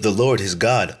served the Lord his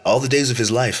God all the days of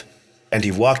his life, and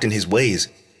he walked in his ways,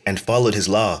 and followed his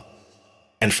law.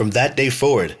 And from that day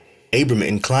forward, Abram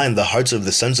inclined the hearts of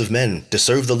the sons of men to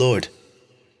serve the Lord.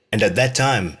 And at that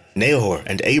time Nahor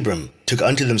and Abram took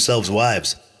unto themselves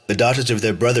wives, the daughters of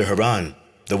their brother Haran.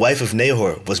 The wife of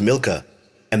Nahor was Milcah,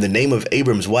 and the name of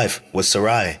Abram's wife was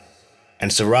Sarai.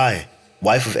 And Sarai,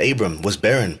 wife of Abram, was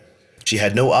barren. She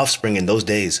had no offspring in those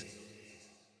days.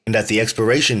 And at the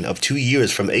expiration of 2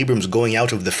 years from Abram's going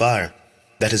out of the fire,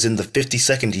 that is in the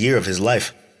 52nd year of his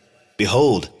life,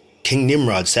 behold, King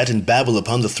Nimrod sat in Babel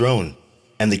upon the throne.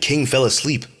 And the king fell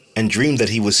asleep, and dreamed that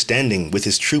he was standing with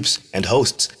his troops and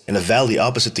hosts in a valley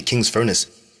opposite the king's furnace.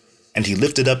 And he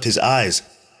lifted up his eyes,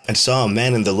 and saw a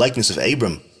man in the likeness of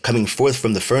Abram coming forth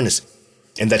from the furnace,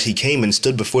 and that he came and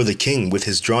stood before the king with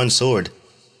his drawn sword,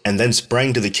 and then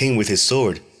sprang to the king with his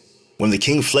sword. When the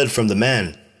king fled from the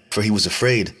man, for he was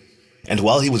afraid, and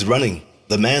while he was running,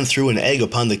 the man threw an egg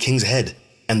upon the king's head,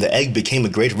 and the egg became a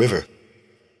great river.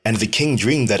 And the king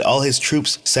dreamed that all his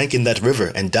troops sank in that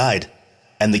river and died.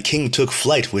 And the king took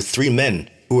flight with 3 men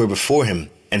who were before him,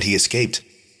 and he escaped.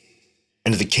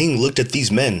 And the king looked at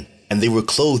these men, and they were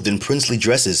clothed in princely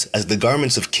dresses as the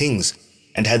garments of kings,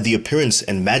 and had the appearance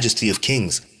and majesty of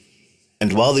kings.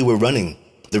 And while they were running,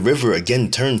 the river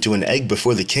again turned to an egg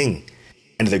before the king.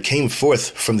 And there came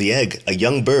forth from the egg a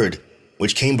young bird,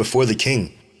 which came before the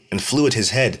king, and flew at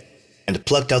his head, and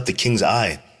plucked out the king's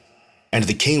eye. And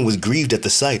the king was grieved at the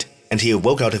sight, and he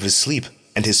awoke out of his sleep,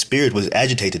 and his spirit was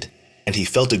agitated, and he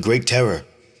felt a great terror.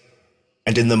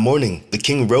 And in the morning the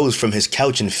king rose from his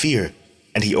couch in fear,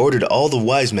 and he ordered all the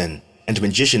wise men and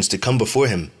magicians to come before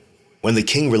him, when the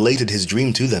king related his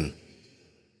dream to them.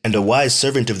 And a wise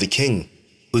servant of the king,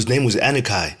 whose name was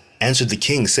Anukai, answered the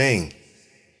king, saying,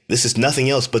 This is nothing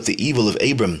else but the evil of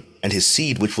Abram and his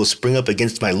seed, which will spring up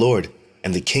against my lord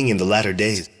and the king in the latter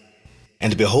days.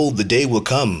 And behold, the day will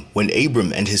come when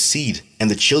Abram and his seed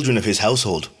and the children of his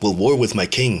household will war with my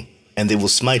king, and they will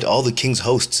smite all the king's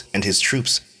hosts and his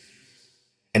troops.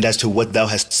 And as to what thou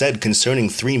hast said concerning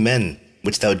 3 men,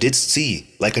 which thou didst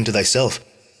see, like unto thyself,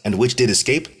 and which did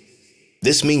escape,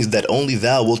 this means that only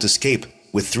thou wilt escape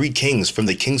with 3 kings from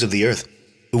the kings of the earth,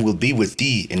 who will be with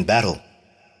thee in battle.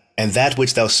 And that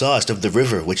which thou sawest of the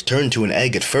river which turned to an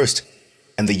egg at first,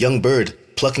 and the young bird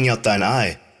plucking out thine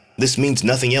eye, this means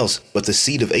nothing else but the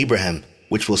seed of Abraham,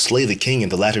 which will slay the king in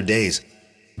the latter days.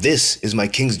 This is my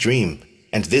king's dream,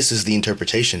 and this is the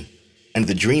interpretation. And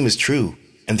the dream is true,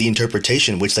 and the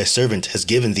interpretation which thy servant has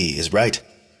given thee is right.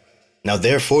 Now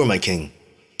therefore, my king,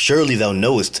 surely thou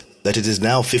knowest that it is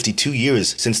now 52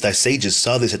 years since thy sages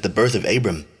saw this at the birth of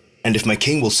Abram. And if my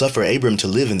king will suffer Abram to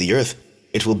live in the earth,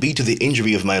 it will be to the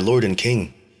injury of my lord and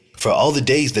king. For all the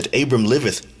days that Abram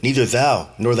liveth, neither thou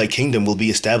nor thy kingdom will be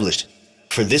established.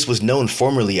 For this was known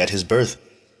formerly at his birth.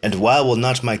 And why will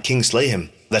not my king slay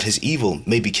him, that his evil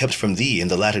may be kept from thee in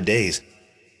the latter days?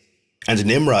 And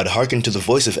Nimrod hearkened to the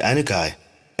voice of Anukai,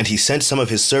 and he sent some of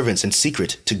his servants in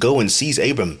secret to go and seize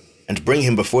Abram, and bring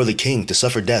him before the king to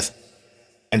suffer death.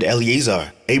 And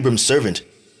Eleazar, Abram's servant,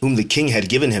 whom the king had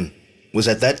given him, was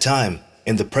at that time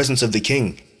in the presence of the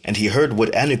king, and he heard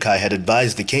what Anukai had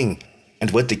advised the king,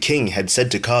 and what the king had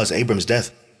said to cause Abram's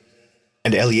death.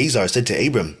 And Eleazar said to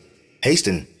Abram,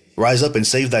 Hasten, rise up and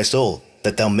save thy soul,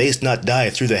 that thou mayest not die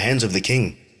through the hands of the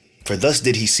king. For thus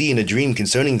did he see in a dream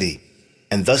concerning thee,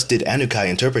 and thus did Anukai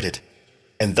interpret it,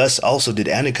 and thus also did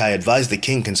Anukai advise the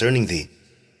king concerning thee.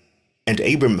 And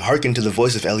Abram hearkened to the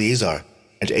voice of Eleazar,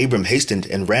 and Abram hastened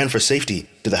and ran for safety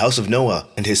to the house of Noah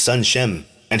and his son Shem,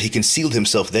 and he concealed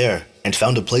himself there, and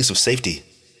found a place of safety.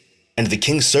 And the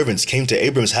king's servants came to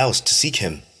Abram's house to seek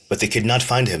him, but they could not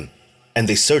find him. And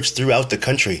they searched throughout the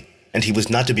country, and he was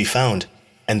not to be found.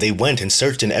 And they went and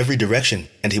searched in every direction,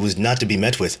 and he was not to be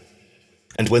met with.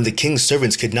 And when the king's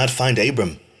servants could not find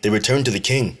Abram, they returned to the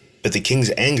king, but the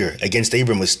king's anger against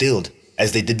Abram was stilled,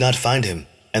 as they did not find him,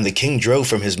 and the king drove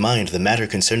from his mind the matter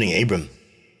concerning Abram.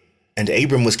 And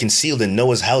Abram was concealed in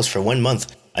Noah's house for 1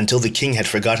 month, until the king had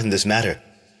forgotten this matter.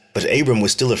 But Abram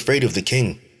was still afraid of the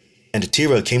king. And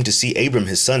Terah came to see Abram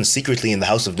his son secretly in the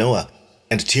house of Noah.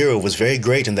 And Terah was very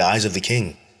great in the eyes of the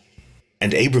king.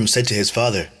 And Abram said to his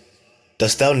father,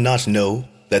 Dost thou not know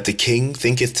that the king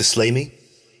thinketh to slay me,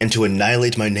 and to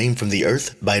annihilate my name from the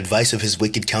earth by advice of his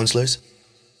wicked counselors?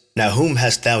 Now whom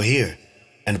hast thou here,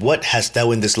 and what hast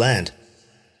thou in this land?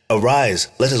 Arise,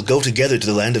 let us go together to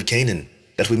the land of Canaan,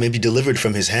 that we may be delivered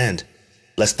from his hand,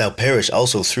 lest thou perish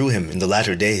also through him in the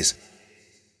latter days.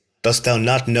 Dost thou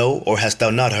not know, or hast thou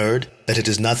not heard, that it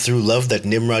is not through love that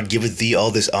Nimrod giveth thee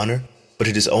all this honor, but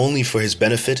it is only for his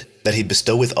benefit that he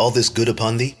bestoweth all this good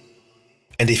upon thee?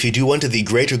 And if he do unto thee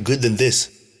greater good than this,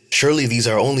 surely these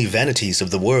are only vanities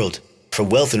of the world, for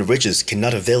wealth and riches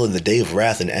cannot avail in the day of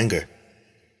wrath and anger.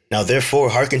 Now therefore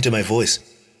hearken to my voice,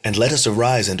 and let us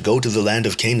arise and go to the land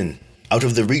of Canaan, out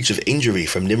of the reach of injury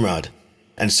from Nimrod,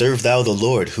 and serve thou the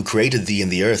Lord who created thee in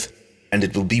the earth, and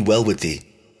it will be well with thee,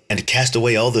 and cast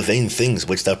away all the vain things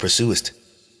which thou pursuest.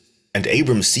 And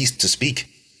Abram ceased to speak,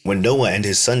 when Noah and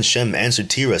his son Shem answered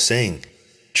Terah, saying,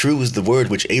 True is the word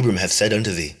which Abram hath said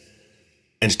unto thee.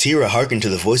 And Terah hearkened to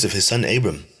the voice of his son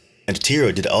Abram, and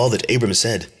Terah did all that Abram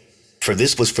said, for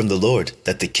this was from the Lord,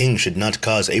 that the king should not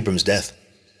cause Abram's death.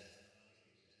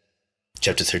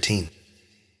 Chapter 13.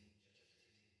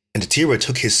 And Terah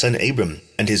took his son Abram,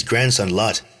 and his grandson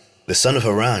Lot, the son of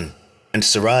Haran, and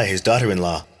Sarai his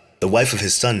daughter-in-law, the wife of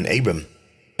his son Abram,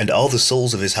 and all the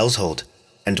souls of his household,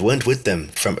 and went with them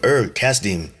from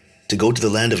Kasdim to go to the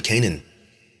land of Canaan.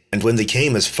 And when they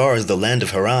came as far as the land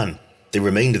of Haran, they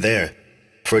remained there,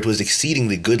 for it was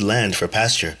exceedingly good land for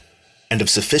pasture, and of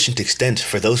sufficient extent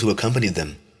for those who accompanied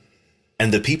them.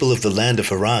 And the people of the land of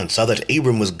Haran saw that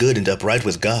Abram was good and upright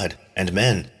with God and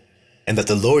men, and that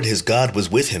the Lord his God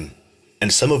was with him.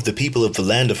 And some of the people of the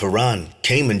land of Haran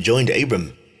came and joined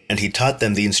Abram, and he taught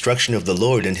them the instruction of the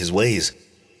Lord and his ways.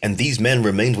 And these men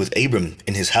remained with Abram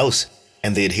in his house,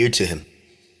 and they adhered to him.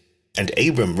 And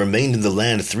Abram remained in the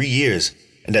land 3 years,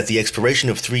 and at the expiration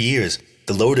of 3 years,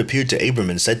 the Lord appeared to Abram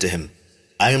and said to him,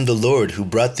 I am the Lord who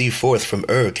brought thee forth from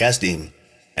Kasdim,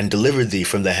 and delivered thee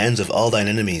from the hands of all thine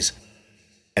enemies.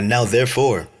 And now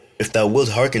therefore, if thou wilt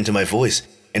hearken to my voice,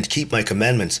 and keep my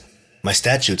commandments, my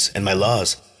statutes, and my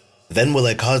laws, then will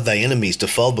I cause thy enemies to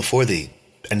fall before thee,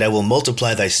 and I will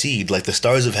multiply thy seed like the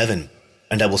stars of heaven,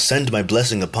 and I will send my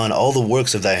blessing upon all the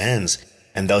works of thy hands,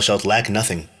 and thou shalt lack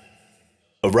nothing.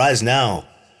 Arise now,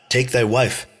 take thy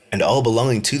wife, and all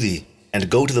belonging to thee, and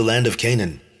go to the land of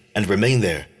Canaan, and remain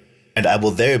there, and I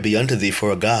will there be unto thee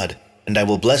for a God, and I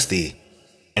will bless thee.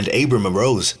 And Abram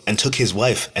arose, and took his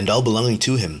wife, and all belonging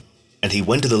to him, and he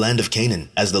went to the land of Canaan,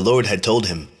 as the Lord had told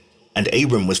him. And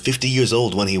Abram was 50 years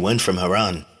old when he went from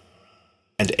Haran.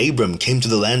 And Abram came to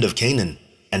the land of Canaan,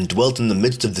 and dwelt in the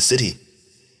midst of the city.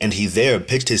 And he there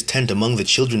pitched his tent among the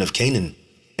children of Canaan,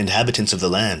 inhabitants of the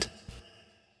land.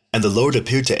 And the Lord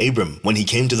appeared to Abram when he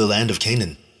came to the land of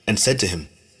Canaan, and said to him,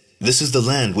 This is the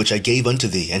land which I gave unto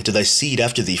thee and to thy seed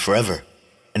after thee forever.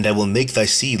 And I will make thy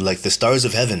seed like the stars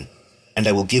of heaven, and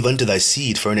I will give unto thy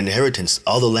seed for an inheritance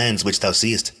all the lands which thou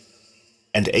seest.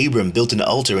 And Abram built an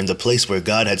altar in the place where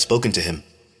God had spoken to him,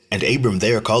 and Abram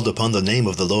there called upon the name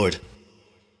of the Lord.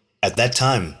 At that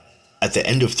time, at the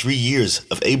end of 3 years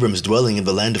of Abram's dwelling in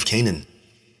the land of Canaan,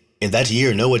 in that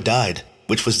year Noah died,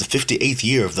 which was the 58th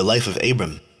year of the life of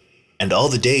Abram. And all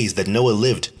the days that Noah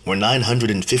lived were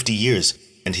 950 years,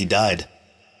 and he died.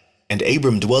 And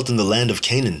Abram dwelt in the land of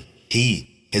Canaan,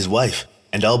 he, his wife,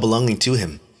 and all belonging to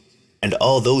him, and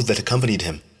all those that accompanied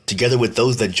him, together with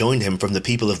those that joined him from the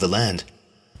people of the land.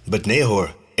 But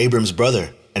Nahor, Abram's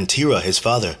brother, and Terah his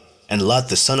father, and Lot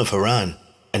the son of Haran,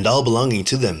 and all belonging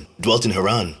to them, dwelt in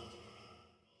Haran.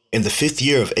 In the 5th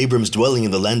year of Abram's dwelling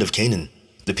in the land of Canaan,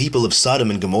 the people of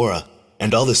Sodom and Gomorrah,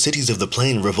 and all the cities of the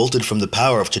plain revolted from the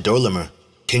power of Chedorlaomer,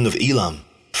 king of Elam,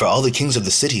 for all the kings of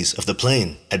the cities of the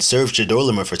plain had served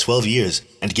Chedorlaomer for 12 years,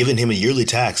 and given him a yearly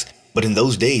tax, but in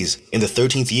those days, in the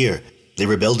 13th year, they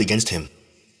rebelled against him.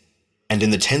 And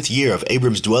in the 10th year of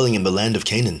Abram's dwelling in the land of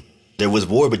Canaan, there was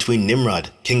war between Nimrod,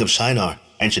 king of Shinar,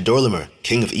 and Chedorlaomer,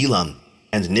 king of Elam,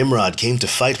 and Nimrod came to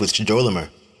fight with Chedorlaomer,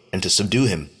 and to subdue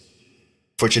him.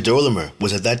 For Chedorlaomer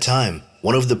was at that time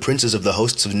one of the princes of the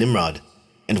hosts of Nimrod,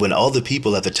 and when all the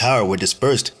people at the tower were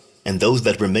dispersed, and those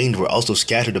that remained were also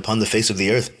scattered upon the face of the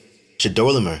earth,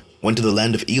 Chedorlaomer went to the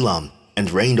land of Elam,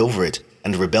 and reigned over it,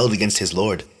 and rebelled against his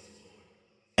lord.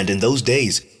 And in those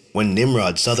days, when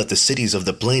Nimrod saw that the cities of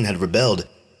the plain had rebelled,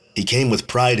 he came with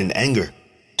pride and anger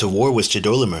to war with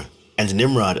Chedorlaomer, and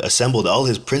Nimrod assembled all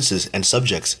his princes and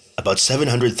subjects, about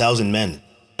 700,000 men,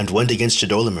 and went against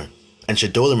Chedorlaomer, and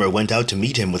Chedorlaomer went out to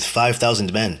meet him with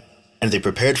 5,000 men, and they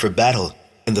prepared for battle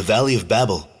in the valley of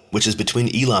Babel, which is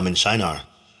between Elam and Shinar.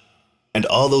 And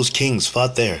all those kings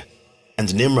fought there,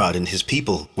 and Nimrod and his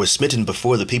people were smitten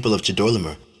before the people of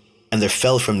Chedorlaomer, and there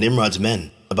fell from Nimrod's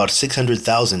men about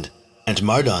 600,000, and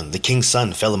Mardon the king's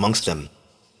son fell amongst them.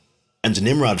 And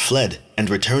Nimrod fled, and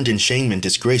returned in shame and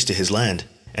disgrace to his land,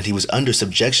 and he was under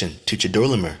subjection to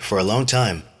Chedorlaomer for a long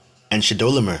time. And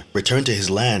Chedorlaomer returned to his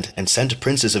land, and sent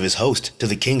princes of his host to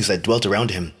the kings that dwelt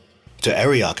around him, to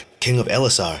Arioch king of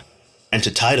Elasar, and to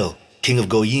Tidal king of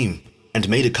Goyim, and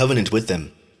made a covenant with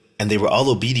them, and they were all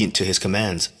obedient to his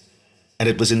commands. And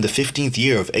it was in the 15th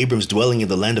year of Abram's dwelling in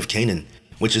the land of Canaan,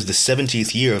 which is the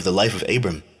 70th year of the life of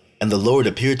Abram, and the Lord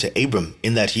appeared to Abram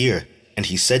in that year, and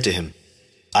he said to him,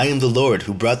 I am the Lord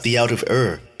who brought thee out of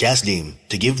Kasdim,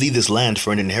 to give thee this land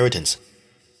for an inheritance.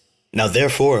 Now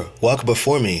therefore walk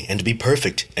before me, and be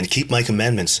perfect, and keep my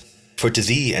commandments, for to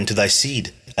thee and to thy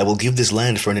seed I will give this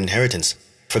land for an inheritance,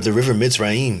 for the river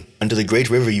Mizraim unto the great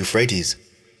river Euphrates.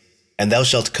 And thou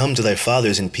shalt come to thy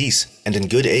fathers in peace and in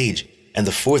good age, and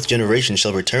the 4th generation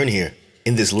shall return here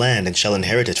in this land, and shall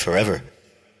inherit it forever.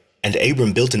 And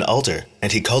Abram built an altar,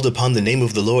 and he called upon the name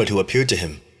of the Lord who appeared to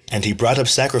him, and he brought up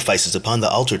sacrifices upon the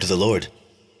altar to the Lord.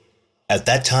 At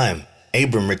that time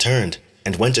Abram returned,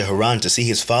 and went to Haran to see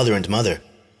his father and mother,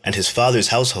 and his father's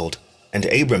household. And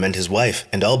Abram and his wife,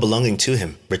 and all belonging to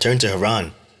him, returned to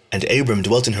Haran. And Abram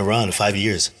dwelt in Haran 5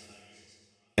 years.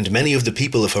 And many of the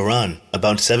people of Haran,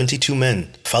 about 72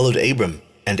 men, followed Abram,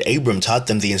 and Abram taught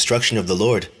them the instruction of the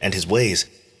Lord and his ways,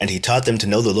 and he taught them to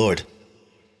know the Lord.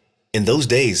 In those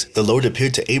days the Lord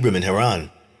appeared to Abram in Haran,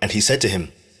 and he said to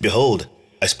him, Behold,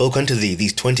 I spoke unto thee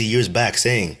these 20 years back,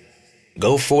 saying,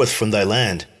 Go forth from thy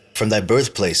land, from thy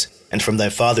birthplace, and from thy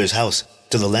father's house,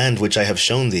 to the land which I have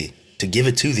shown thee, to give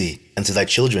it to thee and to thy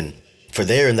children. For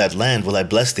there in that land will I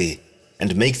bless thee,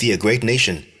 and make thee a great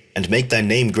nation, and make thy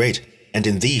name great, and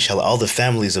in thee shall all the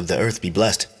families of the earth be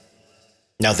blessed.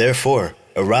 Now therefore,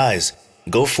 arise,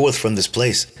 go forth from this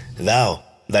place, thou,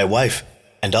 thy wife,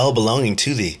 and all belonging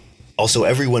to thee, also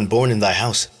every one born in thy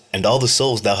house, and all the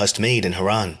souls thou hast made in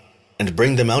Haran, and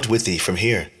bring them out with thee from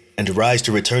here, and rise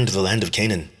to return to the land of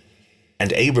Canaan.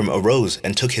 And Abram arose,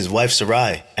 and took his wife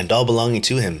Sarai, and all belonging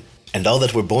to him, and all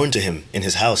that were born to him in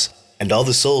his house, and all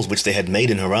the souls which they had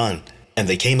made in Haran, and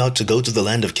they came out to go to the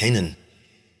land of Canaan.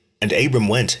 And Abram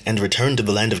went, and returned to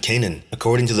the land of Canaan,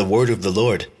 according to the word of the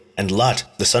Lord. And Lot,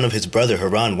 the son of his brother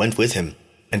Haran, went with him.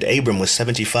 And Abram was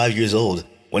 75 years old,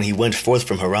 when he went forth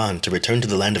from Haran to return to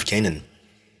the land of Canaan.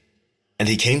 And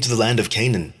he came to the land of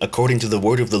Canaan, according to the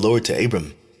word of the Lord to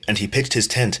Abram. And he pitched his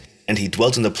tent, and he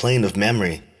dwelt in the plain of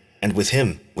Mamre. And with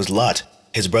him was Lot,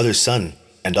 his brother's son,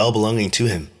 and all belonging to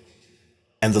him.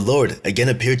 And the Lord again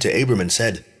appeared to Abram and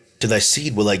said, To thy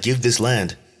seed will I give this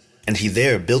land. And he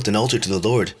there built an altar to the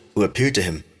Lord, who appeared to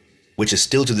him, which is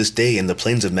still to this day in the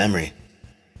plains of Mamre.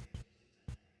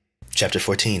 Chapter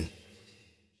 14.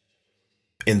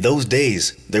 In those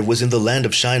days there was in the land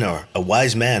of Shinar a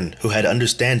wise man who had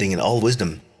understanding and all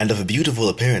wisdom, and of a beautiful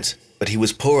appearance, but he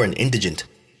was poor and indigent.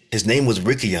 His name was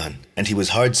Richion, and he was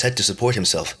hard set to support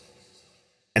himself.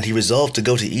 And he resolved to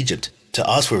go to Egypt, to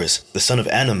Oswiris, the son of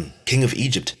Anam, king of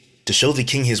Egypt, to show the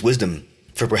king his wisdom,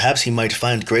 for perhaps he might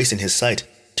find grace in his sight,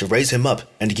 to raise him up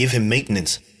and give him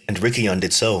maintenance. And Richion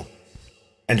did so.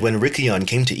 And when Richion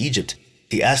came to Egypt,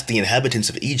 he asked the inhabitants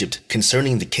of Egypt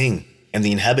concerning the king, and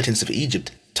the inhabitants of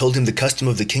Egypt told him the custom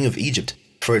of the king of Egypt,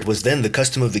 for it was then the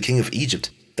custom of the king of Egypt,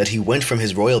 that he went from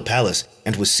his royal palace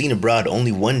and was seen abroad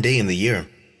only 1 day in the year,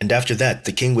 and after that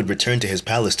the king would return to his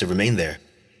palace to remain there.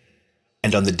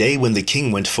 And on the day when the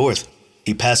king went forth,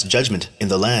 he passed judgment in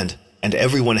the land, and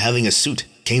everyone having a suit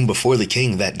came before the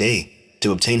king that day,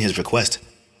 to obtain his request.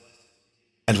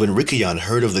 And when Richion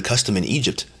heard of the custom in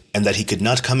Egypt, and that he could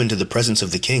not come into the presence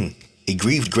of the king, he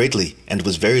grieved greatly, and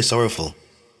was very sorrowful.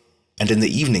 And in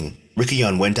the evening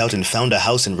Richion went out and found a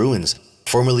house in ruins,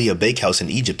 formerly a bakehouse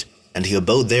in Egypt, and he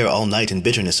abode there all night in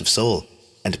bitterness of soul,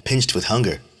 and pinched with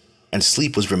hunger, and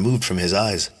sleep was removed from his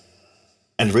eyes.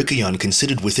 And Richion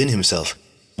considered within himself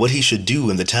what he should do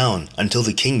in the town until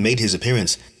the king made his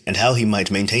appearance, and how he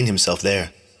might maintain himself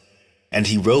there. And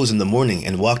he rose in the morning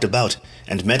and walked about,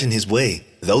 and met in his way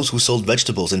those who sold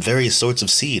vegetables and various sorts of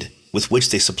seed, with which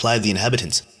they supplied the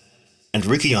inhabitants. And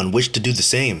Richion wished to do the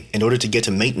same in order to get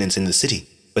a maintenance in the city,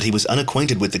 but he was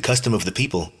unacquainted with the custom of the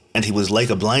people, and he was like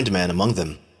a blind man among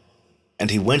them. And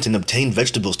he went and obtained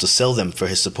vegetables to sell them for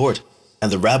his support,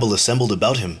 and the rabble assembled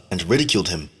about him, and ridiculed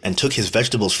him, and took his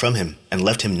vegetables from him, and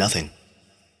left him nothing.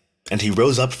 And he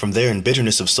rose up from there in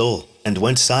bitterness of soul, and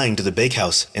went sighing to the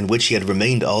bakehouse in which he had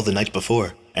remained all the night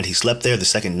before, and he slept there the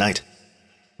second night.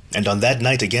 And on that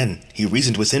night again he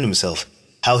reasoned within himself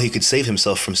how he could save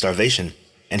himself from starvation,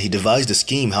 and he devised a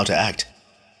scheme how to act.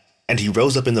 And he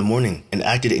rose up in the morning and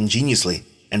acted ingeniously,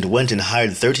 and went and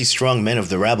hired 30 strong men of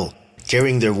the rabble,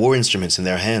 carrying their war instruments in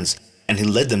their hands, and he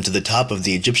led them to the top of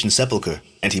the Egyptian sepulchre,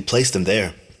 and he placed them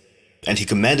there. And he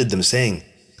commanded them, saying,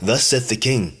 Thus saith the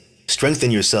king,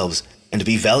 Strengthen yourselves, and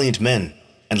be valiant men,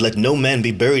 and let no man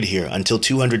be buried here until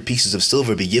 200 pieces of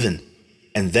silver be given,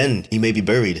 and then he may be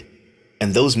buried.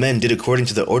 And those men did according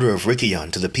to the order of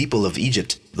Ricion to the people of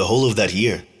Egypt the whole of that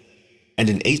year. And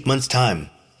in 8 months' time,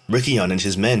 Ricion and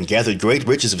his men gathered great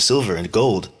riches of silver and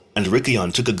gold, and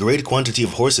Ricion took a great quantity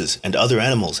of horses and other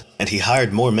animals, and he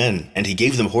hired more men, and he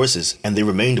gave them horses, and they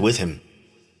remained with him.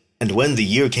 And when the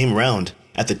year came round,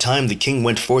 at the time the king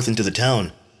went forth into the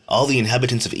town, all the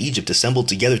inhabitants of Egypt assembled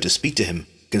together to speak to him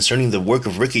concerning the work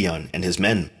of Ricion and his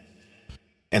men.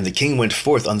 And the king went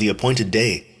forth on the appointed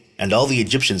day, and all the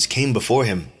Egyptians came before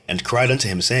him, and cried unto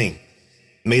him, saying,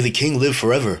 May the king live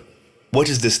forever. What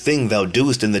is this thing thou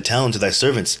doest in the town to thy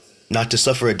servants, not to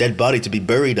suffer a dead body to be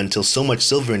buried until so much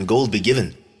silver and gold be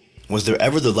given? Was there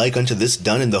ever the like unto this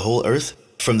done in the whole earth,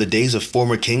 from the days of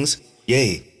former kings,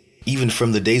 yea, even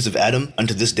from the days of Adam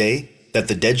unto this day, that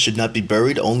the dead should not be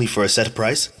buried only for a set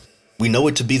price? We know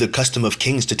it to be the custom of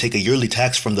kings to take a yearly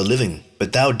tax from the living,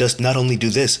 but thou dost not only do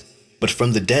this, but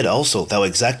from the dead also thou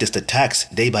exactest a tax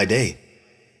day by day.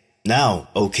 Now,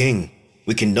 O king,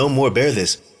 we can no more bear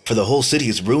this, for the whole city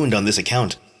is ruined on this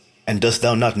account. And dost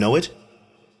thou not know it?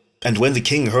 And when the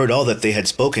king heard all that they had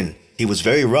spoken, he was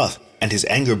very wroth, and his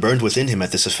anger burned within him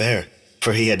at this affair,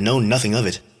 for he had known nothing of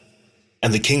it.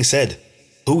 And the king said,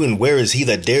 Who and where is he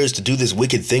that dares to do this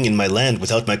wicked thing in my land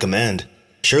without my command?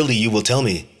 Surely you will tell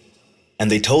me. And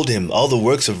they told him all the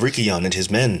works of Ricion and his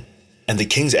men. And the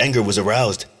king's anger was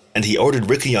aroused, and he ordered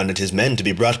Ricion and his men to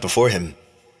be brought before him.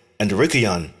 And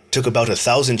Ricion took about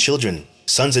 1,000 children,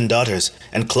 sons and daughters,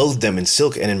 and clothed them in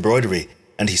silk and embroidery,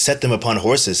 and he set them upon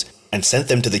horses, and sent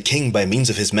them to the king by means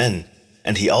of his men.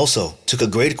 And he also took a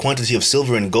great quantity of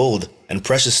silver and gold, and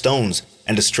precious stones,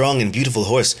 and a strong and beautiful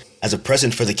horse, as a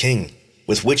present for the king,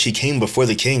 with which he came before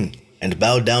the king, and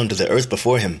bowed down to the earth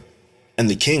before him. And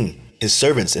the king, his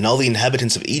servants, and all the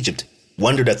inhabitants of Egypt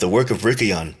wondered at the work of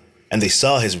Ricion, and they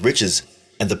saw his riches,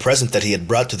 and the present that he had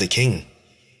brought to the king.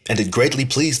 And it greatly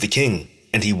pleased the king,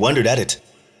 and he wondered at it.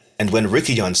 And when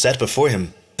Ricion sat before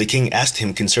him, the king asked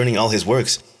him concerning all his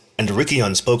works, and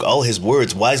Ricion spoke all his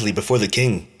words wisely before the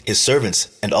king, his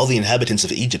servants, and all the inhabitants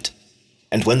of Egypt.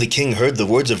 And when the king heard the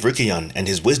words of Ricion and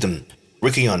his wisdom,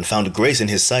 Ricion found grace in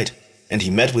his sight, and he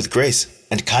met with grace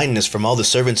and kindness from all the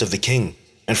servants of the king,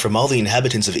 and from all the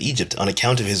inhabitants of Egypt on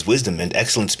account of his wisdom and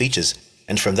excellent speeches,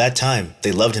 and from that time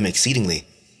they loved him exceedingly.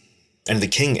 And the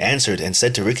king answered and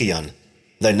said to Ricion,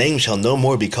 Thy name shall no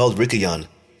more be called Ricion,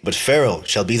 but Pharaoh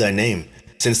shall be thy name,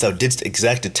 since thou didst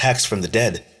exact a tax from the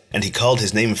dead. And he called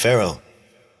his name Pharaoh.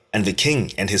 And the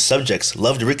king and his subjects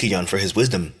loved Ricion for his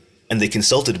wisdom, and they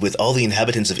consulted with all the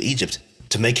inhabitants of Egypt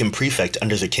to make him prefect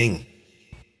under the king.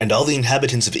 And all the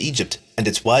inhabitants of Egypt and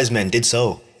its wise men did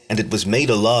so, and it was made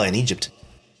a law in Egypt.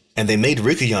 And they made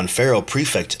Ricion Pharaoh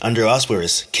prefect under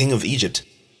Oswiris, king of Egypt.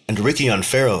 And Ricion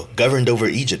Pharaoh governed over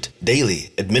Egypt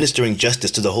daily, administering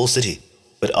justice to the whole city.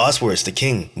 But Oswiris the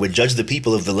king would judge the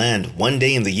people of the land one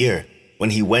day in the year, when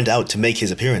he went out to make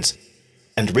his appearance.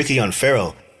 And Ricion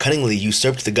Pharaoh cunningly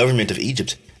usurped the government of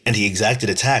Egypt, and he exacted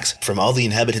a tax from all the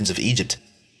inhabitants of Egypt.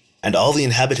 And all the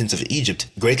inhabitants of Egypt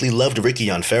greatly loved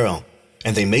Ricion Pharaoh,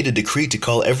 and they made a decree to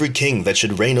call every king that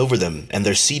should reign over them and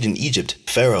their seed in Egypt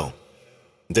Pharaoh.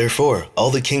 Therefore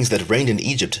all the kings that reigned in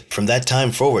Egypt from that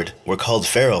time forward were called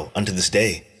Pharaoh unto this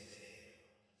day.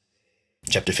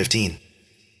 Chapter 15.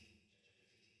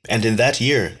 And in that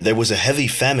year there was a heavy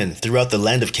famine throughout the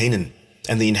land of Canaan,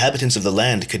 and the inhabitants of the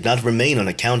land could not remain on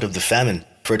account of the famine,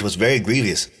 for it was very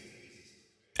grievous.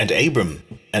 And Abram,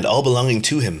 and all belonging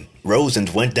to him, rose and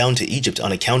went down to Egypt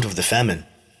on account of the famine.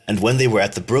 And when they were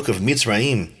at the brook of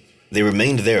Mizraim, they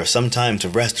remained there some time to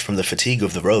rest from the fatigue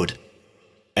of the road.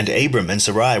 And Abram and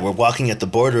Sarai were walking at the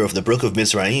border of the brook of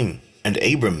Mizraim, and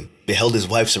Abram beheld his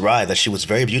wife Sarai, that she was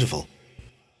very beautiful.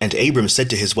 And Abram said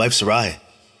to his wife Sarai,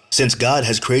 Since God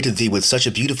has created thee with such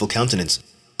a beautiful countenance,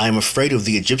 I am afraid of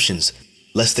the Egyptians,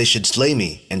 lest they should slay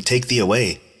me and take thee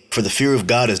away, for the fear of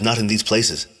God is not in these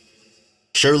places.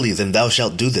 Surely then thou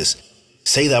shalt do this.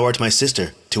 Say thou art my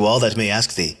sister, to all that may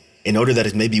ask thee, in order that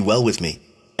it may be well with me,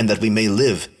 and that we may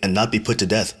live and not be put to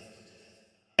death.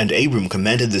 And Abram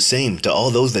commanded the same to all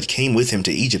those that came with him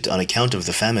to Egypt on account of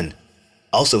the famine.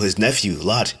 Also his nephew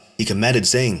Lot he commanded,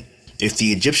 saying, If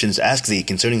the Egyptians ask thee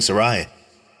concerning Sarai,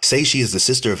 say she is the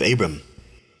sister of Abram.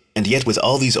 And yet with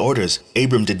all these orders,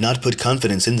 Abram did not put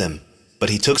confidence in them, but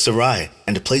he took Sarai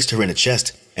and placed her in a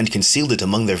chest and concealed it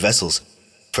among their vessels.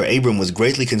 For Abram was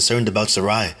greatly concerned about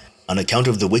Sarai on account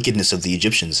of the wickedness of the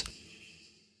Egyptians.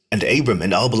 And Abram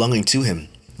and all belonging to him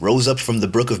rose up from the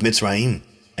brook of Mitzrayim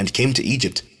and came to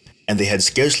Egypt, and they had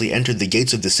scarcely entered the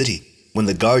gates of the city when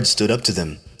the guards stood up to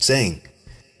them, saying,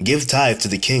 "Give tithe to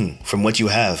the king from what you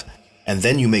have, and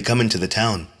then you may come into the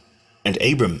town." And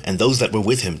Abram and those that were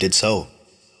with him did so.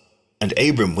 And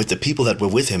Abram with the people that were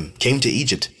with him came to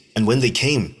Egypt, and when they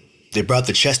came, they brought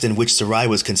the chest in which Sarai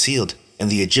was concealed, and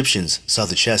the Egyptians saw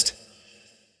the chest.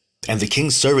 And the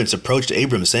king's servants approached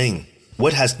Abram, saying,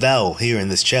 "What hast thou here in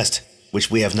this chest, which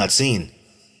we have not seen?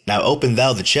 Now open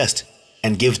thou the chest,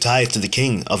 and give tithe to the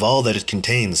king of all that it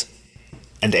contains."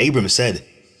 And Abram said,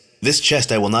 "This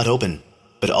chest I will not open,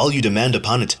 but all you demand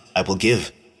upon it I will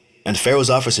give." And Pharaoh's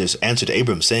officers answered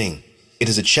Abram, saying, "It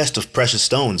is a chest of precious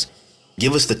stones.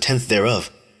 Give us the tenth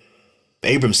thereof."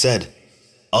 Abram said,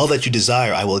 "All that you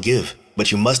desire I will give,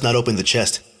 but you must not open the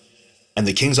chest." And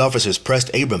the king's officers pressed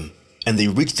Abram, and they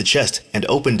reached the chest and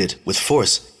opened it with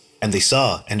force. And they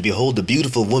saw, and behold, a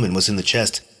beautiful woman was in the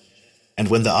chest. And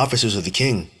when the officers of the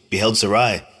king beheld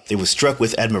Sarai, they were struck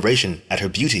with admiration at her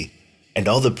beauty. And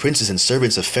all the princes and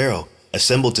servants of Pharaoh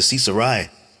assembled to see Sarai,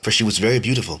 for she was very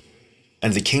beautiful.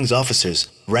 And the king's officers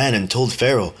ran and told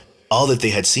Pharaoh all that they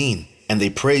had seen, and they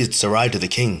praised Sarai to the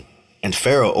king. And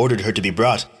Pharaoh ordered her to be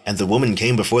brought, and the woman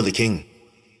came before the king.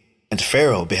 And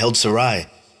Pharaoh beheld Sarai,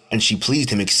 and she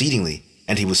pleased him exceedingly,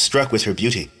 and he was struck with her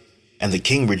beauty. And the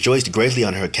king rejoiced greatly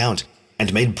on her account,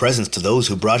 and made presents to those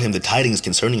who brought him the tidings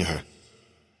concerning her.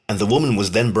 And the woman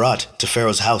was then brought to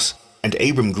Pharaoh's house, and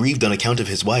Abram grieved on account of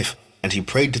his wife, and he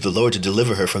prayed to the Lord to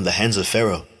deliver her from the hands of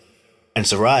Pharaoh. And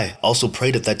Sarai also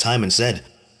prayed at that time and said,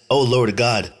 "O Lord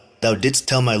God, thou didst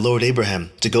tell my lord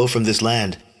Abraham to go from this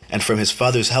land, and from his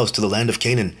father's house to the land of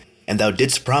Canaan, and thou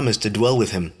didst promise to dwell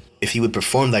with him, if he would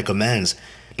perform thy commands.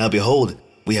 Now behold,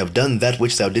 we have done that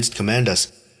which thou didst command us,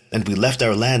 and we left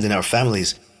our land and our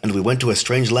families, and we went to a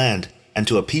strange land, and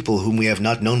to a people whom we have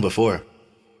not known before.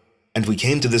 And we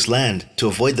came to this land to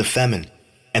avoid the famine,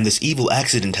 and this evil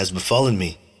accident has befallen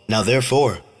me. Now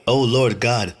therefore, O Lord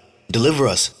God, deliver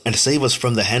us and save us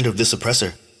from the hand of this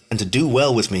oppressor, and to do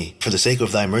well with me for the sake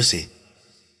of thy mercy."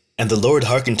 And the Lord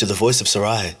hearkened to the voice of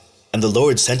Sarai, and the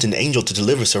Lord sent an angel to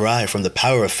deliver Sarai from the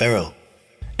power of Pharaoh.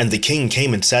 And the king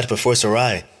came and sat before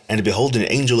Sarai, and behold, an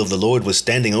angel of the Lord was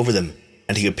standing over them.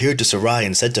 And he appeared to Sarai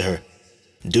and said to her,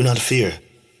 "Do not fear,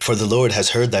 for the Lord has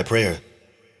heard thy prayer."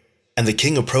 And the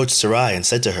king approached Sarai and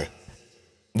said to her,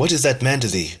 "What is that man to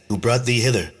thee who brought thee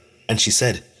hither?" And she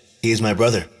said, "He is my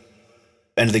brother."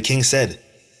 And the king said,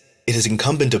 "It is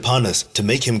incumbent upon us to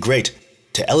make him great,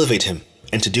 to elevate him,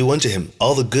 and to do unto him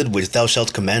all the good which thou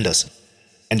shalt command us."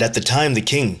 And at the time the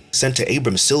king sent to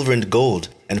Abram silver and gold,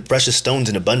 and precious stones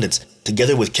in abundance,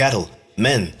 together with cattle,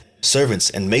 men, servants,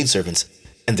 and maidservants.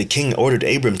 And the king ordered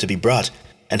Abram to be brought,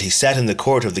 and he sat in the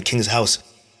court of the king's house.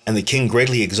 And the king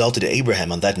greatly exalted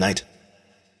Abraham on that night.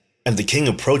 And the king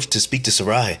approached to speak to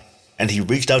Sarai, and he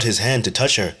reached out his hand to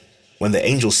touch her, when the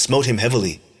angel smote him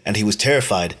heavily, and he was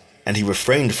terrified, and he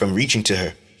refrained from reaching to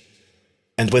her.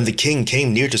 And when the king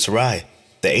came near to Sarai,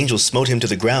 the angel smote him to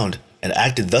the ground, and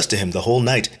acted thus to him the whole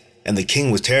night, and the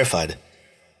king was terrified.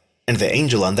 And the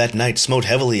angel on that night smote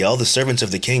heavily all the servants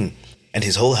of the king, and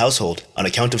his whole household, on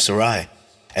account of Sarai.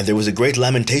 And there was a great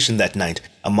lamentation that night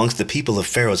amongst the people of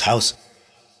Pharaoh's house.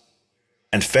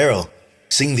 And Pharaoh,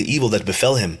 seeing the evil that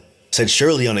befell him, said,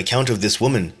 "Surely on account of this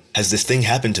woman has this thing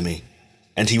happened to me."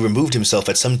 And he removed himself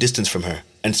at some distance from her,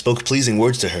 and spoke pleasing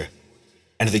words to her.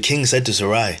 And the king said to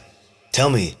Sarai, "Tell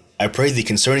me, I pray thee,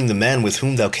 concerning the man with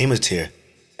whom thou camest here."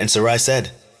 And Sarai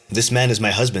said, "This man is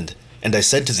my husband, and I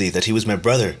said to thee that he was my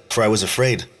brother, for I was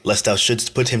afraid, lest thou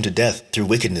shouldst put him to death through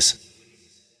wickedness."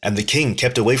 And the king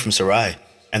kept away from Sarai,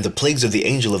 and the plagues of the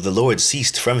angel of the Lord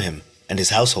ceased from him and his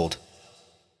household.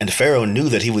 And Pharaoh knew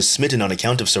that he was smitten on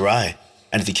account of Sarai,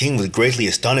 and the king was greatly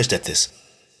astonished at this.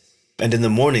 And in the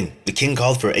morning the king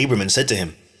called for Abram and said to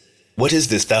him, "What is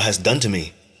this thou hast done to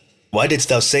me? Why didst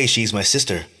thou say, She is my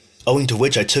sister, owing to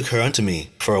which I took her unto me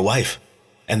for a wife?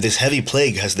 And this heavy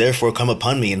plague has therefore come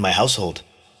upon me in my household.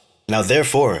 Now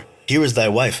therefore, here is thy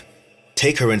wife.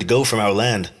 Take her and go from our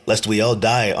land, lest we all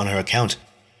die on her account."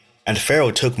 And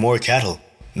Pharaoh took more cattle,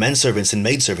 menservants and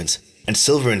maidservants, and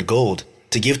silver and gold,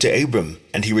 to give to Abram,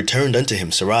 and he returned unto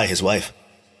him Sarai his wife.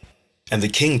 And the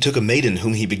king took a maiden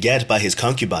whom he begat by his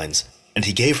concubines, and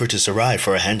he gave her to Sarai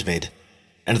for a handmaid.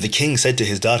 And the king said to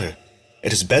his daughter,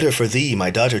 "It is better for thee, my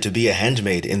daughter, to be a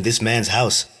handmaid in this man's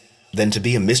house, than to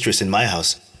be a mistress in my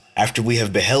house, after we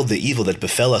have beheld the evil that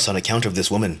befell us on account of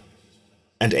this woman."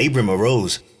 And Abram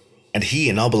arose, and he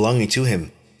and all belonging to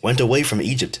him went away from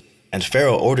Egypt, and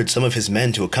Pharaoh ordered some of his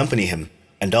men to accompany him,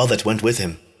 and all that went with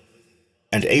him.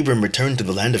 And Abram returned to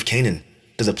the land of Canaan,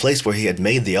 to the place where he had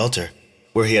made the altar,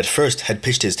 where he at first had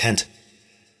pitched his tent.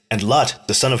 And Lot,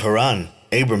 the son of Haran,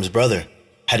 Abram's brother,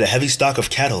 had a heavy stock of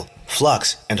cattle,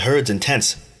 flocks, and herds and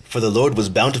tents, for the Lord was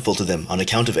bountiful to them on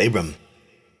account of Abram.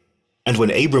 And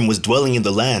when Abram was dwelling in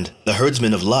the land, the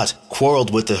herdsmen of Lot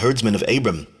quarreled with the herdsmen of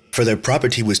Abram, for their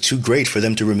property was too great for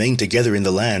them to remain together in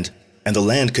the land, and the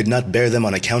land could not bear them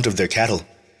on account of their cattle.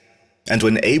 And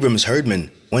when Abram's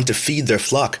herdmen went to feed their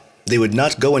flock, they would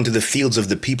not go into the fields of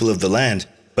the people of the land,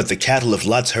 but the cattle of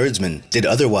Lot's herdsmen did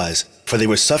otherwise, for they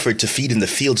were suffered to feed in the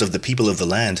fields of the people of the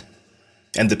land.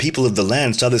 And the people of the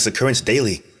land saw this occurrence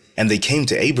daily, and they came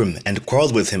to Abram and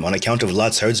quarreled with him on account of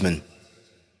Lot's herdsmen.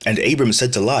 And Abram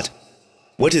said to Lot,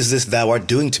 "What is this thou art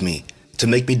doing to me, to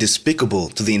make me despicable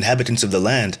to the inhabitants of the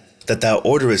land, that thou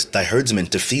orderest thy herdsmen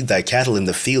to feed thy cattle in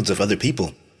the fields of other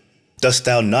people? Dost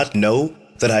thou not know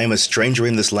that I am a stranger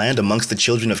in this land amongst the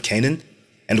children of Canaan?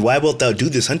 And why wilt thou do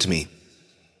this unto me?"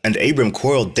 And Abram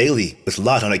quarreled daily with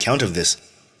Lot on account of this.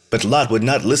 But Lot would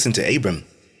not listen to Abram,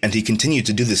 and he continued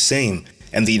to do the same,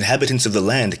 and the inhabitants of the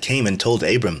land came and told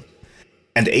Abram.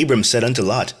 And Abram said unto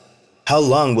Lot, "How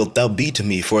long wilt thou be to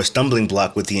me for a stumbling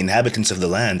block with the inhabitants of the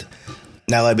land?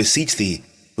 Now I beseech thee,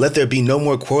 let there be no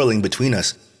more quarreling between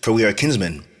us, for we are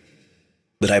kinsmen.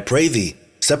 But I pray thee,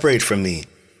 separate from me.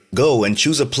 Go and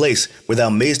choose a place where thou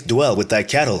mayst dwell with thy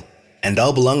cattle, and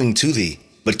all belonging to thee,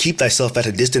 but keep thyself at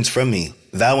a distance from me,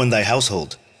 thou and thy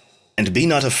household. And be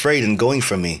not afraid in going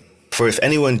from me, for if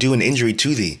anyone do an injury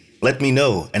to thee, let me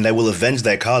know, and I will avenge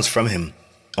thy cause from him.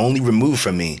 Only remove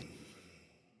from me."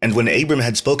 And when Abram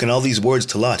had spoken all these words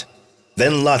to Lot,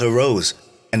 then Lot arose,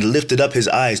 and lifted up his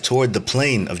eyes toward the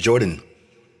plain of Jordan.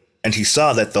 And he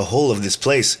saw that the whole of this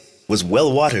place was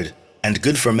well watered, and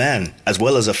good for man, as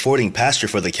well as affording pasture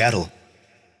for the cattle.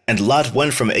 And Lot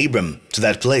went from Abram to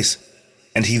that place,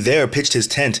 and he there pitched his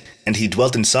tent, and he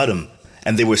dwelt in Sodom,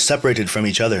 and they were separated from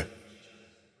each other.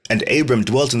 And Abram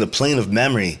dwelt in the plain of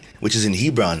Mamre, which is in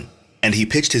Hebron, and he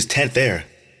pitched his tent there,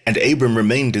 and Abram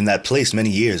remained in that place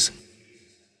many years.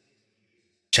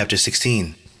 Chapter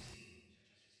 16.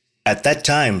 At that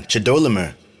time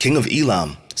Chedorlaomer, king of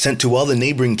Elam, sent to all the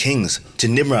neighboring kings, to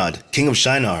Nimrod, king of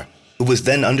Shinar, who was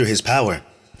then under his power,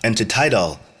 and to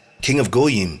Tidal, king of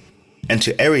Goyim, and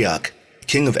to Arioch,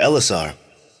 king of Elasar,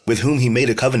 with whom he made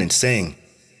a covenant, saying,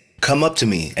 "Come up to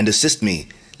me and assist me,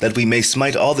 that we may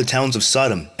smite all the towns of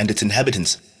Sodom and its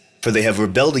inhabitants, for they have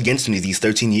rebelled against me these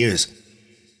 13 years.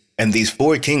 And these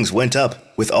 4 kings went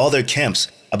up with all their camps,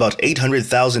 about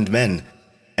 800,000 men,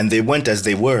 and they went as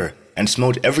they were, and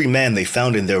smote every man they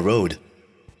found in their road.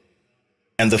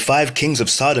 And the 5 kings of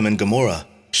Sodom and Gomorrah,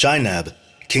 Shinab,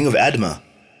 king of Admah,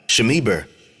 Shemeber,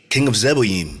 king of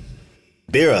Zeboim,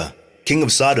 Bera, king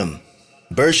of Sodom,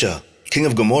 Bersha, king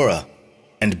of Gomorrah,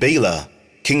 and Bela,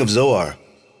 king of Zoar,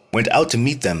 went out to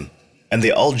meet them, and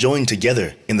they all joined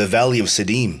together in the valley of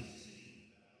Siddim.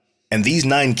 And these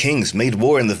 9 kings made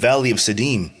war in the valley of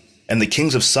Siddim, and the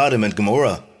kings of Sodom and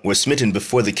Gomorrah were smitten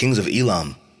before the kings of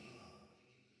Elam.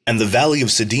 And the valley of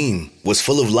Siddim was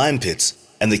full of lime pits,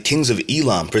 and the kings of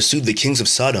Elam pursued the kings of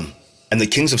Sodom, and the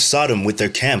kings of Sodom with their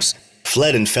camps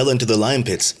fled and fell into the lime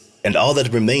pits, and all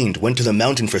that remained went to the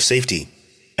mountain for safety.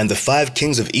 And the 5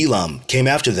 kings of Elam came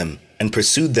after them, and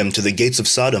pursued them to the gates of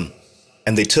Sodom,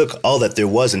 and they took all that there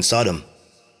was in Sodom.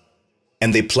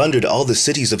 And they plundered all the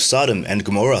cities of Sodom and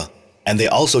Gomorrah, and they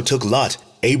also took Lot,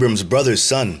 Abram's brother's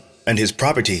son, and his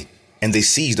property, and they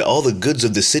seized all the goods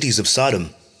of the cities of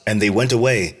Sodom, and they went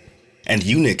away. And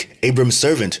Eunuch, Abram's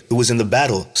servant, who was in the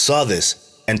battle, saw this,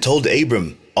 and told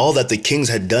Abram all that the kings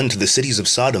had done to the cities of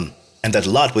Sodom, and that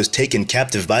Lot was taken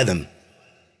captive by them.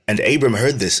 And Abram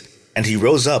heard this, and he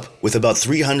rose up with about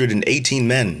 318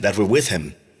 men that were with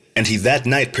him. And he that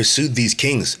night pursued these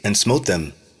kings, and smote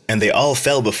them. And they all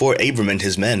fell before Abram and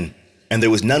his men. And there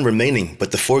was none remaining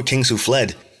but the 4 kings who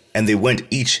fled, and they went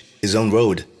each his own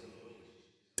road.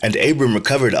 And Abram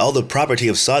recovered all the property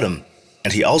of Sodom,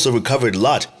 and he also recovered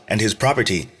Lot and his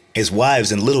property, his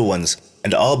wives and little ones,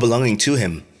 and all belonging to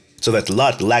him, so that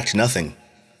Lot lacked nothing.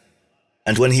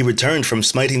 And when he returned from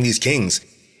smiting these kings,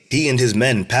 he and his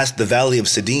men passed the valley of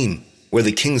Siddim, where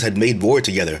the kings had made war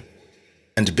together.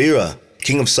 And Bera,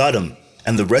 king of Sodom,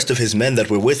 and the rest of his men that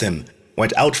were with him,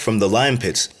 went out from the lime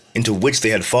pits, into which they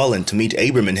had fallen, to meet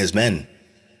Abram and his men.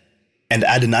 And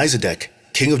Adonizedek,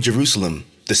 king of Jerusalem,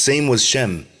 the same was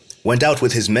Shem, went out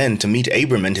with his men to meet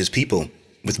Abram and his people,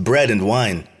 with bread and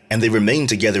wine, and they remained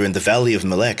together in the valley of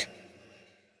Melech.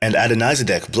 And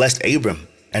Adonizedek blessed Abram,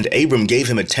 And Abram gave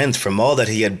him a tenth from all that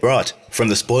he had brought from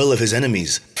the spoil of his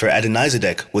enemies, for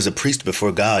Adonizedek was a priest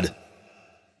before God.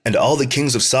 And all the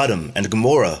kings of Sodom and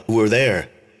Gomorrah who were there,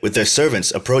 with their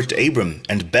servants, approached Abram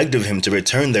and begged of him to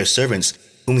return their servants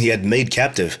whom he had made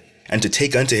captive, and to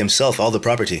take unto himself all the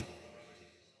property.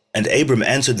 And Abram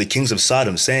answered the kings of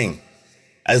Sodom, saying,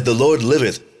 As the Lord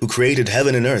liveth, who created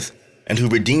heaven and earth, and who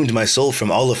redeemed my soul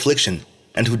from all affliction,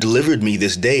 and who delivered me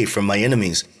this day from my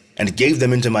enemies, and gave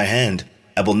them into my hand,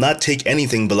 I will not take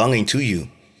anything belonging to you,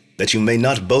 that you may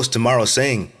not boast tomorrow,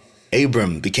 saying,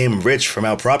 Abram became rich from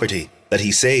our property that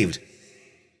he saved.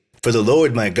 For the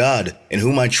Lord my God, in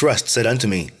whom I trust, said unto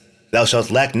me, Thou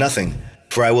shalt lack nothing,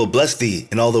 for I will bless thee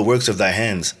in all the works of thy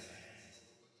hands.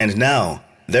 And now,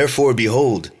 therefore,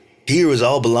 behold, here is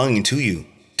all belonging to you.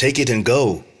 Take it and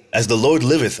go. As the Lord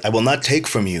liveth, I will not take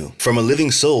from you, from a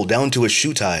living soul down to a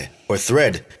shoe tie, or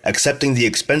thread, excepting the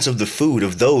expense of the food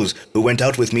of those who went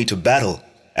out with me to battle,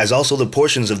 as also the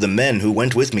portions of the men who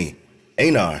went with me,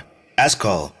 Anar,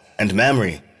 Askal, and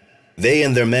Mamre, they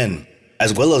and their men,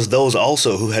 as well as those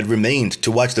also who had remained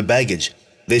to watch the baggage.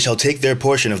 They shall take their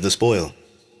portion of the spoil.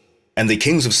 And the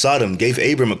kings of Sodom gave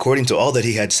Abram according to all that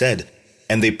he had said,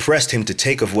 and they pressed him to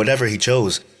take of whatever he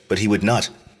chose, but he would not.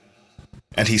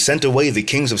 And he sent away the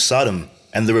kings of Sodom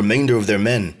and the remainder of their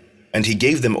men, and he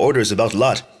gave them orders about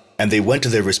Lot, and they went to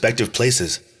their respective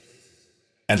places.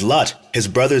 And Lot, his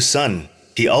brother's son,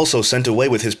 he also sent away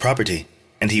with his property,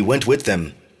 and he went with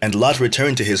them, and Lot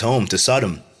returned to his home to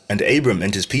Sodom, and Abram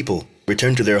and his people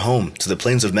returned to their home to the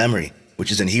plains of Mamre,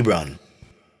 which is in Hebron.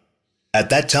 At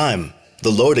that time the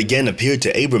Lord again appeared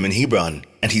to Abram in Hebron,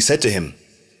 and he said to him,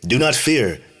 Do not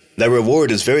fear, thy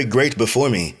reward is very great before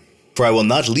me, for I will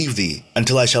not leave thee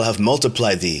until I shall have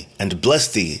multiplied thee, and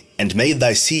blessed thee, and made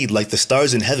thy seed like the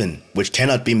stars in heaven, which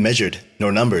cannot be measured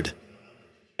nor numbered.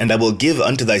 And I will give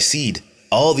unto thy seed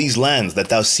all these lands that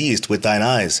thou seest with thine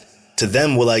eyes. To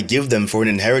them will I give them for an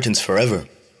inheritance forever.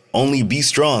 Only be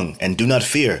strong, and do not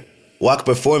fear. Walk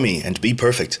before me, and be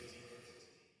perfect.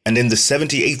 And in the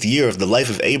 78th year of the life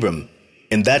of Abram,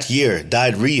 in that year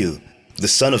died Reu, the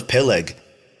son of Peleg,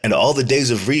 and all the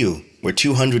days of Reu were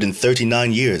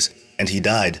 239 years, and he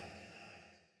died.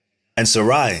 And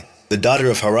Sarai, the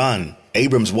daughter of Haran,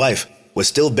 Abram's wife, was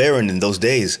still barren in those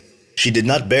days. She did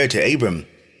not bear to Abram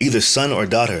either son or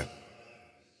daughter.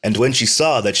 And when she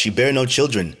saw that she bare no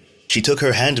children, she took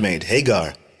her handmaid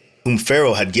Hagar, whom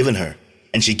Pharaoh had given her,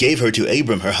 and she gave her to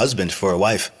Abram her husband for a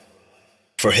wife.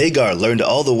 For Hagar learned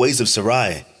all the ways of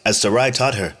Sarai, as Sarai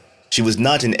taught her. She was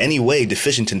not in any way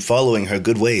deficient in following her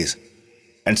good ways.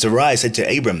 And Sarai said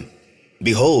to Abram,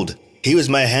 Behold, here is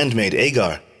my handmaid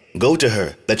Hagar. Go to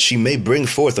her, that she may bring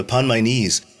forth upon my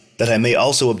knees, that I may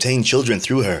also obtain children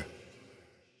through her.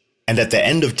 And at the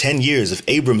end of 10 years of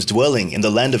Abram's dwelling in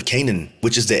the land of Canaan,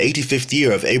 which is the 85th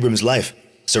year of Abram's life,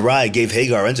 Sarai gave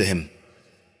Hagar unto him.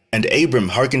 And Abram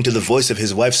hearkened to the voice of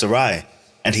his wife Sarai,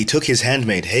 and he took his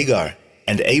handmaid Hagar,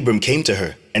 and Abram came to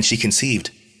her, and she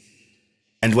conceived.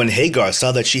 And when Hagar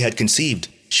saw that she had conceived,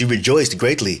 she rejoiced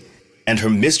greatly, and her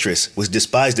mistress was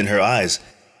despised in her eyes.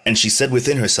 And she said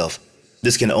within herself,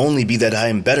 This can only be that I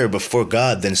am better before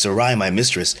God than Sarai my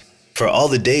mistress, for all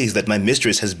the days that my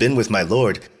mistress has been with my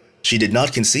Lord, she did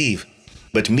not conceive,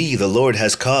 but me the Lord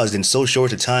has caused in so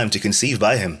short a time to conceive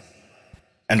by him.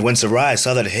 And when Sarai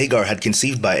saw that Hagar had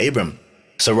conceived by Abram,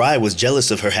 Sarai was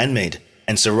jealous of her handmaid,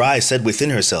 and Sarai said within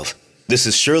herself, This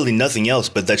is surely nothing else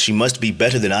but that she must be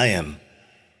better than I am.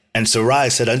 And Sarai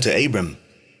said unto Abram,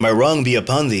 My wrong be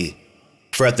upon thee,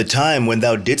 for at the time when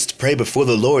thou didst pray before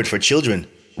the Lord for children,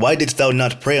 why didst thou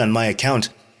not pray on my account,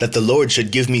 that the Lord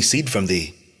should give me seed from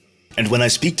thee? And when I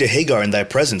speak to Hagar in thy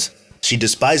presence, she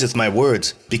despiseth my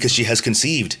words, because she has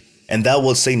conceived, and thou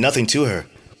wilt say nothing to her.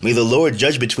 May the Lord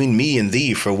judge between me and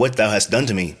thee for what thou hast done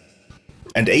to me.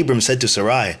 And Abram said to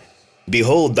Sarai,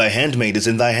 Behold, thy handmaid is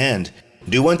in thy hand.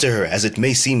 Do unto her as it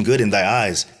may seem good in thy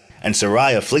eyes. And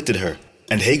Sarai afflicted her,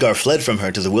 and Hagar fled from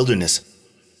her to the wilderness.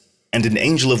 And an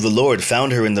angel of the Lord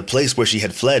found her in the place where she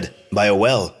had fled, by a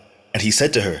well. And he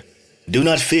said to her, Do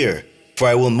not fear, for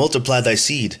I will multiply thy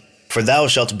seed, for thou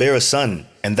shalt bear a son,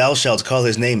 and thou shalt call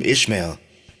his name Ishmael.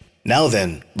 Now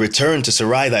then, return to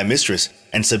Sarai thy mistress,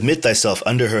 and submit thyself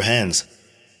under her hands.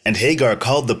 And Hagar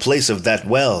called the place of that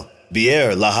well,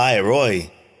 Beer Lahai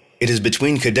Roi. It is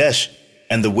between Kadesh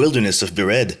and the wilderness of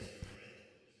Bered.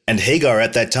 And Hagar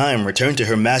at that time returned to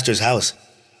her master's house.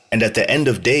 And at the end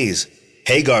of days,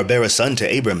 Hagar bare a son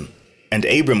to Abram, and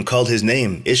Abram called his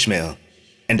name Ishmael.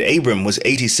 And Abram was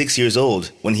 86 years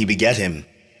old when he begat him.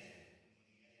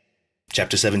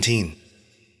 Chapter 17.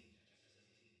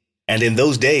 And in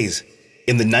those days,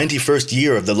 in the 91st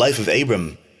year of the life of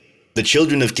Abram, the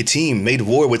children of Kittim made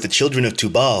war with the children of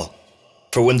Tubal.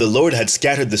 For when the Lord had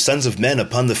scattered the sons of men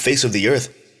upon the face of the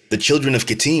earth, the children of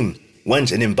Kittim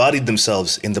went and embodied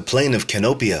themselves in the plain of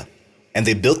Canopia, and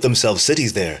they built themselves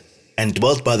cities there, and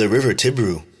dwelt by the river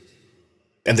Tibru.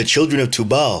 And the children of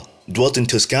Tubal dwelt in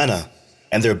Tuscana,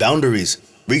 and their boundaries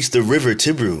reached the river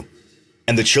Tibru.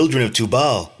 And the children of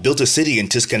Tubal built a city in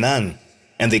Tiscanan,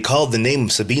 and they called the name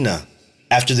Sabina,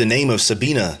 after the name of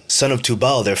Sabina, son of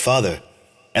Tubal their father,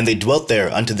 and they dwelt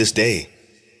there unto this day.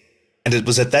 And it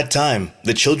was at that time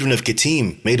the children of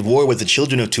Kittim made war with the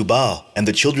children of Tubal, and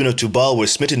the children of Tubal were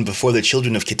smitten before the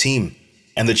children of Kittim.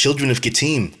 And the children of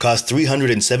Kittim caused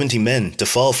 370 men to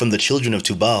fall from the children of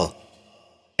Tubal.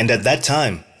 And at that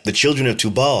time the children of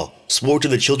Tubal swore to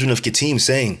the children of Kittim,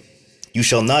 saying, You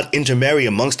shall not intermarry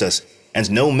amongst us, and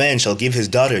no man shall give his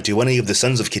daughter to any of the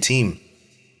sons of Kittim.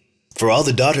 For all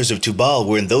the daughters of Tubal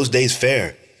were in those days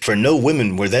fair, for no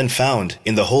women were then found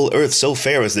in the whole earth so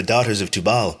fair as the daughters of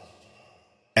Tubal.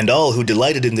 And all who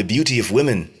delighted in the beauty of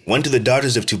women went to the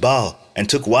daughters of Tubal, and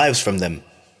took wives from them.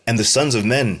 And the sons of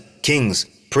men, kings,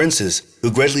 princes,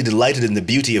 who greatly delighted in the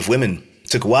beauty of women,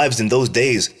 took wives in those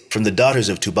days from the daughters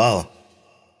of Tubal.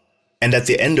 And at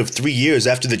the end of 3 years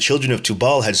after the children of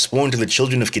Tubal had sworn to the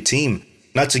children of Kittim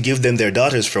not to give them their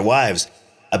daughters for wives,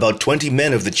 about 20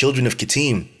 men of the children of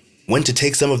Kittim went to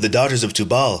take some of the daughters of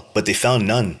Tubal, but they found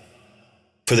none.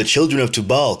 For the children of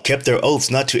Tubal kept their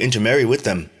oaths not to intermarry with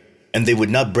them, and they would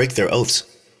not break their oaths.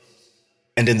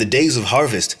 And in the days of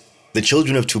harvest, the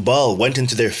children of Tubal went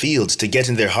into their fields to get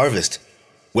in their harvest,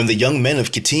 when the young men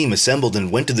of Kittim assembled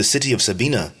and went to the city of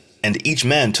Sabina, and each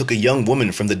man took a young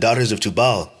woman from the daughters of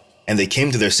Tubal, and they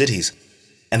came to their cities.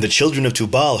 And the children of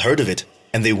Tubal heard of it,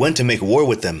 and they went to make war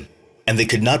with them, and they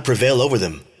could not prevail over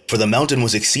them, for the mountain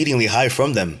was exceedingly high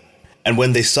from them. And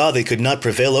when they saw they could not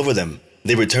prevail over them,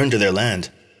 they returned to their land.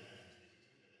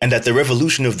 And at the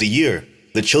revolution of the year,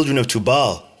 the children of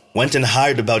Tubal went and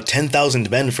hired about 10,000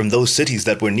 men from those cities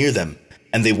that were near them,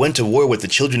 and they went to war with the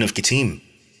children of Kittim.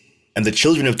 And the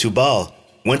children of Tubal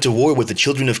went to war with the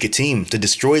children of Kittim to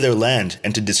destroy their land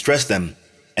and to distress them.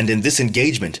 And in this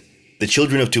engagement, the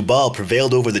children of Tubal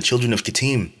prevailed over the children of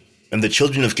Kittim. And the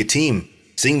children of Kittim,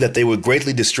 seeing that they were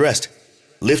greatly distressed,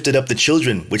 lifted up the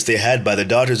children which they had by the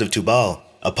daughters of Tubal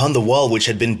upon the wall which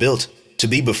had been built, to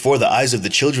be before the eyes of the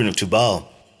children of Tubal.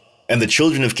 And the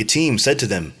children of Kittim said to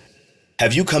them,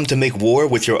 Have you come to make war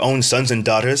with your own sons and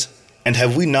daughters? And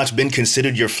have we not been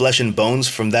considered your flesh and bones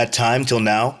from that time till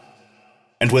now?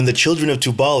 And when the children of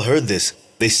Tubal heard this,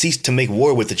 they ceased to make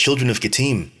war with the children of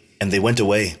Kittim, and they went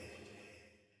away.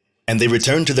 And they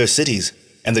returned to their cities,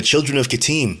 and the children of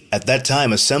Kittim at that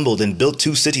time assembled and built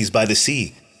 2 cities by the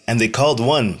sea, and they called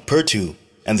one Pertu,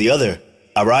 and the other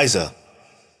Ariza.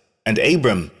 And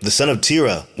Abram, the son of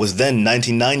Terah, was then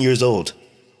 99 years old.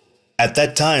 At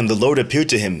that time the Lord appeared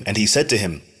to him, and he said to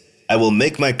him, I will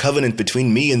make my covenant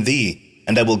between me and thee,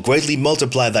 and I will greatly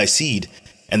multiply thy seed.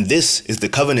 And this is the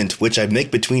covenant which I make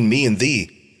between me and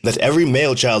thee, that every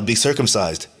male child be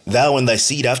circumcised, thou and thy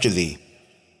seed after thee.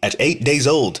 At 8 days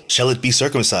old shall it be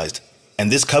circumcised,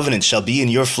 and this covenant shall be in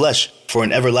your flesh for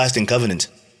an everlasting covenant.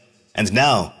 And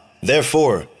now,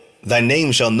 therefore, thy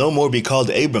name shall no more be called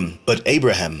Abram, but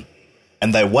Abraham,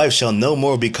 and thy wife shall no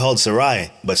more be called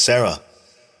Sarai, but Sarah.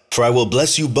 For I will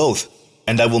bless you both,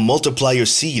 and I will multiply your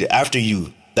seed after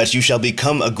you, that you shall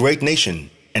become a great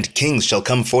nation, and kings shall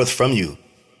come forth from you.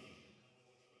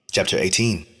 Chapter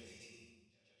 18.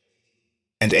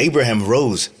 And Abraham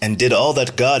rose and did all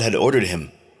that God had ordered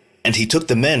him. And he took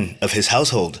the men of his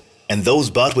household, and those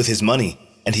bought with his money,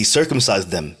 and he circumcised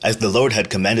them, as the Lord had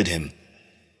commanded him.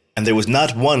 And there was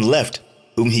not one left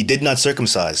whom he did not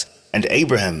circumcise, and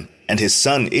Abraham and his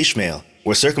son Ishmael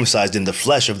were circumcised in the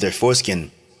flesh of their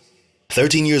foreskin.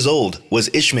 13 years old was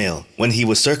Ishmael when he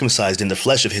was circumcised in the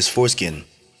flesh of his foreskin.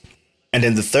 And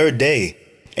in the 3rd day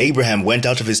Abraham went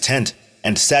out of his tent,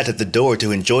 and sat at the door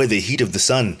to enjoy the heat of the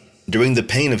sun during the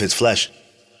pain of his flesh.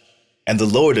 And the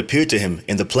Lord appeared to him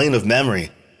in the plain of Mamre,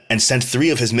 and sent 3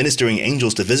 of his ministering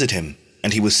angels to visit him.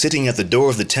 And he was sitting at the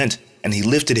door of the tent, and he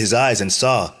lifted his eyes and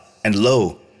saw, and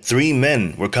lo, 3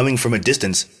 men were coming from a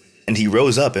distance. And he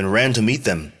rose up and ran to meet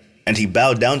them, and he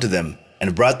bowed down to them,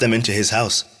 and brought them into his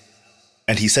house.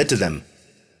 And he said to them,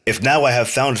 If now I have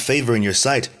found favor in your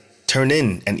sight, turn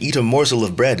in and eat a morsel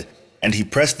of bread. And he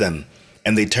pressed them,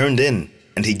 and they turned in,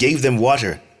 and he gave them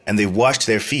water, and they washed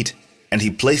their feet, and he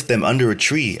placed them under a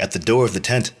tree at the door of the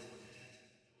tent.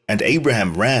 And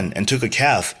Abraham ran and took a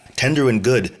calf, tender and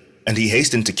good, and he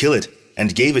hastened to kill it,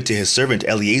 and gave it to his servant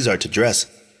Eleazar to dress.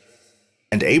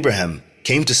 And Abraham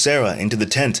came to Sarah into the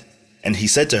tent, and he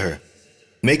said to her,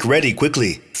 Make ready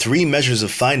quickly 3 measures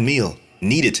of fine meal,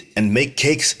 knead it, and make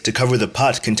cakes to cover the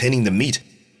pot containing the meat.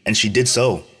 And she did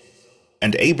so.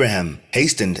 And Abraham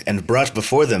hastened and brought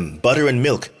before them butter and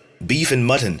milk, beef and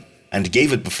mutton, and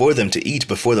gave it before them to eat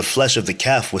before the flesh of the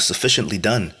calf was sufficiently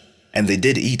done. And they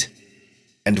did eat.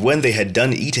 And when they had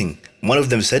done eating, one of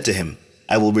them said to him,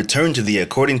 I will return to thee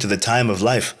according to the time of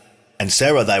life, and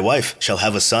Sarah thy wife shall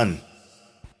have a son.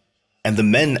 And the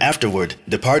men afterward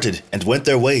departed and went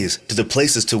their ways to the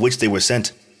places to which they were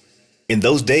sent. In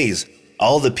those days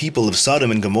all the people of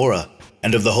Sodom and Gomorrah,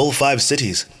 and of the whole 5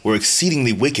 cities, were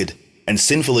exceedingly wicked and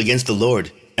sinful against the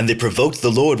Lord, and they provoked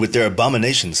the Lord with their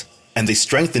abominations, and they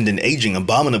strengthened in aging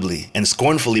abominably and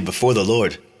scornfully before the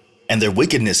Lord. And their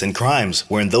wickedness and crimes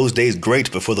were in those days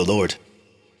great before the Lord.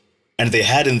 And they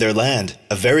had in their land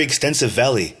a very extensive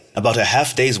valley, about a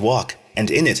half-day's walk,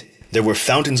 and in it there were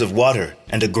fountains of water,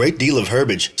 and a great deal of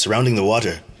herbage surrounding the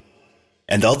water.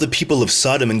 And all the people of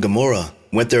Sodom and Gomorrah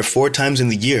went there 4 times in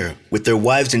the year, with their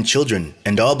wives and children,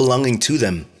 and all belonging to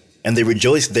them, and they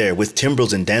rejoiced there with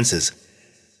timbrels and dances.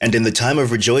 And in the time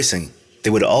of rejoicing, they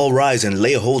would all rise and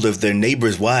lay hold of their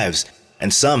neighbors' wives,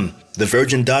 and some, the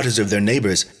virgin daughters of their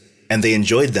neighbors, and they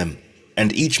enjoyed them.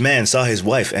 And each man saw his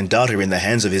wife and daughter in the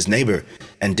hands of his neighbor,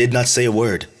 and did not say a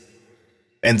word.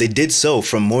 And they did so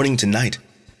from morning to night.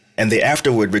 And they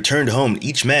afterward returned home,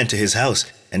 each man to his house,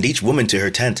 and each woman to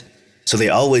her tent. So they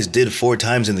always did 4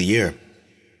 times in the year.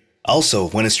 Also,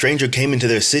 when a stranger came into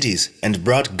their cities, and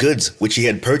brought goods which he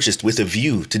had purchased with a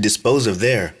view to dispose of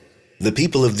there, the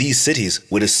people of these cities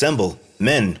would assemble,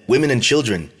 men, women, and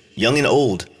children, young and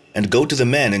old, and go to the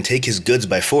man and take his goods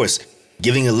by force,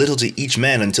 giving a little to each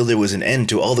man until there was an end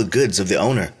to all the goods of the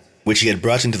owner, which he had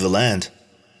brought into the land.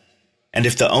 And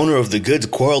if the owner of the goods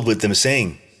quarreled with them,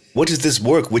 saying, What is this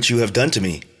work which you have done to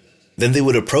me? Then they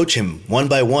would approach him one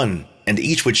by one, and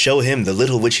each would show him the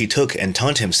little which he took, and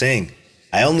taunt him, saying,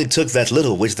 I only took that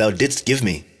little which thou didst give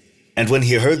me. And when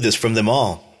he heard this from them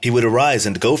all, he would arise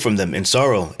and go from them in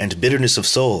sorrow and bitterness of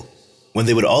soul, when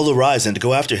they would all arise and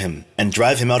go after him, and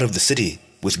drive him out of the city,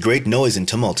 with great noise and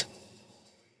tumult.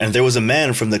 And there was a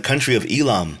man from the country of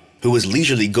Elam, who was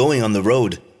leisurely going on the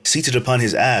road, seated upon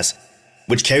his ass,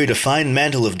 which carried a fine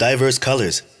mantle of divers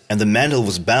colors, and the mantle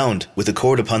was bound with a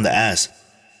cord upon the ass.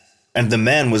 And the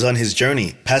man was on his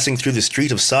journey, passing through the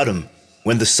street of Sodom,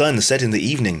 when the sun set in the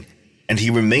evening, and he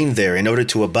remained there in order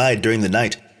to abide during the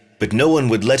night, but no one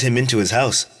would let him into his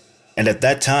house. And at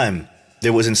that time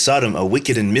there was in Sodom a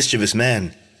wicked and mischievous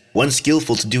man, one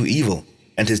skillful to do evil,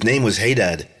 and his name was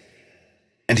Hadad.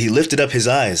 And he lifted up his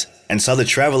eyes, and saw the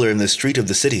traveler in the street of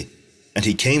the city, and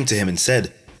he came to him and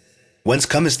said, Whence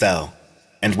comest thou?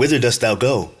 And whither dost thou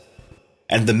go?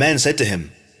 And the man said to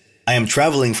him, I am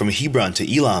traveling from Hebron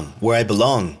to Elam, where I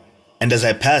belong. And as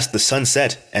I passed, the sun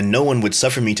set, and no one would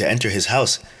suffer me to enter his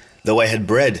house, though I had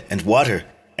bread and water,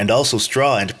 and also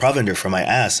straw and provender for my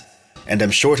ass, and am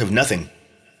short of nothing.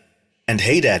 And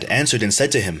Hadad answered and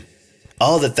said to him,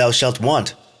 All that thou shalt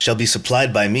want shall be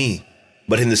supplied by me,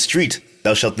 but in the street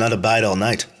thou shalt not abide all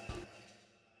night.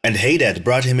 And Hadad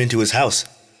brought him into his house,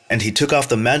 and he took off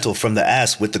the mantle from the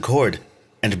ass with the cord,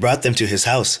 and brought them to his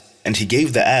house, and he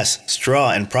gave the ass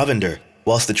straw and provender,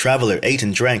 whilst the traveler ate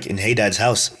and drank in Hadad's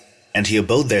house, and he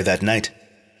abode there that night.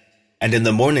 And in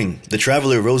the morning the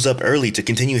traveler rose up early to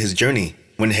continue his journey,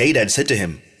 when Hadad said to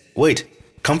him, Wait,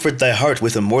 comfort thy heart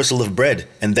with a morsel of bread,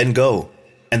 and then go.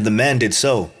 And the man did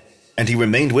so, and he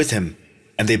remained with him,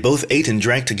 and they both ate and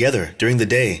drank together during the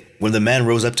day, when the man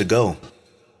rose up to go.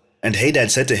 And Hadad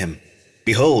said to him,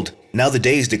 Behold, now the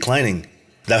day is declining.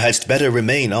 Thou hadst better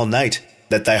remain all night,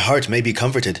 that thy heart may be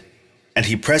comforted. And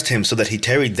he pressed him so that he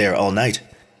tarried there all night.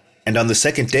 And on the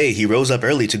 2nd day he rose up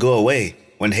early to go away,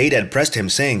 when Hadad pressed him,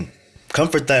 saying,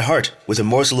 Comfort thy heart with a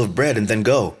morsel of bread, and then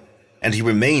go. And he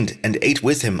remained and ate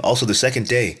with him also the 2nd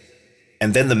day.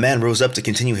 And then the man rose up to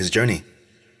continue his journey.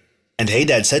 And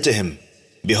Hadad said to him,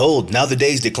 Behold, now the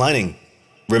day is declining.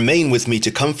 Remain with me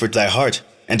to comfort thy heart,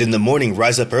 and in the morning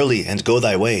rise up early and go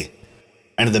thy way.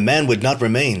 And the man would not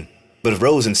remain, but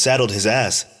rose and saddled his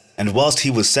ass. And whilst he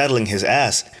was saddling his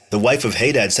ass, the wife of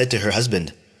Hadad said to her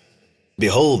husband,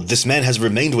 Behold, this man has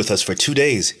remained with us for 2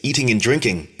 days, eating and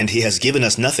drinking, and he has given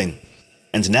us nothing.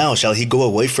 And now shall he go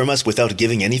away from us without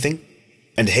giving anything?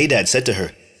 And Hadad said to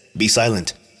her, Be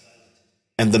silent.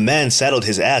 And the man saddled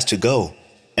his ass to go,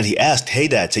 and he asked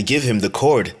Hadad to give him the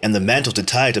cord and the mantle to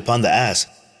tie it upon the ass.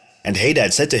 And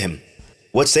Hadad said to him,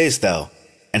 What sayest thou?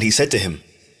 And he said to him,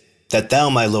 That thou,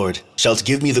 my lord, shalt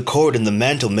give me the cord and the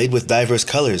mantle made with divers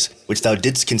colors, which thou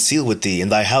didst conceal with thee in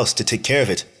thy house to take care of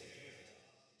it.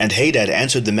 And Hadad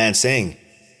answered the man, saying,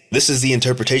 This is the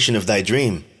interpretation of thy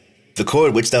dream. The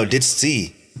cord which thou didst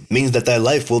see means that thy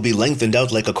life will be lengthened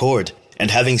out like a cord,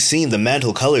 and having seen the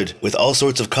mantle colored with all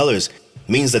sorts of colors,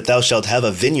 means that thou shalt have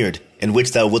a vineyard in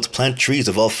which thou wilt plant trees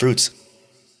of all fruits.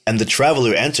 And the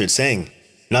traveler answered, saying,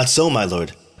 Not so, my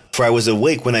lord, for I was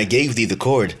awake when I gave thee the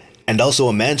cord, and also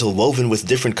a mantle woven with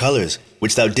different colors,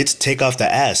 which thou didst take off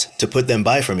the ass to put them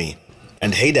by for me.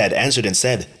 And Hadad answered and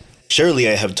said, Surely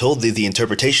I have told thee the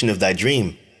interpretation of thy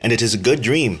dream, and it is a good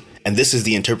dream, and this is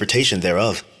the interpretation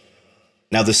thereof.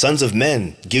 Now the sons of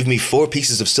men give me 4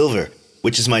 pieces of silver,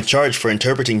 which is my charge for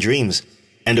interpreting dreams,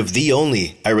 and of thee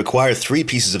only I require 3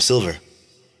 pieces of silver.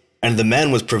 And the man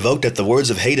was provoked at the words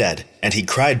of Hadad, and he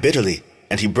cried bitterly,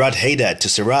 and he brought Hadad to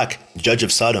Sirach, judge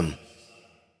of Sodom.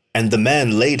 And the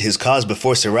man laid his cause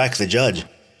before Sirach the judge,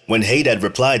 when Hadad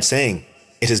replied, saying,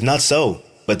 It is not so,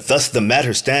 but thus the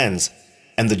matter stands.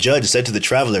 And the judge said to the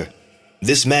traveler,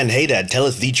 This man Hadad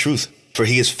telleth thee truth, for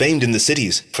he is famed in the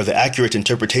cities for the accurate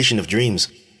interpretation of dreams.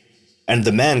 And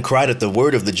the man cried at the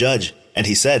word of the judge, and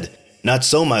he said, Not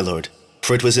so, my lord,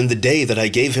 for it was in the day that I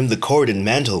gave him the cord and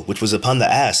mantle which was upon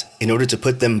the ass, in order to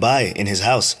put them by in his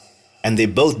house. And they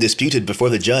both disputed before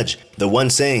the judge, the one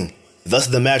saying, Thus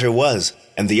the matter was,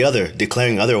 and the other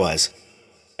declaring otherwise.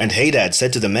 And Hadad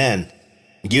said to the man,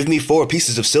 Give me 4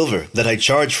 pieces of silver, that I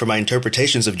charge for my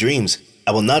interpretations of dreams.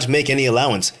 I will not make any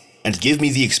allowance, and give me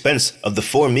the expense of the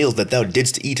 4 meals that thou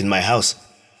didst eat in my house.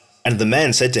 And the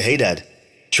man said to Hadad,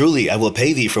 Truly I will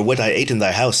pay thee for what I ate in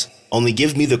thy house, only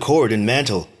give me the cord and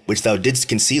mantle, which thou didst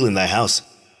conceal in thy house.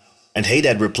 And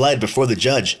Hadad replied before the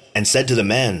judge, and said to the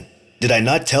man, Did I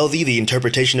not tell thee the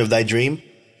interpretation of thy dream?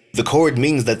 The cord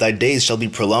means that thy days shall be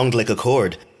prolonged like a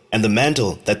cord, and the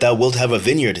mantle that thou wilt have a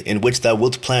vineyard in which thou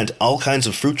wilt plant all kinds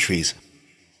of fruit trees.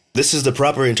 This is the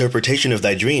proper interpretation of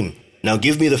thy dream. Now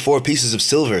give me the 4 pieces of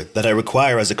silver that I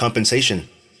require as a compensation,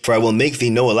 for I will make thee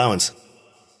no allowance.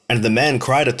 And the man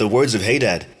cried at the words of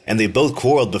Hadad, and they both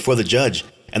quarreled before the judge,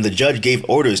 and the judge gave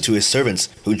orders to his servants,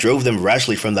 who drove them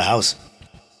rashly from the house.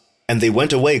 And they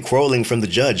went away quarreling from the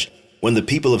judge, when the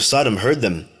people of Sodom heard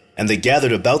them, and they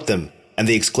gathered about them, and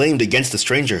they exclaimed against the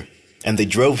stranger, and they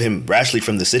drove him rashly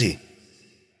from the city.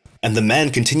 And the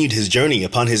man continued his journey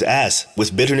upon his ass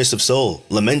with bitterness of soul,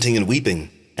 lamenting and weeping.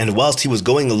 And whilst he was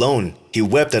going alone, he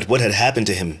wept at what had happened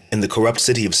to him in the corrupt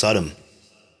city of Sodom.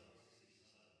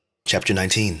 Chapter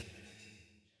 19.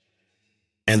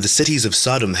 And the cities of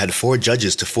Sodom had 4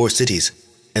 judges to 4 cities,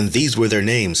 and these were their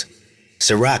names: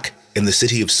 Sirach in the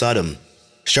city of Sodom,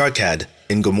 Sharkad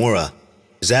in Gomorrah,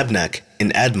 Zabnak in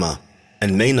Admah,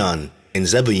 and Menon in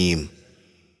Zeboim.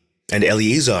 And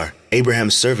Eleazar,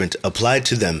 Abraham's servant, applied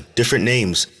to them different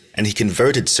names, and he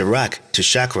converted Sirach to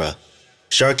Shakra,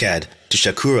 Sharkad to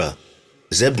Shakura,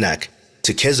 Zebnak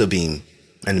to Kezobim,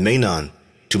 and Menon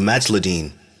to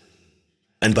Matzladin.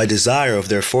 And by desire of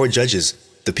their 4 judges,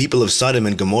 the people of Sodom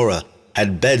and Gomorrah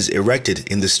had beds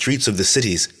erected in the streets of the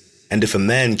cities, and if a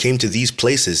man came to these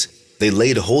places, they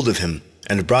laid hold of him,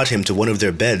 and brought him to one of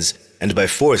their beds, and by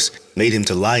force made him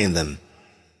to lie in them.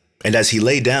 And as he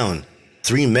lay down,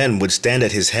 3 men would stand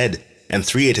at his head, and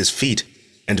 3 at his feet,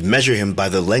 and measure him by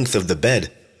the length of the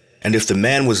bed. And if the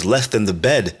man was less than the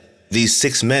bed, these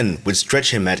 6 men would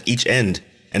stretch him at each end,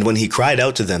 and when he cried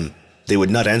out to them, they would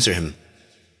not answer him.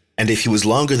 And if he was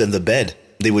longer than the bed,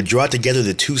 they would draw together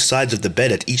the 2 sides of the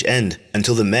bed at each end,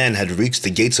 until the man had reached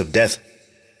the gates of death.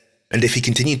 And if he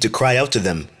continued to cry out to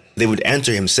them, they would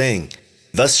answer him, saying,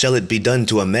 Thus shall it be done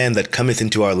to a man that cometh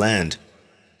into our land.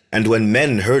 And when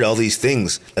men heard all these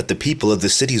things that the people of the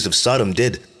cities of Sodom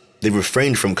did, they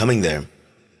refrained from coming there.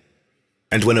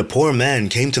 And when a poor man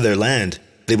came to their land,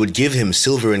 they would give him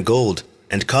silver and gold,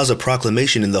 and cause a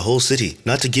proclamation in the whole city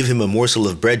not to give him a morsel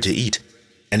of bread to eat.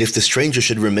 And if the stranger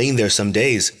should remain there some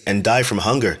days, and die from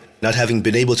hunger, not having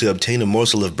been able to obtain a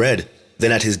morsel of bread,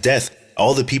 then at his death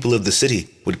all the people of the city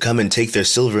would come and take their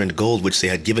silver and gold which they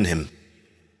had given him.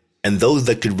 And those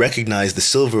that could recognize the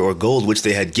silver or gold which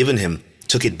they had given him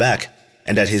took it back,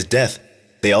 and at his death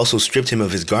they also stripped him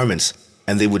of his garments,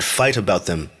 and they would fight about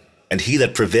them, and he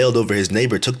that prevailed over his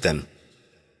neighbor took them.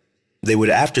 They would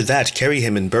after that carry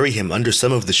him and bury him under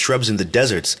some of the shrubs in the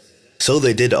deserts. So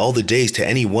they did all the days to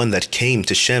any one that came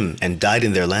to Shem and died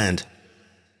in their land.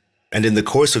 And in the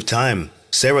course of time,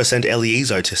 Sarah sent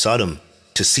Eleazar to Sodom,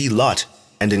 to see Lot,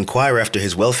 and inquire after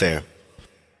his welfare.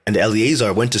 And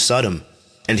Eleazar went to Sodom,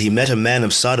 and he met a man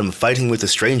of Sodom fighting with a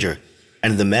stranger,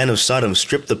 and the man of Sodom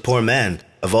stripped the poor man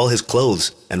of all his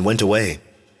clothes, and went away.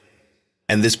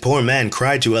 And this poor man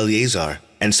cried to Eleazar,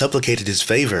 and supplicated his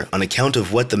favor on account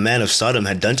of what the man of Sodom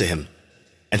had done to him.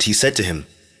 And he said to him,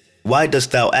 Why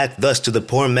dost thou act thus to the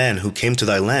poor man who came to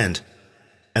thy land?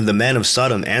 And the man of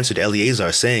Sodom answered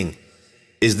Eleazar, saying,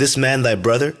 Is this man thy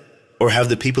brother? Or have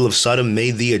the people of Sodom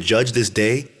made thee a judge this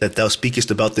day, that thou speakest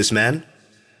about this man?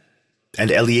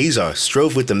 And Eleazar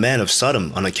strove with the man of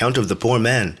Sodom on account of the poor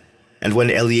man. And when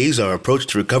Eleazar approached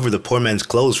to recover the poor man's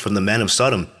clothes from the man of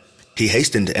Sodom, he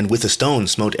hastened and with a stone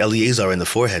smote Eleazar in the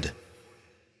forehead.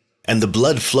 And the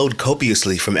blood flowed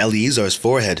copiously from Eleazar's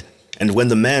forehead. And when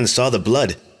the man saw the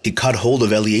blood, he caught hold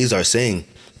of Eleazar, saying,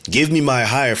 Give me my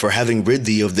hire for having rid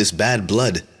thee of this bad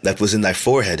blood that was in thy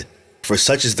forehead, for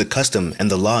such is the custom and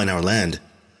the law in our land.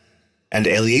 And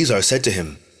Eleazar said to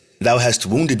him, Thou hast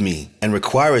wounded me, and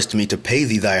requirest me to pay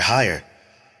thee thy hire.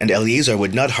 And Eleazar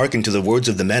would not hearken to the words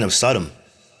of the man of Sodom.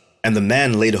 And the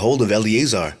man laid hold of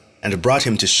Eleazar, and brought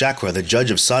him to Shachra the judge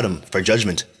of Sodom for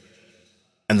judgment.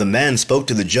 And the man spoke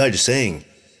to the judge, saying,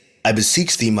 I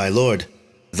beseech thee, my lord,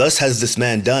 thus has this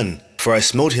man done, for I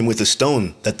smote him with a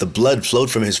stone, that the blood flowed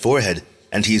from his forehead,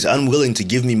 and he is unwilling to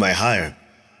give me my hire.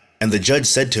 And the judge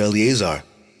said to Eleazar,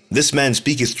 This man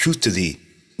speaketh truth to thee,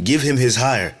 give him his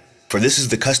hire, for this is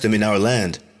the custom in our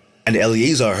land. And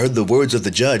Eleazar heard the words of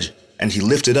the judge, and he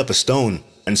lifted up a stone,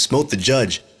 and smote the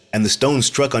judge, and the stone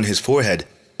struck on his forehead,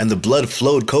 and the blood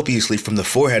flowed copiously from the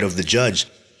forehead of the judge.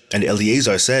 And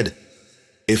Eleazar said,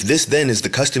 If this then is the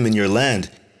custom in your land,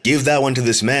 give thou unto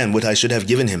this man what I should have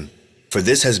given him, for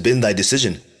this has been thy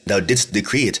decision, thou didst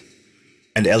decree it.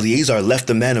 And Eleazar left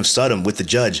the man of Sodom with the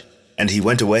judge, and he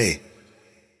went away.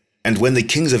 And when the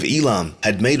kings of Elam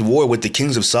had made war with the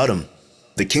kings of Sodom,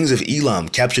 the kings of Elam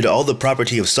captured all the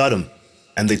property of Sodom,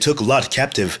 and they took Lot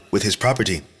captive with his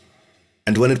property.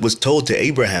 And when it was told to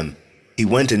Abraham, he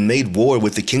went and made war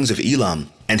with the kings of Elam,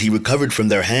 and he recovered from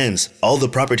their hands all the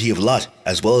property of Lot,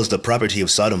 as well as the property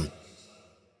of Sodom.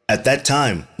 At that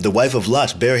time the wife of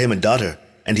Lot bare him a daughter,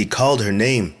 and he called her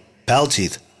name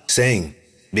Paltith, saying,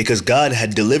 Because God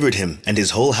had delivered him and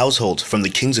his whole household from the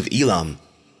kings of Elam.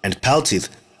 And Paltith,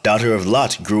 daughter of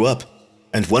Lot, grew up,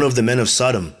 and one of the men of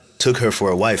Sodom took her for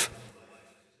a wife.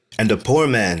 And a poor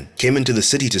man came into the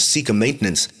city to seek a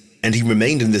maintenance, and he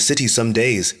remained in the city some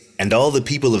days. And all the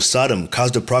people of Sodom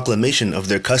caused a proclamation of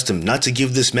their custom not to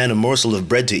give this man a morsel of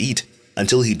bread to eat,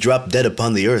 until he dropped dead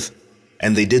upon the earth.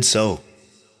 And they did so.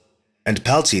 And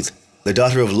Paltith, the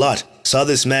daughter of Lot, saw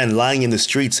this man lying in the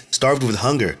streets, starved with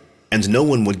hunger, and no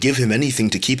one would give him anything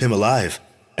to keep him alive,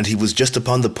 and he was just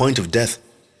upon the point of death.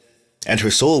 And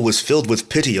her soul was filled with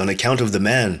pity on account of the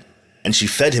man, and she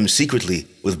fed him secretly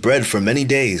with bread for many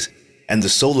days, and the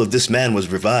soul of this man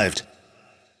was revived.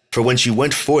 For when she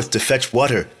went forth to fetch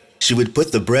water, she would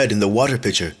put the bread in the water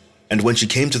pitcher, and when she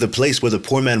came to the place where the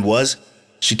poor man was,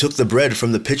 she took the bread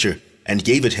from the pitcher and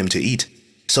gave it him to eat.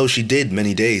 So she did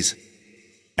many days.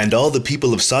 And all the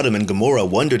people of Sodom and Gomorrah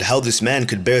wondered how this man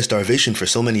could bear starvation for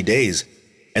so many days.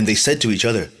 And they said to each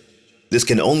other, This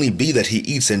can only be that he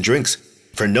eats and drinks,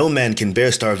 for no man can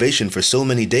bear starvation for so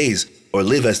many days, or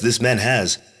live as this man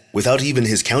has, without even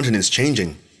his countenance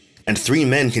changing. And 3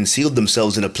 men concealed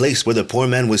themselves in a place where the poor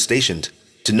man was stationed,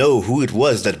 to know who it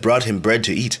was that brought him bread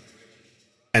to eat.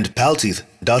 And Paltith,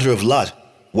 daughter of Lot,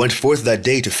 went forth that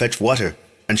day to fetch water,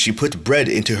 and she put bread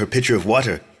into her pitcher of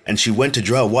water, and she went to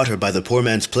draw water by the poor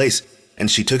man's place,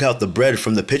 and she took out the bread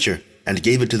from the pitcher, and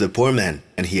gave it to the poor man,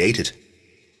 and he ate it.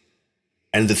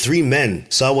 And the 3 men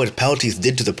saw what Paltith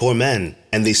did to the poor man,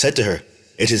 and they said to her,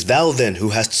 It is thou then who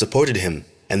hast supported him,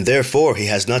 and therefore he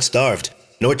has not starved,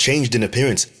 nor changed in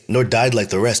appearance, nor died like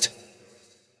the rest.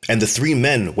 And the 3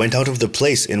 men went out of the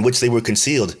place in which they were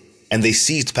concealed, and they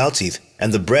seized Paltith,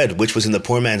 and the bread which was in the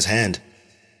poor man's hand.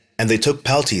 And they took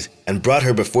Paltith, and brought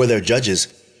her before their judges,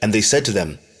 and they said to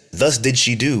them, Thus did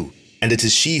she do, and it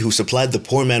is she who supplied the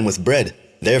poor man with bread,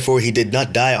 therefore he did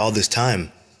not die all this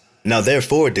time. Now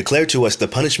therefore declare to us the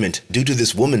punishment due to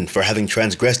this woman for having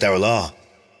transgressed our law.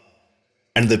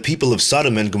 And the people of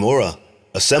Sodom and Gomorrah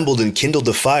assembled and kindled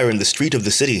a fire in the street of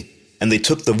the city, and they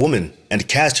took the woman, and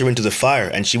cast her into the fire,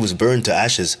 and she was burned to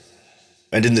ashes.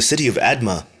 And in the city of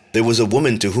Admah there was a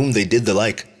woman to whom they did the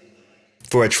like.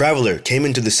 For a traveler came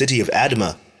into the city of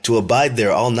Admah to abide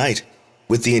there all night,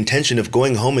 with the intention of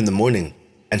going home in the morning,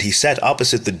 and he sat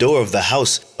opposite the door of the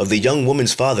house of the young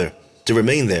woman's father, to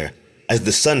remain there, as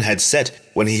the sun had set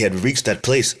when he had reached that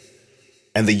place.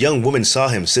 And the young woman saw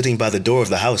him sitting by the door of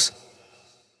the house.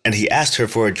 And he asked her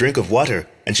for a drink of water,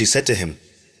 and she said to him,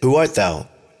 Who art thou?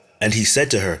 And he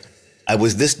said to her, I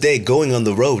was this day going on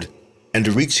the road, and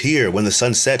reached here when the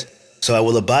sun set, so I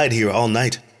will abide here all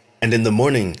night, and in the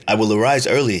morning I will arise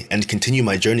early and continue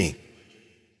my journey.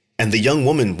 And the young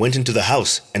woman went into the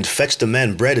house, and fetched the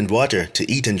man bread and water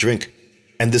to eat and drink.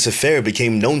 And this affair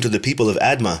became known to the people of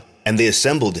Admah, and they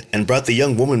assembled and brought the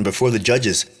young woman before the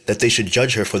judges, that they should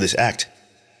judge her for this act.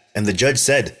 And the judge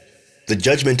said, The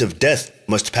judgment of death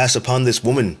must pass upon this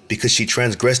woman, because she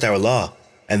transgressed our law,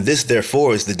 and this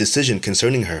therefore is the decision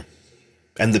concerning her.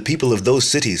 And the people of those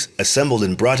cities assembled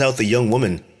and brought out the young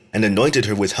woman, and anointed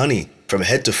her with honey from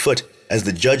head to foot, as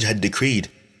the judge had decreed.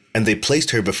 And they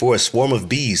placed her before a swarm of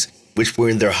bees, which were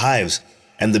in their hives,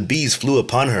 and the bees flew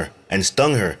upon her, and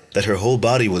stung her, that her whole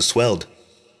body was swelled.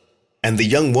 And the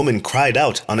young woman cried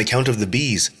out on account of the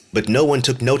bees, but no one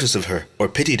took notice of her, or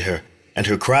pitied her, and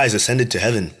her cries ascended to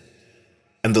heaven.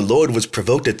 And the Lord was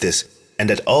provoked at this, and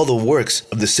at all the works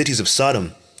of the cities of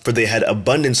Sodom, for they had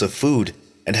abundance of food,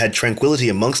 and had tranquility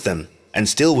amongst them, and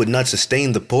still would not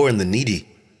sustain the poor and the needy.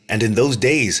 And in those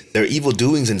days their evil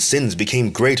doings and sins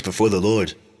became great before the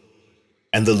Lord.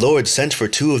 And the Lord sent for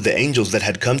 2 of the angels that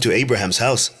had come to Abraham's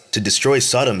house, to destroy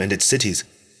Sodom and its cities.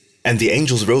 And the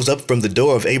angels rose up from the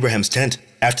door of Abraham's tent,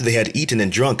 after they had eaten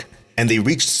and drunk, and they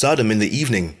reached Sodom in the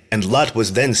evening, and Lot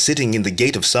was then sitting in the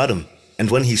gate of Sodom. And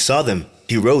when he saw them,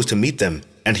 he rose to meet them,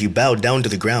 and he bowed down to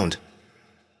the ground.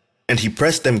 And he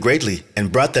pressed them greatly,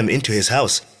 and brought them into his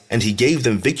house, and he gave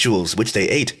them victuals which they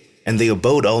ate, and they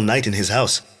abode all night in his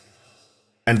house.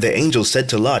 And the angel said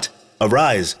to Lot,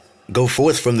 Arise, go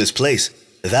forth from this place,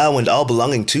 thou and all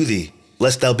belonging to thee,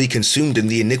 lest thou be consumed in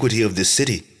the iniquity of this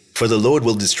city, for the Lord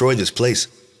will destroy this place.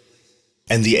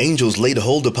 And the angels laid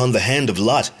hold upon the hand of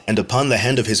Lot, and upon the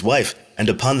hand of his wife, and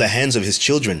upon the hands of his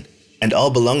children, and all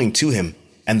belonging to him,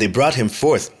 and they brought him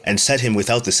forth, and set him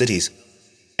without the cities.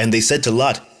 And they said to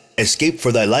Lot, Escape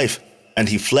for thy life. And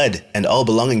he fled, and all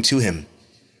belonging to him.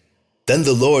 Then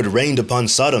the Lord rained upon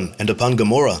Sodom, and upon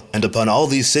Gomorrah, and upon all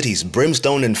these cities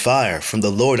brimstone and fire from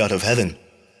the Lord out of heaven.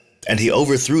 And he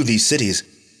overthrew these cities,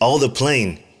 all the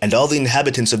plain, and all the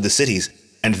inhabitants of the cities,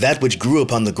 and that which grew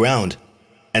upon the ground.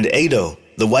 And Ado,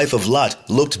 the wife of Lot,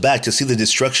 looked back to see the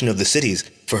destruction of the cities,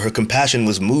 for her compassion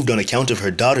was moved on account of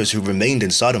her daughters who remained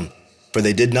in Sodom, for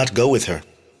they did not go with her.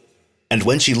 And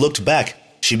when she looked back,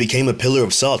 she became a pillar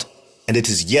of salt, and it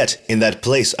is yet in that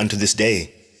place unto this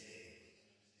day.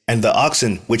 And the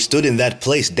oxen which stood in that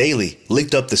place daily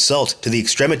licked up the salt to the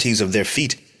extremities of their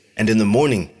feet, and in the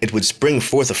morning it would spring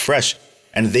forth afresh,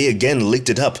 and they again licked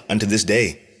it up unto this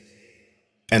day.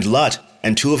 And Lot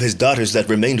and 2 of his daughters that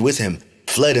remained with him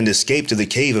fled and escaped to the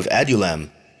cave of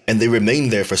Adullam, and they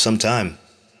remained there for some time.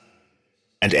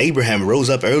 And Abraham rose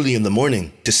up early in the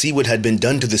morning to see what had been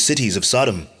done to the cities of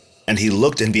Sodom. And he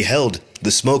looked and beheld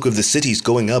the smoke of the cities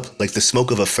going up like the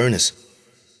smoke of a furnace.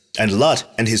 And Lot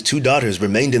and his 2 daughters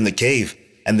remained in the cave,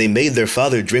 and they made their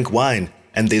father drink wine,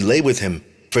 and they lay with him,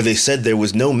 for they said there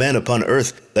was no man upon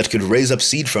earth that could raise up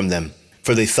seed from them,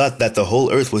 for they thought that the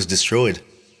whole earth was destroyed.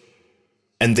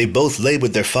 And they both lay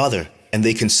with their father, and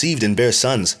they conceived and bare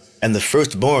sons, and the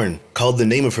firstborn called the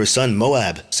name of her son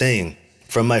Moab, saying,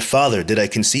 From my father did I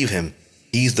conceive him,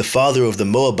 he is the father of the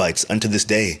Moabites unto this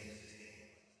day.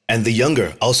 And the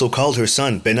younger also called her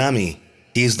son Ben-Ammi,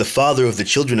 he is the father of the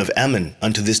children of Ammon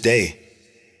unto this day.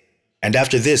 And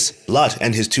after this Lot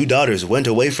and his 2 daughters went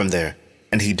away from there,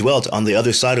 and he dwelt on the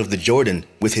other side of the Jordan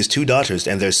with his 2 daughters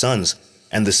and their sons,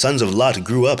 and the sons of Lot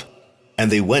grew up,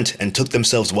 and they went and took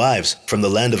themselves wives from the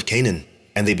land of Canaan,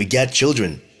 and they begat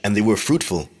children, and they were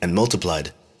fruitful and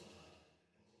multiplied.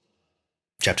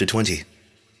 Chapter 20.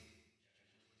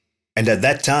 And at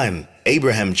that time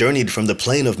Abraham journeyed from the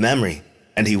plain of Mamre,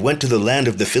 and he went to the land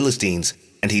of the Philistines,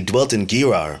 and he dwelt in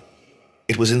Gerar.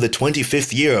 It was in the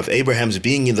 25th year of Abraham's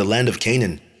being in the land of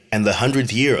Canaan, and the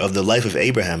 100th year of the life of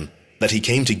Abraham, that he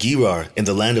came to Gerar in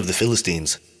the land of the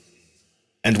Philistines.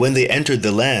 And when they entered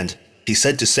the land, he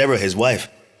said to Sarah his wife,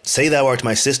 Say thou art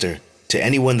my sister, to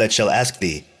anyone that shall ask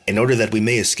thee, in order that we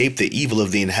may escape the evil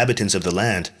of the inhabitants of the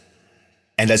land.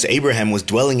 And as Abraham was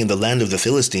dwelling in the land of the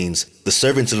Philistines, the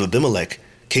servants of Abimelech,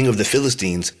 king of the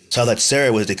Philistines, saw that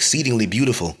Sarah was exceedingly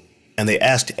beautiful, and they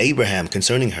asked Abraham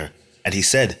concerning her, and he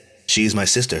said, She is my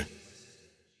sister.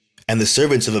 And the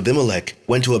servants of Abimelech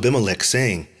went to Abimelech,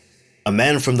 saying, A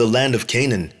man from the land of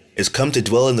Canaan is come to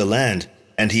dwell in the land,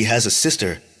 and he has a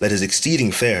sister that is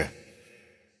exceeding fair.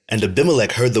 And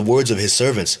Abimelech heard the words of his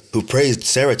servants, who praised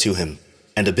Sarah to him.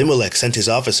 And Abimelech sent his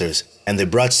officers, and they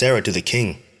brought Sarah to the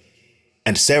king.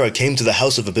 And Sarah came to the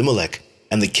house of Abimelech,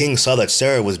 and the king saw that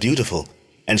Sarah was beautiful,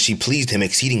 and she pleased him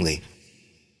exceedingly.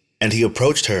 And he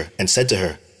approached her, and said to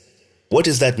her, What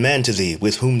is that man to thee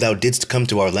with whom thou didst come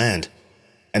to our land?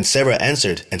 And Sarah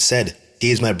answered, and said,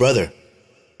 He is my brother,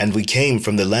 and we came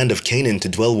from the land of Canaan to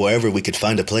dwell wherever we could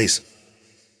find a place.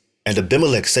 And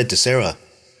Abimelech said to Sarah,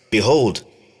 Behold,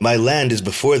 my land is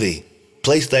before thee.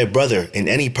 Place thy brother in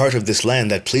any part of this land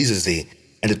that pleases thee,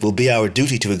 and it will be our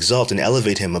duty to exalt and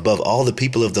elevate him above all the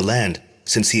people of the land,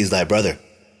 since he is thy brother.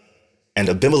 And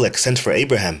Abimelech sent for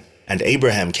Abraham, and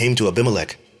Abraham came to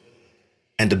Abimelech.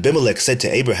 And Abimelech said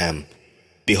to Abraham,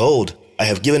 Behold, I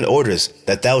have given orders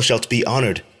that thou shalt be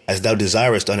honored, as thou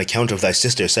desirest on account of thy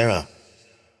sister Sarah.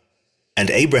 And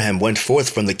Abraham went forth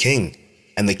from the king,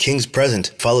 and the king's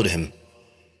present followed him.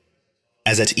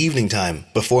 As at evening time,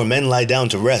 before men lie down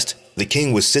to rest, the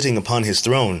king was sitting upon his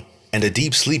throne, and a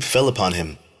deep sleep fell upon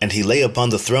him, and he lay upon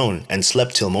the throne and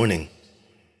slept till morning.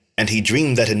 And he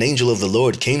dreamed that an angel of the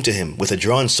Lord came to him with a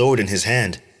drawn sword in his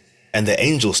hand. And the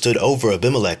angel stood over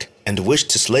Abimelech, and wished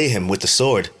to slay him with the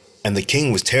sword. And the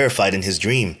king was terrified in his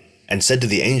dream, and said to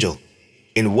the angel,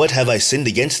 In what have I sinned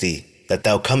against thee, that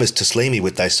thou comest to slay me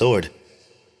with thy sword?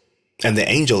 And the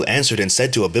angel answered and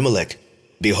said to Abimelech,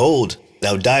 Behold,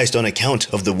 thou diest on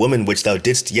account of the woman which thou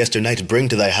didst yesternight bring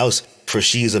to thy house, for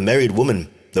she is a married woman,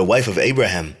 the wife of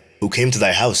Abraham, who came to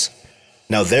thy house.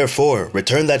 Now therefore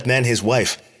return that man his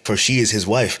wife, for she is his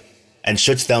wife. And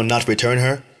shouldst thou not return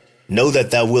her, know that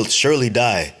thou wilt surely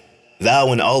die,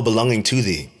 thou and all belonging to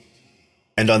thee.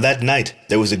 And on that night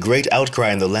there was a great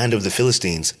outcry in the land of the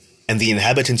Philistines, and the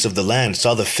inhabitants of the land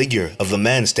saw the figure of a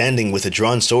man standing with a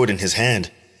drawn sword in his hand,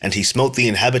 and he smote the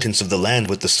inhabitants of the land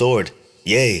with the sword,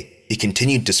 yea, he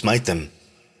continued to smite them.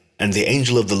 And the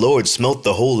angel of the Lord smote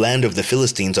the whole land of the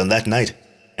Philistines on that night,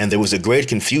 and there was a great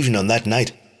confusion on that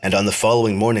night, and on the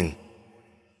following morning.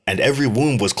 And every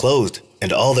womb was closed,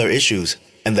 and all their issues,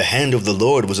 and the hand of the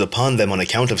Lord was upon them on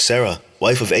account of Sarah,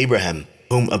 wife of Abraham,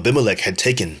 whom Abimelech had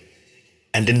taken.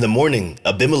 And in the morning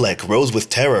Abimelech rose with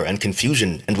terror and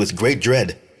confusion and with great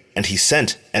dread, and he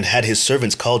sent and had his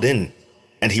servants called in,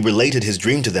 and he related his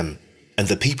dream to them, and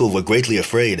the people were greatly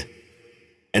afraid.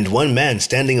 And one man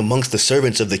standing amongst the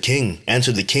servants of the king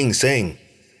answered the king, saying,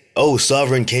 O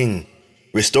sovereign king,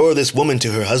 restore this woman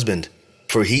to her husband,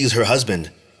 for he is her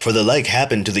husband, for the like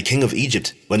happened to the king of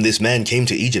Egypt when this man came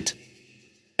to Egypt.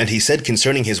 And he said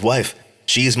concerning his wife,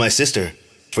 She is my sister,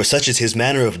 for such is his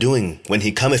manner of doing when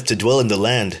he cometh to dwell in the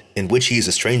land in which he is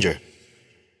a stranger.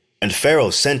 And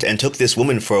Pharaoh sent and took this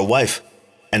woman for a wife,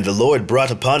 and the Lord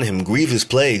brought upon him grievous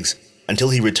plagues, until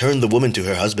he returned the woman to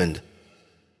her husband.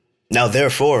 Now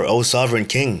therefore, O sovereign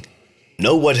king,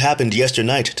 know what happened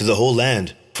yesternight to the whole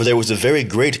land, for there was a very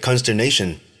great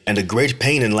consternation, and a great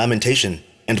pain and lamentation,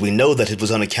 and we know that it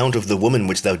was on account of the woman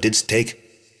which thou didst take.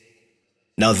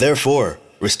 Now therefore,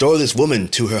 restore this woman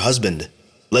to her husband,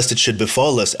 lest it should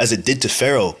befall us as it did to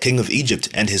Pharaoh, king of Egypt,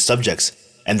 and his subjects,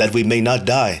 and that we may not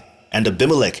die. And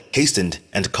Abimelech hastened,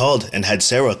 and called, and had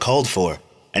Sarah called for,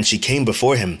 and she came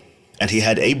before him, and he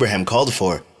had Abraham called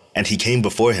for, and he came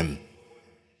before him.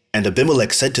 And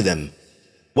Abimelech said to them,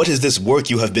 What is this work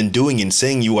you have been doing in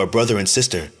saying you are brother and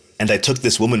sister, and I took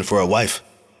this woman for a wife?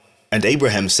 And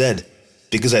Abraham said,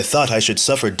 Because I thought I should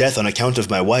suffer death on account of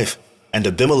my wife. And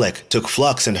Abimelech took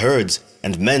flocks and herds,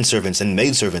 and menservants and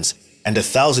maidservants, and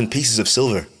 1,000 pieces of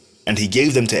silver, and he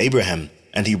gave them to Abraham,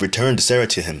 and he returned Sarah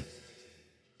to him.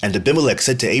 And Abimelech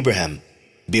said to Abraham,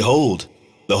 Behold,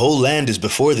 the whole land is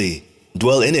before thee,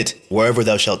 dwell in it wherever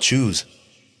thou shalt choose.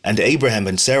 And Abraham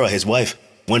and Sarah his wife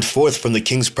went forth from the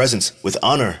king's presence with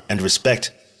honor and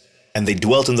respect, and they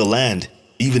dwelt in the land,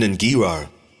 even in Gerar.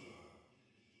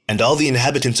 And all the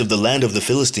inhabitants of the land of the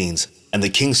Philistines and the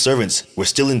king's servants were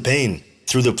still in pain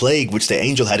through the plague which the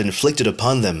angel had inflicted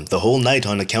upon them the whole night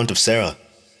on account of Sarah.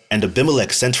 And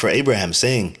Abimelech sent for Abraham,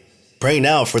 saying, Pray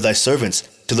now for thy servants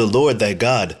to the Lord thy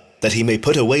God, that he may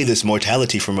put away this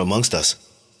mortality from amongst us.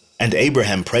 And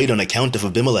Abraham prayed on account of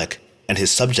Abimelech and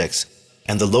his subjects,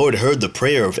 and the Lord heard the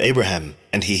prayer of Abraham,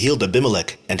 and he healed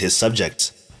Abimelech and his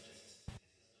subjects.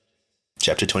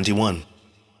 Chapter 21.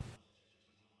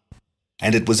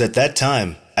 And it was at that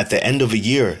time, at the end of a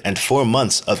year and 4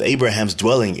 months of Abraham's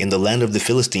dwelling in the land of the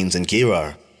Philistines in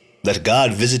Gerar, that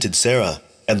God visited Sarah,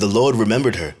 and the Lord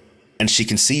remembered her, and she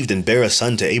conceived and bare a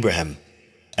son to Abraham.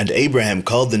 And Abraham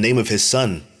called the name of his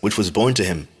son, which was born to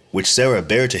him, which Sarah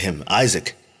bare to him,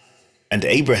 Isaac. And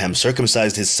Abraham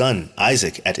circumcised his son,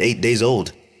 Isaac, at 8 days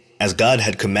old, as God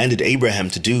had commanded Abraham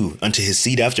to do unto his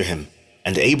seed after him.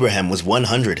 And Abraham was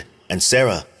 100, and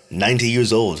Sarah 90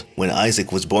 years old, when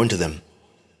Isaac was born to them.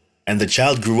 And the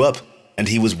child grew up, and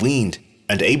he was weaned,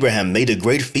 and Abraham made a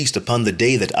great feast upon the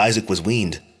day that Isaac was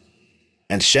weaned.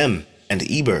 And Shem, and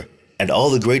Eber, and all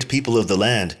the great people of the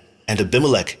land, and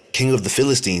Abimelech, king of the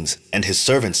Philistines, and his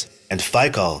servants, and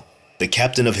Phicol, the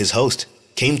captain of his host,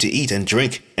 came to eat and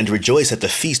drink, and rejoice at the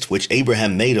feast which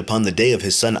Abraham made upon the day of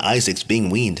his son Isaac's being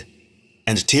weaned.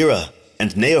 And Terah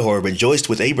and Nahor rejoiced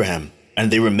with Abraham, and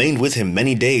they remained with him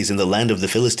many days in the land of the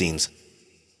Philistines.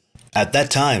 At that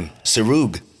time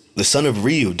Serug, the son of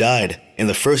Reu, died in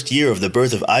the 1st year of the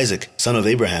birth of Isaac, son of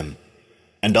Abraham.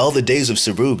 And all the days of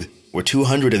Serug were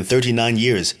 239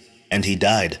 years, and he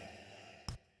died.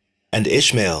 And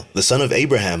Ishmael, the son of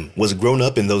Abraham, was grown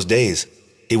up in those days.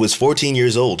 He was 14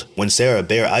 years old when Sarah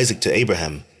bare Isaac to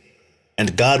Abraham.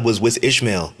 And God was with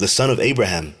Ishmael, the son of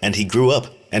Abraham, and he grew up,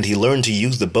 and he learned to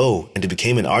use the bow, and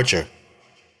became an archer.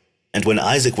 And when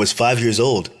Isaac was 5 years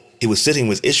old, he was sitting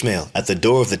with Ishmael at the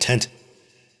door of the tent.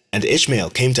 And Ishmael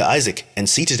came to Isaac, and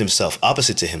seated himself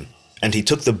opposite to him. And he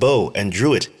took the bow, and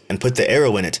drew it, and put the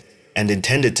arrow in it, and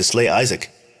intended to slay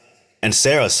Isaac. And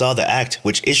Sarah saw the act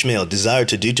which Ishmael desired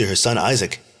to do to her son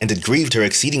Isaac, and it grieved her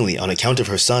exceedingly on account of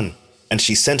her son. And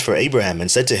she sent for Abraham,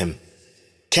 and said to him,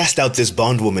 Cast out this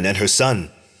bondwoman and her son,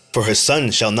 for her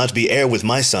son shall not be heir with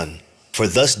my son, for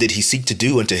thus did he seek to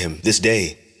do unto him this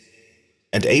day.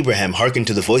 And Abraham hearkened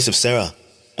to the voice of Sarah,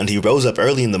 and he rose up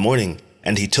early in the morning,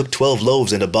 and he took 12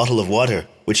 loaves and a bottle of water,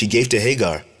 which he gave to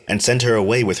Hagar, and sent her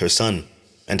away with her son.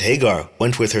 And Hagar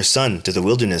went with her son to the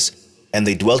wilderness, and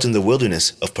they dwelt in the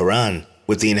wilderness of Paran,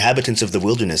 with the inhabitants of the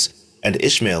wilderness. And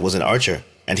Ishmael was an archer,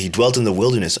 and he dwelt in the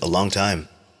wilderness a long time.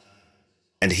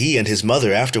 And he and his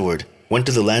mother afterward went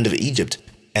to the land of Egypt,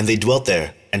 and they dwelt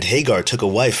there. And Hagar took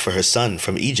a wife for her son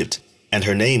from Egypt, and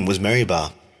her name was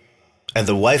Meribah. And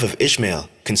the wife of Ishmael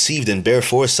conceived and bare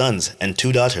 4 sons and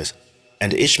 2 daughters.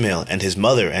 And Ishmael and his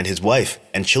mother and his wife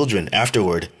and children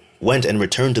afterward went and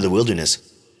returned to the wilderness.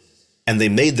 And they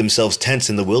made themselves tents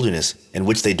in the wilderness, in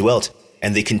which they dwelt,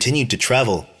 and they continued to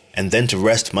travel, and then to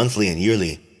rest monthly and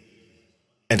yearly.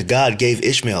 And God gave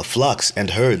Ishmael flocks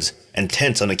and herds and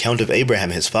tents on account of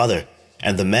Abraham his father,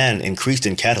 and the man increased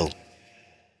in cattle.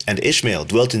 And Ishmael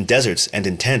dwelt in deserts and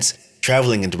in tents,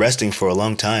 traveling and resting for a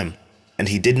long time, and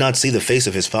he did not see the face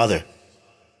of his father.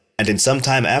 And in some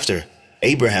time after,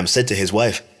 Abraham said to his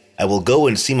wife, I will go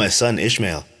and see my son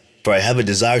Ishmael, for I have a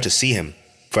desire to see him,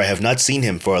 for I have not seen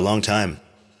him for a long time.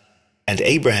 And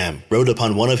Abraham rode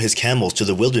upon one of his camels to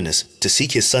the wilderness to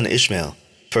seek his son Ishmael,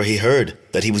 for he heard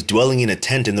that he was dwelling in a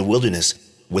tent in the wilderness,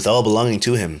 with all belonging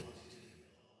to him.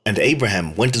 And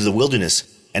Abraham went to the wilderness,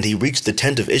 and he reached the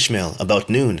tent of Ishmael about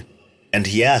noon. And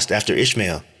he asked after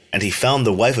Ishmael, and he found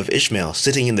the wife of Ishmael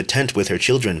sitting in the tent with her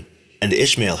children, and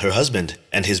Ishmael her husband,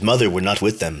 and his mother were not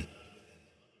with them.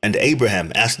 And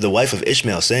Abraham asked the wife of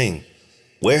Ishmael, saying,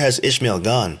 Where has Ishmael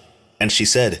gone? And she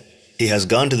said, He has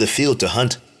gone to the field to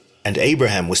hunt. And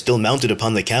Abraham was still mounted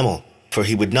upon the camel, for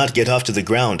he would not get off to the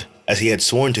ground, as he had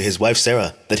sworn to his wife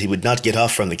Sarah that he would not get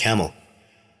off from the camel.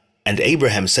 And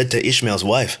Abraham said to Ishmael's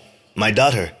wife, My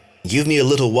daughter, give me a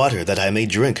little water that I may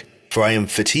drink, for I am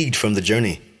fatigued from the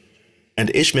journey.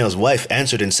 And Ishmael's wife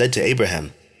answered and said to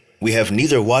Abraham, We have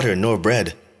neither water nor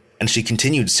bread. And she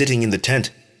continued sitting in the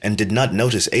tent, and did not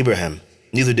notice Abraham,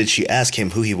 neither did she ask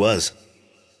him who he was.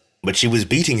 But she was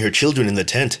beating her children in the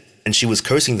tent, and she was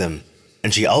cursing them.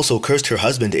 And she also cursed her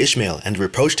husband Ishmael, and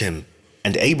reproached him.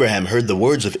 And Abraham heard the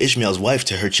words of Ishmael's wife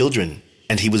to her children,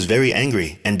 and he was very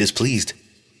angry and displeased.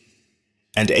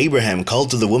 And Abraham called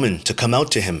to the woman to come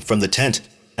out to him from the tent,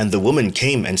 and the woman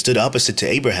came and stood opposite to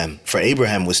Abraham, for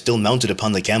Abraham was still mounted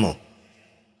upon the camel.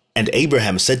 And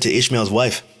Abraham said to Ishmael's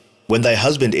wife, When thy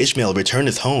husband Ishmael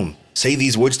returneth home, say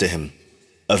these words to him,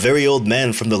 A very old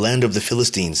man from the land of the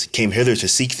Philistines came hither to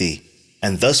seek thee,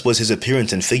 and thus was his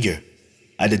appearance and figure.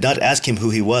 I did not ask him who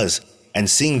he was, and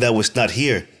seeing thou wast not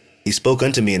here, he spoke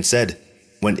unto me and said,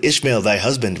 When Ishmael thy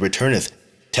husband returneth,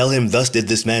 tell him thus did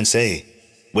this man say,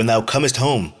 When thou comest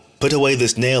home, put away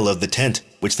this nail of the tent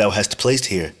which thou hast placed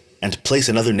here, and place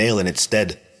another nail in its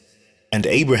stead. And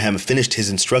Abraham finished his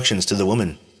instructions to the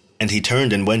woman, and he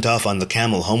turned and went off on the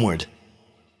camel homeward.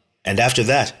 And after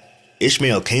that,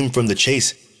 Ishmael came from the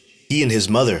chase, he and his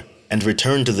mother, and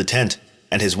returned to the tent,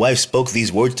 and his wife spoke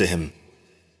these words to him,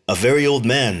 A very old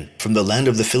man from the land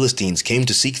of the Philistines came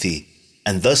to seek thee,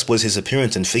 and thus was his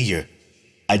appearance and figure.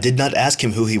 I did not ask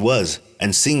him who he was,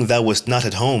 and seeing thou wast not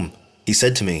at home, he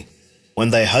said to me,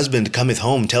 When thy husband cometh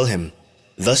home, tell him,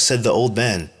 Thus said the old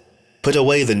man, Put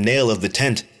away the nail of the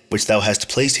tent which thou hast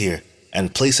placed here,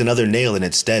 and place another nail in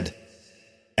its stead.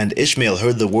 And Ishmael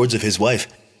heard the words of his wife,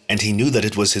 and he knew that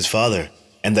it was his father,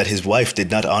 and that his wife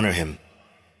did not honor him.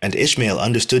 And Ishmael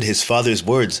understood his father's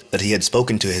words that he had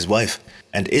spoken to his wife,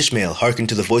 and Ishmael hearkened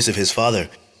to the voice of his father,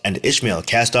 and Ishmael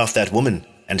cast off that woman,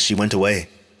 and she went away.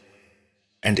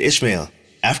 And Ishmael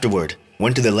afterward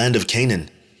went to the land of Canaan,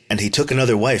 and he took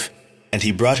another wife, and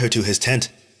he brought her to his tent,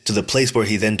 to the place where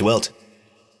he then dwelt.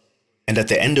 And at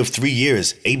the end of 3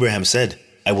 years Abraham said,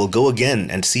 I will go again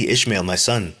and see Ishmael my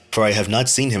son, for I have not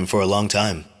seen him for a long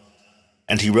time.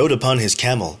 And he rode upon his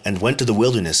camel, and went to the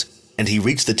wilderness, and he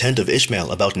reached the tent of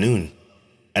Ishmael about noon.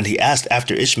 And he asked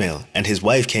after Ishmael, and his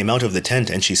wife came out of the tent,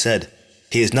 and she said,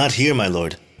 He is not here, my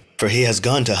lord, for he has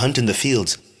gone to hunt in the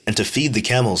fields, and to feed the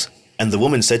camels. And the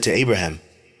woman said to Abraham,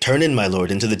 Turn in, my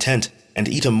lord, into the tent, and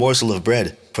eat a morsel of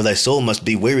bread, for thy soul must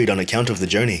be wearied on account of the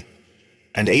journey.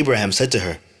 And Abraham said to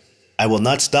her, I will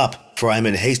not stop, for I am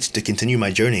in haste to continue my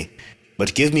journey.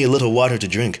 But give me a little water to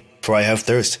drink, for I have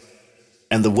thirst."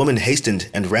 And the woman hastened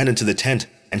and ran into the tent,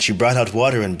 and she brought out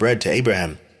water and bread to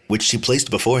Abraham, which she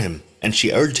placed before him, and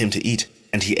she urged him to eat.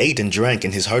 And he ate and drank,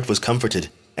 and his heart was comforted,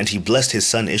 and he blessed his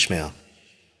son Ishmael.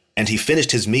 And he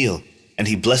finished his meal, and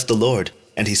he blessed the Lord,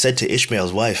 and he said to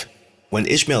Ishmael's wife, "When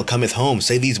Ishmael cometh home,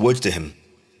 say these words to him,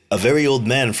 A very old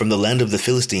man from the land of the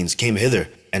Philistines came hither,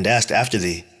 and asked after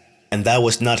thee, and thou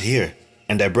wast not here.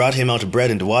 And I brought him out bread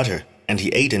and water, and he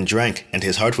ate and drank, and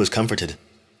his heart was comforted.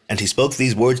 And he spoke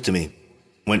these words to me,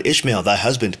 When Ishmael thy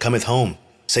husband cometh home,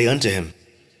 say unto him,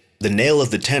 The nail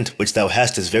of the tent which thou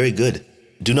hast is very good,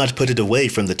 do not put it away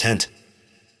from the tent."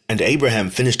 And Abraham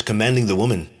finished commanding the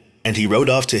woman, and he rode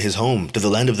off to his home to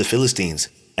the land of the Philistines.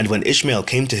 And when Ishmael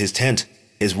came to his tent,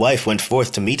 his wife went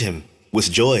forth to meet him,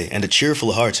 with joy and a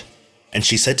cheerful heart. And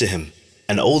she said to him,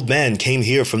 An old man came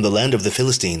here from the land of the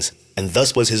Philistines, and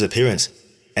thus was his appearance.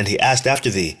 And he asked after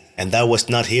thee, and thou wast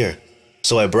not here.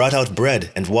 So I brought out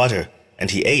bread and water, and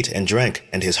he ate and drank,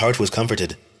 and his heart was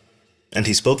comforted. And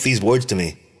he spoke these words to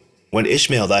me, When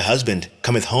Ishmael thy husband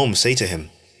cometh home, say to him,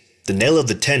 The nail of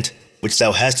the tent which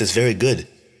thou hast is very good,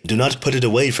 do not put it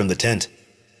away from the tent.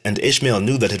 And Ishmael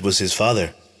knew that it was his father,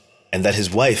 and that his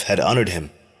wife had honored him,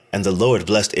 and the Lord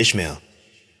blessed Ishmael.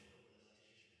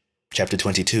 Chapter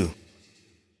 22.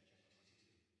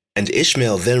 And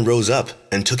Ishmael then rose up,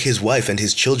 and took his wife and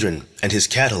his children, and his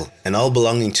cattle, and all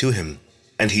belonging to him.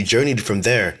 And he journeyed from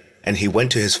there, and he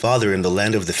went to his father in the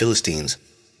land of the Philistines.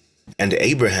 And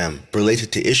Abraham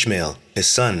related to Ishmael, his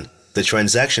son, the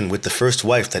transaction with the first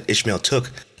wife that Ishmael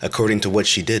took, according to what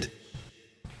she did.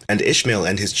 And Ishmael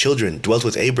and his children dwelt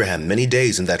with Abraham many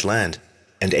days in that land.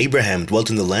 And Abraham dwelt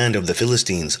in the land of the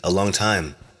Philistines a long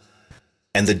time.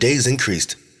 And the days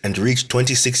increased, and reached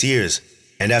 26 years.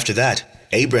 And after that,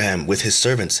 Abraham with his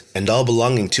servants, and all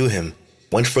belonging to him,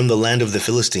 went from the land of the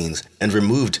Philistines, and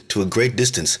removed to a great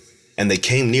distance. And they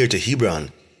came near to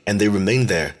Hebron, and they remained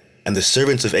there. And the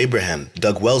servants of Abraham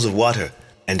dug wells of water,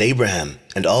 and Abraham,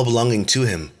 and all belonging to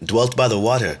him, dwelt by the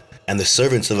water. And the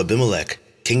servants of Abimelech,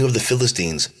 king of the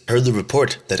Philistines, heard the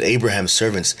report that Abraham's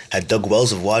servants had dug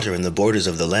wells of water in the borders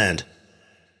of the land.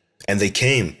 And they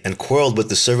came and quarreled with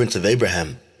the servants of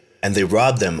Abraham, and they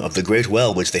robbed them of the great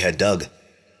well which they had dug.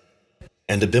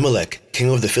 And Abimelech, king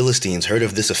of the Philistines, heard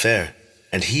of this affair,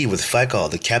 and he with Phicol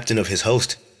the captain of his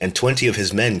host, and 20 of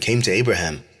his men came to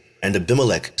Abraham. And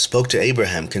Abimelech spoke to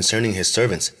Abraham concerning his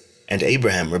servants, and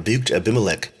Abraham rebuked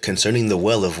Abimelech concerning the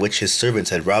well of which his servants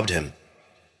had robbed him.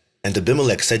 And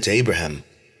Abimelech said to Abraham,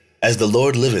 As the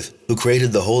Lord liveth, who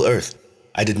created the whole earth,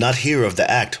 I did not hear of the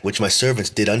act which my servants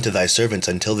did unto thy servants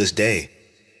until this day.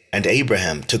 And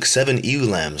Abraham took 7 ewe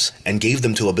lambs, and gave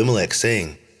them to Abimelech,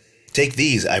 saying, Take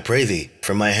these, I pray thee,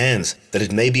 from my hands, that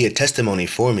it may be a testimony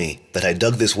for me that I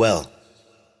dug this well.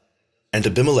 And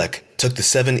Abimelech took the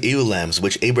 7 ewe lambs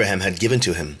which Abraham had given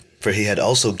to him, for he had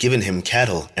also given him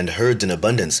cattle and herds in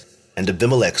abundance. And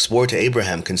Abimelech swore to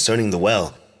Abraham concerning the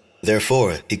well.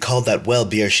 Therefore he called that well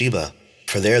Beersheba,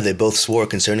 for there they both swore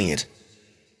concerning it.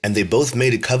 And they both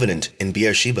made a covenant in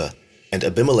Beersheba. And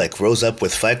Abimelech rose up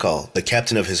with Phicol, the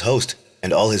captain of his host,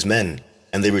 and all his men,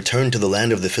 and they returned to the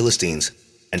land of the Philistines.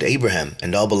 And Abraham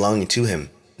and all belonging to him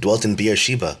dwelt in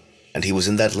Beersheba, and he was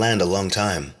in that land a long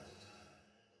time.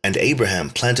 And Abraham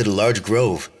planted a large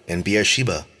grove in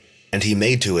Beersheba, and he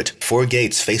made to it 4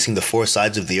 gates facing the 4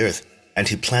 sides of the earth, and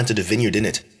he planted a vineyard in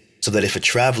it, so that if a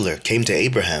traveler came to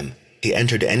Abraham, he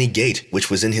entered any gate which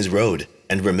was in his road,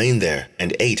 and remained there,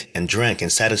 and ate and drank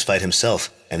and satisfied himself,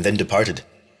 and then departed.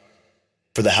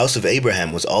 For the house of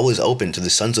Abraham was always open to the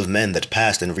sons of men that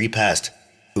passed and repassed,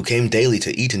 who came daily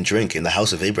to eat and drink in the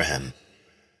house of Abraham.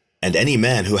 And any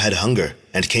man who had hunger,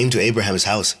 and came to Abraham's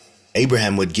house,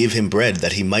 Abraham would give him bread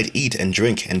that he might eat and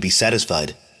drink and be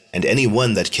satisfied. And any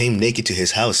one that came naked to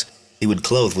his house, he would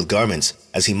clothe with garments,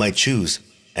 as he might choose,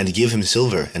 and give him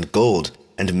silver and gold,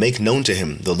 and make known to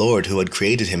him the Lord who had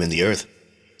created him in the earth.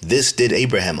 This did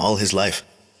Abraham all his life.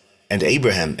 And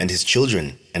Abraham and his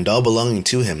children, and all belonging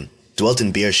to him, dwelt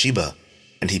in Beersheba,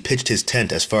 and he pitched his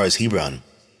tent as far as Hebron.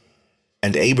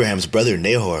 And Abraham's brother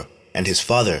Nahor, and his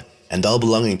father, and all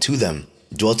belonging to them,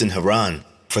 dwelt in Haran,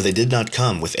 for they did not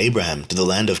come with Abraham to the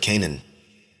land of Canaan.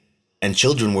 And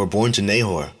children were born to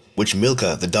Nahor, which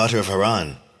Milcah the daughter of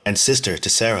Haran, and sister to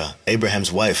Sarah,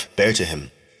 Abraham's wife, bare to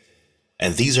him.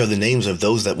 And these are the names of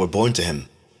those that were born to him: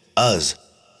 Uz,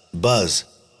 Buz,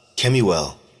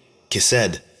 Kemuel,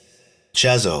 Kesed,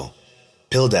 Chazo,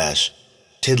 Pildash,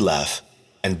 Tidlaph,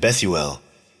 and Bethuel,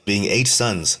 being 8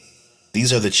 sons.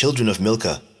 These are the children of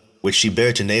Milcah, which she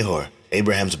bare to Nahor,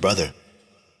 Abraham's brother.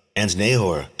 And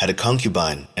Nahor had a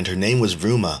concubine, and her name was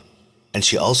Reumah. And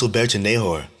she also bare to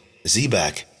Nahor,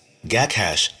 Zebach,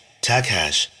 Gakhash,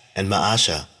 Takhash, and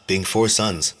Maasha, being 4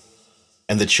 sons.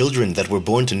 And the children that were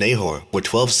born to Nahor were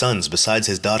 12 sons besides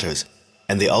his daughters,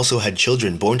 and they also had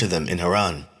children born to them in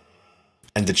Haran.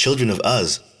 And the children of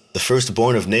Uz, the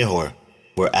firstborn of Nahor,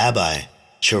 were Abi,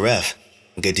 Chereph,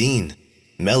 Gadin,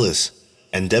 Melis,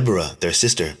 and Deborah their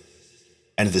sister.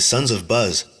 And the sons of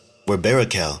Buz were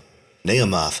Barakel,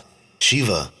 Naamoth,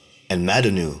 Shiva, and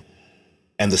Madanu.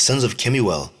 And the sons of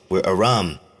Kemuel were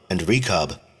Aram and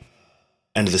Rechab.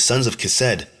 And the sons of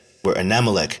Kesed were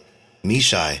Anamelech,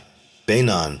 Meshai,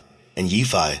 Bainan, and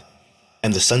Yephi.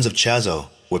 And the sons of Chazo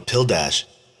were Pildash,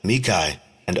 Mekai,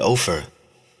 and Ophir.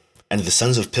 And the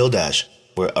sons of Pildash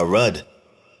were Arud,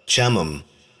 Chamum,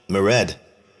 Mered,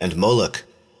 and Moloch.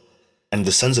 And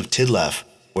the sons of Tidlaph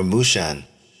were Mushan,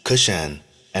 Cushan,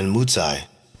 and Mutzai.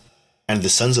 And the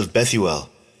sons of Bethuel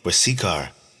were Sekar,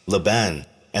 Laban,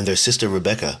 and their sister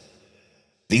Rebekah.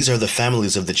 These are the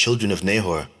families of the children of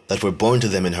Nahor that were born to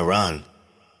them in Haran.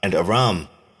 And Aram,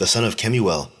 the son of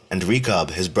Kemuel, and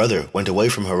Rechab his brother went away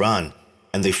from Haran,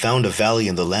 and they found a valley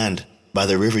in the land by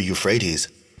the river Euphrates.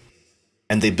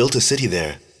 And they built a city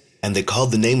there, and they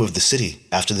called the name of the city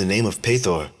after the name of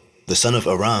Pethor, the son of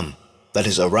Aram, that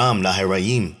is Aram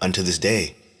Naharaim unto this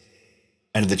day.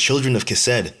 And the children of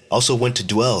Kesed also went to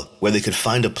dwell where they could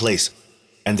find a place.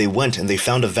 And they went and they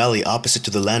found a valley opposite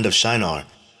to the land of Shinar,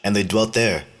 and they dwelt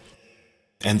there.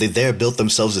 And they there built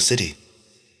themselves a city.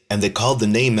 And they called the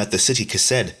name at the city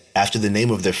Kesed after the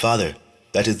name of their father,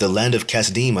 that is the land of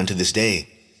Kasdim unto this day.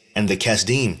 And the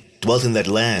Kasdim dwelt in that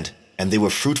land, and they were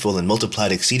fruitful and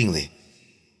multiplied exceedingly.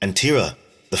 And Terah,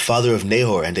 the father of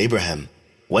Nahor and Abraham,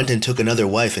 went and took another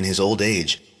wife in his old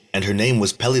age, and her name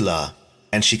was Pelilah,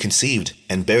 and she conceived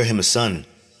and bare him a son,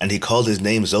 and he called his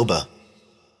name Zobah.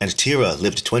 And Terah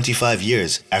lived 25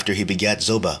 years after he begat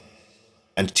Zobah.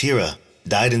 And Terah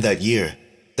died in that year,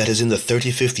 that is in the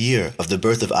 35th year of the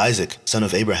birth of Isaac, son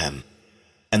of Abraham.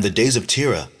 And the days of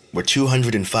Terah were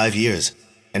 205 years,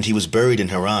 and he was buried in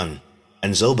Haran.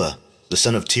 And Zobah, the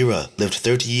son of Terah, lived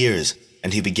 30 years,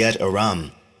 and he begat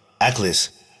Aram, Achlis,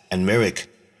 and Merich.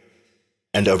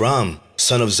 And Aram,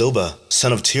 son of Zobah,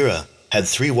 son of Terah, had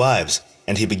 3 wives,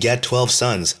 and he begat 12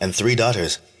 sons and 3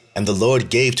 daughters. And the Lord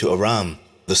gave to Aram,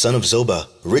 the son of Zobah,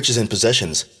 riches and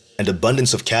possessions, and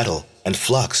abundance of cattle, and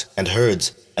flocks, and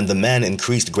herds, and the man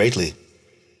increased greatly.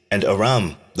 And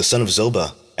Aram, the son of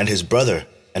Zobah, and his brother,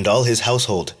 and all his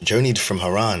household journeyed from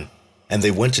Haran, and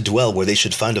they went to dwell where they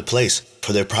should find a place,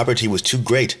 for their property was too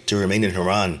great to remain in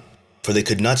Haran, for they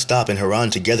could not stop in Haran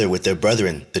together with their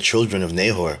brethren, the children of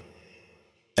Nahor.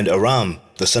 And Aram,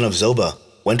 the son of Zobah,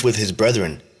 went with his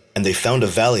brethren, and they found a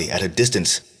valley at a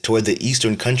distance toward the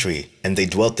eastern country, and they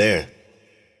dwelt there.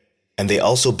 And they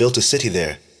also built a city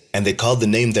there, and they called the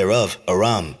name thereof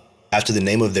Aram, after the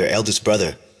name of their eldest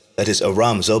brother, that is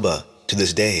Aram Zobah, to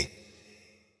this day.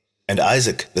 And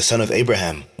Isaac, the son of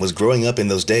Abraham, was growing up in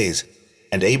those days,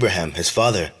 and Abraham, his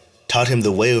father, taught him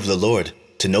the way of the Lord,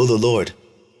 to know the Lord,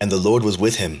 and the Lord was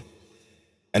with him.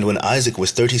 And when Isaac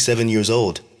was 37 years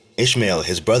old, Ishmael,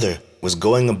 his brother, was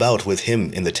going about with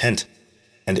him in the tent.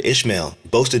 And Ishmael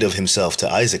boasted of himself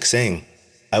to Isaac, saying,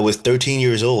 I was 13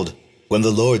 years old, when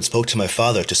the Lord spoke to my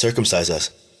father to circumcise us,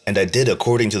 and I did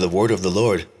according to the word of the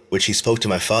Lord, which he spoke to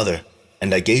my father,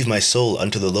 and I gave my soul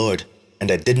unto the Lord, and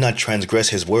I did not transgress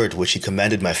his word which he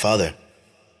commanded my father.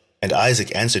 And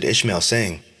Isaac answered Ishmael,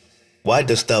 saying, Why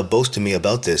dost thou boast to me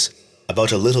about this,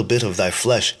 about a little bit of thy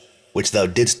flesh, which thou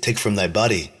didst take from thy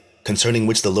body, concerning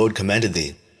which the Lord commanded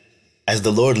thee? As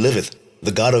the Lord liveth,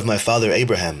 the God of my father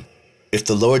Abraham, if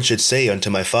the Lord should say unto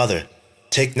my father,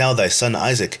 Take now thy son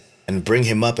Isaac, and bring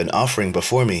him up an offering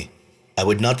before me, I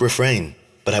would not refrain,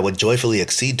 but I would joyfully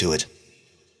accede to it.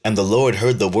 And the Lord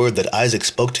heard the word that Isaac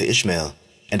spoke to Ishmael,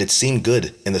 and it seemed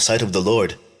good in the sight of the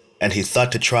Lord, and he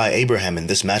thought to try Abraham in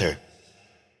this matter.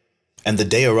 And the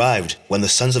day arrived when the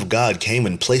sons of God came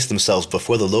and placed themselves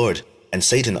before the Lord, and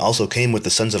Satan also came with the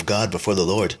sons of God before the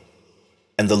Lord.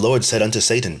 And the Lord said unto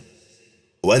Satan,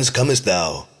 Whence comest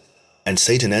thou? And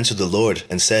Satan answered the Lord,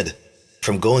 and said,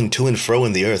 From going to and fro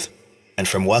in the earth, and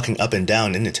from walking up and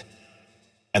down in it.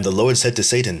 And the Lord said to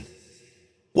Satan,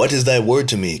 What is thy word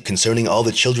to me concerning all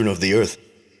the children of the earth?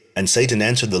 And Satan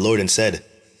answered the Lord and said,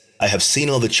 I have seen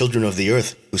all the children of the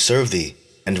earth who serve thee,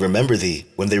 and remember thee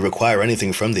when they require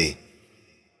anything from thee.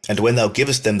 And when thou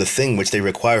givest them the thing which they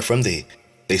require from thee,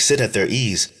 they sit at their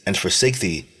ease, and forsake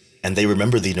thee, and they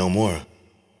remember thee no more.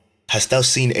 Hast thou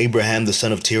seen Abraham the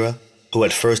son of Terah, who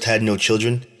at first had no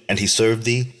children, and he served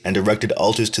thee, and erected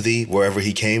altars to thee wherever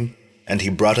he came, and he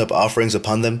brought up offerings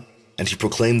upon them, and he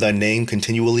proclaimed thy name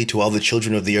continually to all the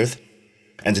children of the earth?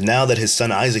 And now that his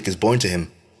son Isaac is born to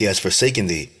him, he has forsaken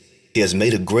thee. He has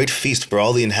made a great feast for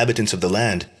all the inhabitants of the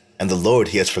land, and the Lord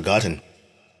he has forgotten.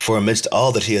 For amidst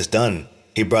all that he has done,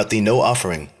 he brought thee no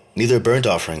offering, neither burnt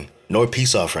offering, nor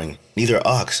peace offering, neither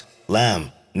ox,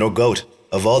 lamb, nor goat,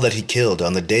 of all that he killed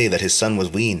on the day that his son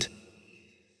was weaned.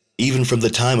 Even from the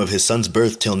time of his son's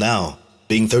birth till now,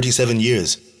 being 37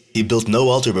 years, he built no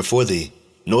altar before thee,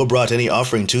 nor brought any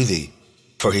offering to thee.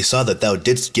 For he saw that thou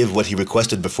didst give what he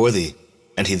requested before thee,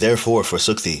 and he therefore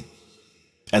forsook thee.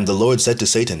 And the Lord said to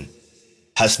Satan,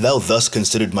 Hast thou thus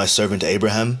considered my servant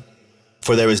Abraham?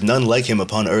 For there is none like him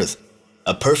upon earth,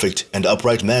 a perfect and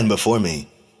upright man before me,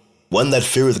 one that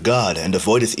feareth God and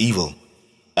avoideth evil.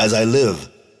 As I live,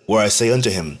 were I say unto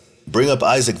him, Bring up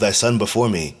Isaac thy son before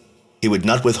me, he would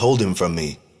not withhold him from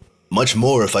me. Much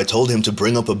more if I told him to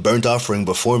bring up a burnt offering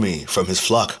before me from his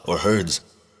flock or herds.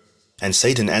 And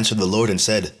Satan answered the Lord and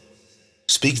said,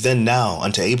 Speak then now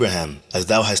unto Abraham, as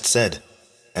thou hast said,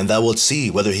 and thou wilt see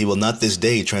whether he will not this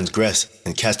day transgress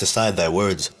and cast aside thy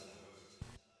words.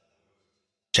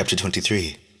 Chapter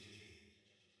 23.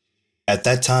 At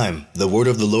that time the word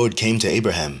of the Lord came to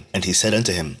Abraham, and he said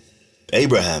unto him,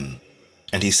 Abraham.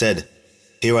 And he said,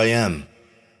 Here I am.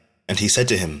 And he said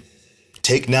to him,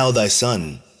 Take now thy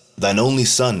son, thine only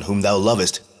son whom thou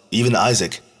lovest, even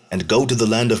Isaac, and go to the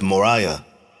land of Moriah,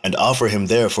 and offer him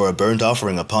there for a burnt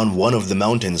offering upon one of the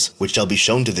mountains which shall be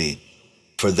shown to thee.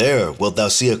 For there wilt thou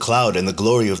see a cloud and the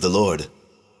glory of the Lord.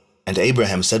 And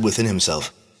Abraham said within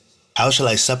himself, How shall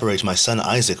I separate my son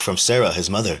Isaac from Sarah his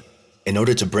mother, in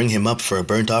order to bring him up for a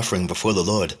burnt offering before the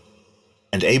Lord?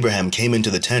 And Abraham came into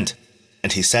the tent,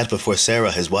 and he sat before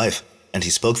Sarah his wife, and he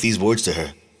spoke these words to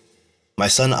her, My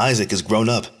son Isaac is grown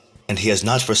up, and he has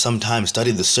not for some time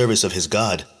studied the service of his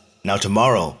God. Now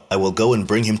tomorrow I will go and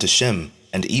bring him to Shem,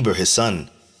 and Eber his son,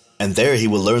 and there he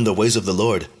will learn the ways of the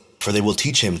Lord, for they will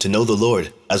teach him to know the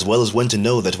Lord, as well as when to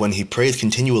know that when he prayeth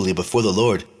continually before the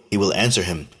Lord, he will answer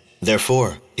him.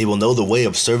 Therefore he will know the way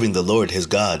of serving the Lord his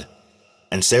God.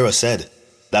 And Sarah said,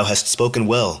 Thou hast spoken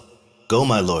well. Go,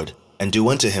 my lord, and do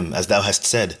unto him as thou hast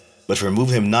said, but remove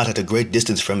him not at a great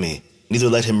distance from me, neither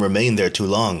let him remain there too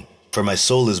long, for my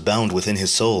soul is bound within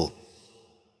his soul.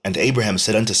 And Abraham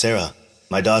said unto Sarah,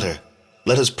 My daughter,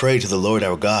 let us pray to the Lord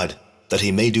our God, that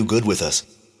he may do good with us.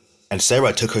 And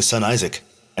Sarah took her son Isaac,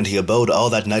 and he abode all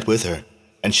that night with her,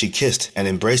 and she kissed and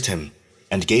embraced him,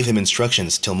 and gave him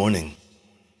instructions till morning.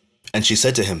 And she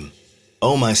said to him,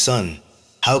 O my son,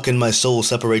 how can my soul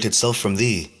separate itself from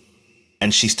thee?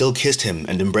 And she still kissed him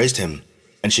and embraced him,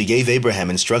 and she gave Abraham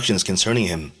instructions concerning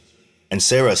him. And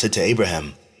Sarah said to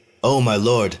Abraham, O my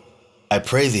lord, I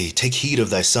pray thee take heed of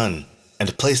thy son,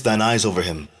 and place thine eyes over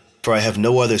him, for I have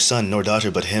no other son nor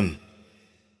daughter but him.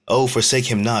 O forsake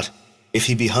him not. If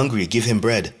he be hungry, give him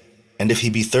bread, and if he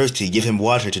be thirsty, give him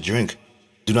water to drink.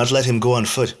 Do not let him go on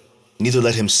foot, neither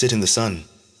let him sit in the sun.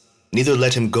 Neither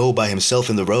let him go by himself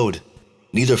in the road,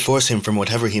 neither force him from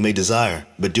whatever he may desire,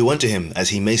 but do unto him as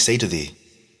he may say to thee.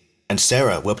 And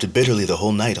Sarah wept bitterly the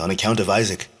whole night on account of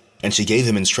Isaac, and she gave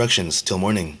him instructions till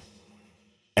morning.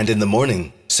 And in the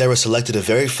morning Sarah selected a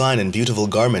very fine and beautiful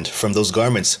garment from those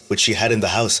garments which she had in the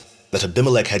house that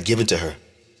Abimelech had given to her.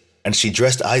 And she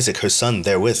dressed Isaac her son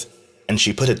therewith, and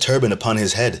she put a turban upon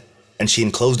his head, and she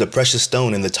enclosed a precious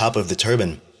stone in the top of the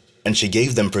turban, and she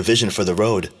gave them provision for the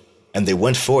road. And they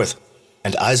went forth,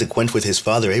 and Isaac went with his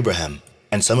father Abraham,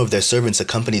 and some of their servants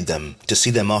accompanied them to see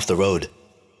them off the road.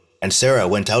 And Sarah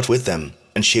went out with them,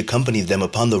 and she accompanied them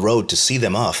upon the road to see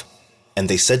them off. And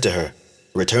they said to her,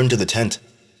 Return to the tent.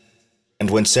 And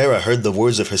when Sarah heard the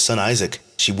words of her son Isaac,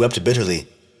 she wept bitterly,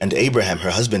 and Abraham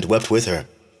her husband wept with her,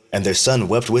 and their son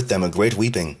wept with them a great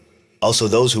weeping. Also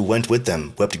those who went with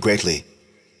them wept greatly.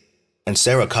 And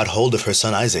Sarah caught hold of her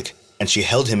son Isaac, and she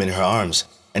held him in her arms,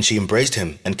 and she embraced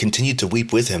him, and continued to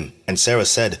weep with him. And Sarah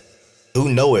said, Who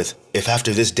knoweth if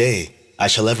after this day I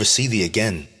shall ever see thee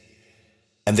again?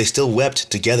 And they still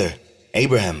wept together,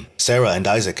 Abraham, Sarah, and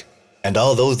Isaac, and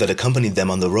all those that accompanied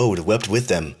them on the road wept with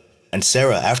them. And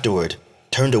Sarah afterward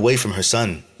turned away from her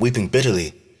son, weeping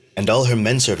bitterly, and all her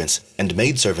menservants and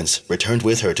maidservants returned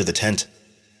with her to the tent.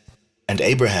 And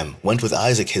Abraham went with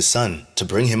Isaac his son to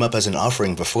bring him up as an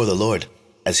offering before the Lord,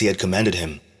 as he had commanded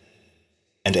him.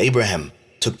 And Abraham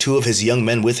took 2 of his young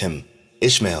men with him,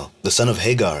 Ishmael the son of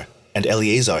Hagar, and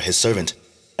Eleazar his servant,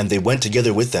 and they went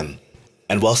together with them.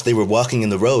 And whilst they were walking in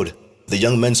the road, the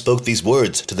young men spoke these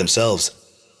words to themselves.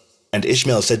 And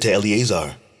Ishmael said to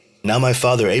Eleazar, Now my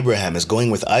father Abraham is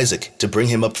going with Isaac to bring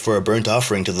him up for a burnt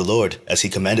offering to the Lord, as he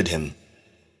commanded him.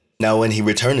 Now when he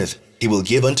returneth, he will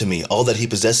give unto me all that he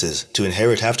possesses to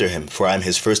inherit after him, for I am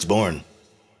his firstborn.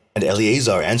 And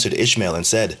Eleazar answered Ishmael and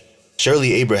said,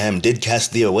 Surely Abraham did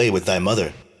cast thee away with thy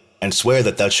mother, and swear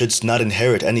that thou shouldst not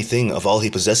inherit anything of all he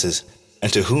possesses.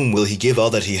 And to whom will he give all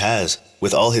that he has,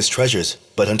 with all his treasures,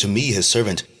 but unto me his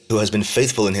servant, who has been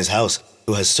faithful in his house,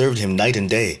 who has served him night and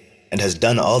day, and has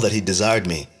done all that he desired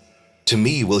me? To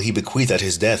me will he bequeath at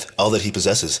his death all that he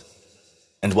possesses.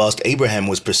 And whilst Abraham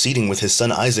was proceeding with his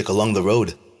son Isaac along the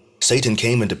road, Satan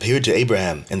came and appeared to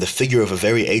Abraham in the figure of a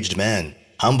very aged man,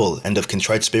 humble and of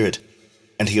contrite spirit.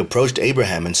 And he approached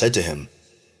Abraham and said to him,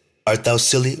 Art thou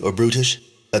silly or brutish,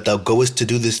 that thou goest to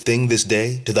do this thing this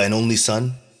day to thine only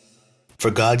son?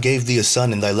 For God gave thee a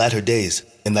son in thy latter days,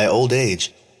 in thy old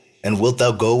age. And wilt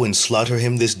thou go and slaughter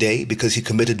him this day, because he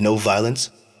committed no violence?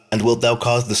 And wilt thou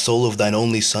cause the soul of thine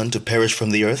only son to perish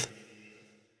from the earth?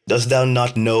 Dost thou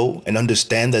not know and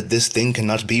understand that this thing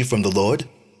cannot be from the Lord?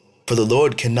 For the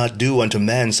Lord cannot do unto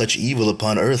man such evil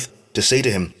upon earth, to say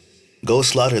to him, Go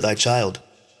slaughter thy child.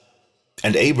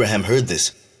 And Abraham heard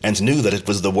this, and knew that it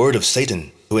was the word of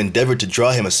Satan, who endeavored to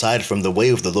draw him aside from the way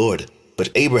of the Lord. But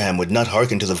Abraham would not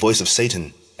hearken to the voice of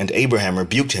Satan, and Abraham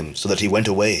rebuked him, so that he went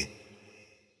away.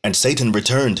 And Satan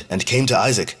returned, and came to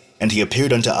Isaac, and he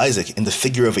appeared unto Isaac in the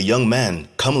figure of a young man,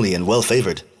 comely and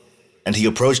well-favored. And he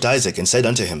approached Isaac, and said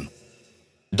unto him,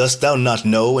 Dost thou not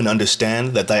know and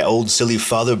understand that thy old silly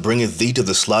father bringeth thee to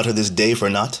the slaughter this day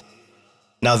for naught?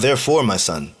 Now therefore, my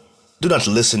son, do not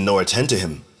listen nor attend to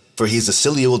him, for he is a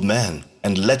silly old man,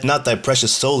 and let not thy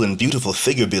precious soul and beautiful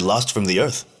figure be lost from the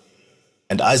earth.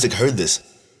 And Isaac heard this,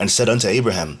 and said unto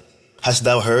Abraham, Hast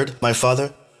thou heard, my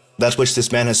father, that which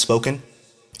this man has spoken?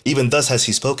 Even thus has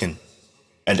he spoken.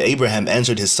 And Abraham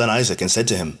answered his son Isaac, and said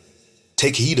to him,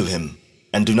 Take heed of him,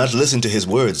 and do not listen to his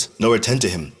words, nor attend to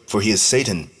him, for he is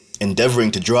Satan,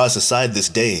 endeavoring to draw us aside this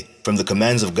day from the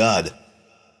commands of God.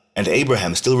 And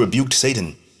Abraham still rebuked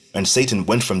Satan, and Satan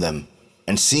went from them.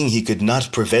 And seeing he could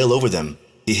not prevail over them,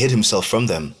 he hid himself from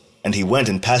them, and he went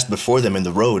and passed before them in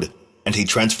the road. And he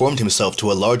transformed himself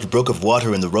to a large brook of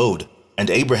water in the road. And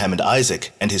Abraham and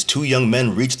Isaac and his 2 young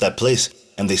men reached that place,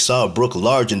 and they saw a brook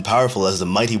large and powerful as the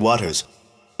mighty waters.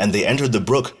 And they entered the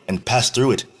brook and passed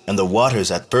through it, and the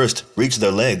waters at first reached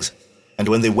their legs. And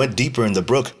when they went deeper in the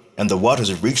brook, and the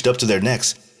waters reached up to their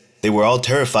necks, they were all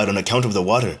terrified on account of the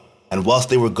water. And whilst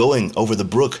they were going over the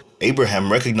brook,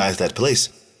 Abraham recognized that place,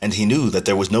 and he knew that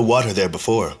there was no water there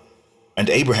before.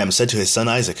 And Abraham said to his son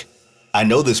Isaac, I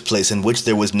know this place in which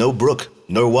there was no brook,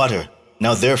 nor water.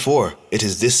 Now therefore it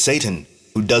is this Satan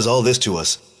who does all this to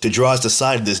us, to draw us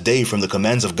aside this day from the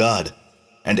commands of God.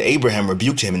 And Abraham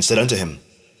rebuked him and said unto him,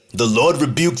 The Lord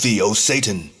rebuke thee, O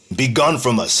Satan! Be gone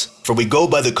from us, for we go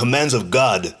by the commands of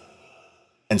God.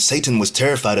 And Satan was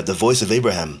terrified at the voice of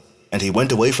Abraham, and he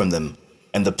went away from them,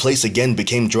 and the place again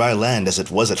became dry land as it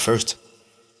was at first.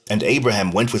 And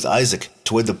Abraham went with Isaac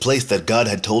toward the place that God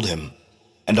had told him.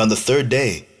 And on the 3rd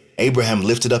day, Abraham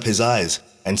lifted up his eyes,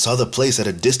 and saw the place at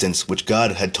a distance which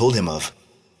God had told him of.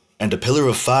 And a pillar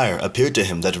of fire appeared to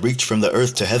him that reached from the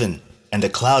earth to heaven, and a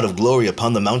cloud of glory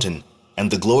upon the mountain,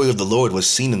 and the glory of the Lord was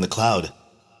seen in the cloud.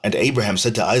 And Abraham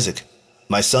said to Isaac,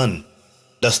 My son,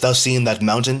 dost thou see in that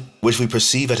mountain, which we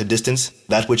perceive at a distance,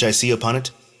 that which I see upon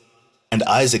it? And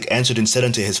Isaac answered and said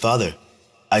unto his father,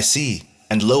 I see,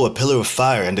 and lo, a pillar of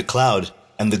fire and a cloud,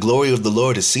 and the glory of the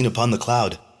Lord is seen upon the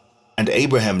cloud. And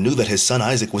Abraham knew that his son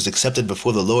Isaac was accepted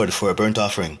before the Lord for a burnt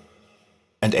offering.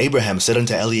 And Abraham said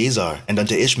unto Eleazar and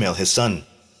unto Ishmael his son,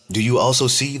 Do you also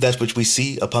see that which we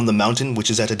see upon the mountain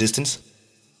which is at a distance?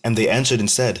 And they answered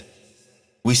and said,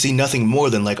 We see nothing more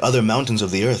than like other mountains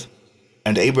of the earth.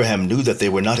 And Abraham knew that they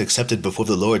were not accepted before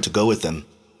the Lord to go with them.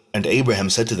 And Abraham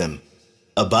said to them,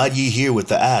 Abide ye here with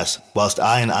the ass, whilst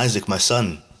I and Isaac my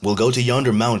son will go to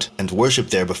yonder mount and worship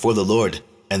there before the Lord,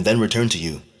 and then return to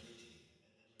you.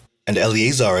 And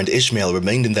Eleazar and Ishmael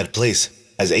remained in that place,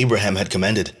 as Abraham had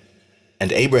commanded.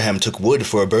 And Abraham took wood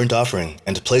for a burnt offering,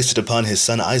 and placed it upon his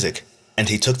son Isaac. And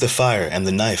he took the fire and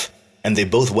the knife, and they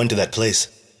both went to that place.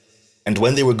 And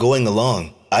when they were going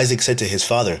along, Isaac said to his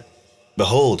father,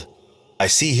 Behold, I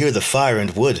see here the fire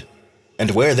and wood, and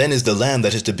where then is the lamb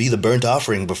that is to be the burnt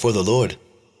offering before the Lord?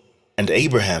 And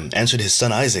Abraham answered his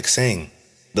son Isaac, saying,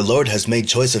 The Lord has made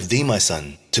choice of thee, my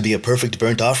son, to be a perfect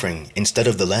burnt offering instead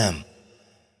of the lamb.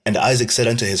 And Isaac said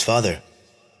unto his father,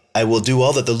 I will do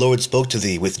all that the Lord spoke to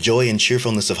thee with joy and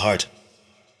cheerfulness of heart.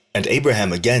 And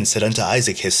Abraham again said unto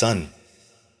Isaac his son,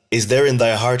 Is there in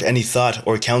thy heart any thought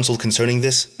or counsel concerning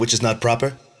this, which is not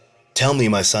proper? Tell me,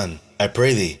 my son, I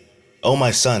pray thee. O my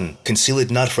son, conceal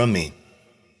it not from me.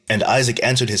 And Isaac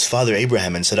answered his father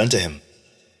Abraham and said unto him,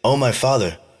 O my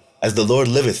father, as the Lord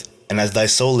liveth, and as thy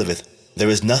soul liveth, there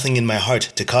is nothing in my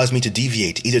heart to cause me to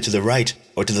deviate either to the right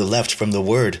or to the left from the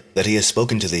word that he has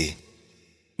spoken to thee.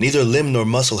 Neither limb nor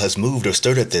muscle has moved or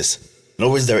stirred at this,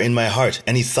 nor is there in my heart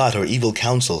any thought or evil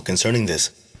counsel concerning this.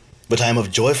 But I am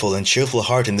of joyful and cheerful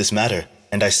heart in this matter,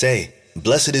 and I say,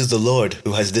 Blessed is the Lord,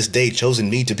 who has this day chosen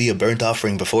me to be a burnt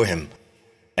offering before him.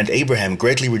 And Abraham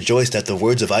greatly rejoiced at the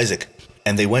words of Isaac,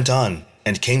 and they went on,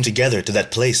 and came together to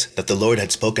that place that the Lord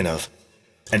had spoken of.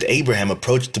 And Abraham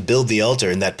approached to build the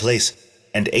altar in that place,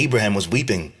 and Abraham was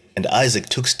weeping, and Isaac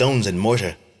took stones and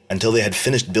mortar, until they had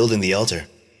finished building the altar.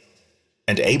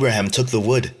 And Abraham took the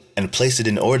wood, and placed it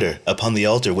in order upon the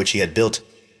altar which he had built.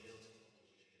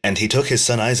 And he took his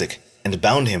son Isaac, and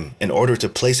bound him in order to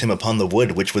place him upon the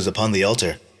wood which was upon the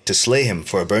altar, to slay him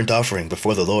for a burnt offering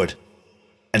before the Lord.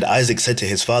 And Isaac said to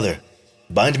his father,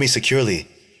 Bind me securely,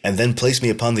 and then place me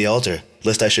upon the altar,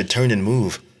 lest I should turn and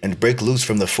move, and break loose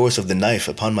from the force of the knife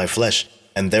upon my flesh,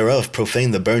 and thereof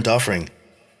profane the burnt offering.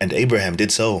 And Abraham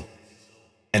did so.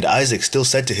 And Isaac still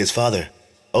said to his father,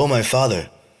 O my father,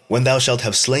 when thou shalt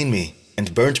have slain me,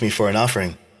 and burnt me for an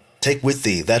offering, take with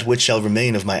thee that which shall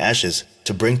remain of my ashes,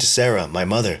 to bring to Sarah my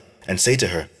mother, and say to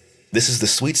her, This is the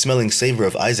sweet-smelling savour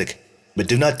of Isaac. But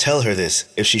do not tell her this,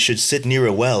 if she should sit near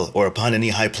a well or upon any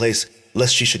high place,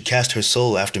 lest she should cast her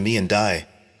soul after me and die.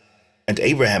 And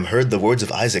Abraham heard the words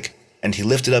of Isaac, and he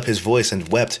lifted up his voice and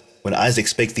wept when Isaac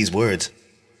spake these words.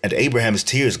 And Abraham's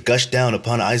tears gushed down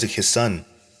upon Isaac his son,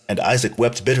 and Isaac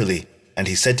wept bitterly, and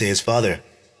he said to his father,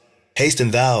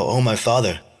 Hasten thou, O my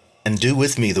father, and do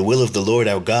with me the will of the Lord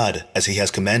our God, as he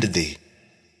has commanded thee.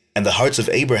 And the hearts of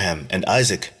Abraham and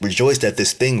Isaac rejoiced at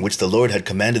this thing which the Lord had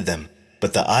commanded them,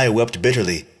 but the eye wept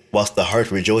bitterly, whilst the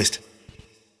heart rejoiced.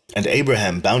 And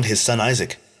Abraham bound his son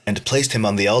Isaac, and placed him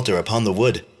on the altar upon the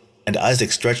wood, and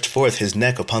Isaac stretched forth his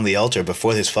neck upon the altar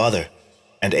before his father,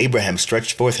 and Abraham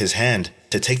stretched forth his hand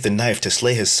to take the knife to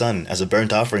slay his son as a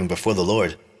burnt offering before the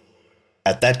Lord.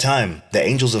 At that time the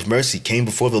angels of mercy came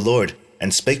before the Lord,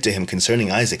 and spake to him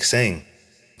concerning Isaac, saying,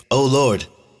 O Lord,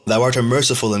 thou art a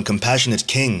merciful and compassionate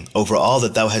king over all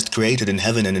that thou hast created in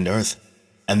heaven and in earth,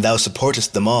 and thou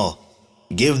supportest them all.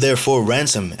 Give therefore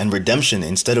ransom and redemption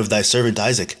instead of thy servant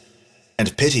Isaac,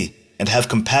 and pity and have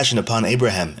compassion upon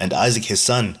Abraham and Isaac his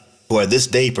son, who are this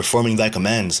day performing thy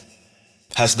commands.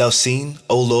 Hast thou seen,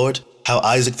 O Lord, how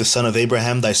Isaac the son of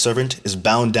Abraham thy servant is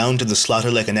bound down to the slaughter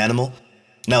like an animal?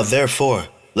 Now therefore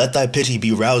let thy pity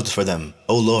be roused for them,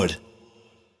 O Lord.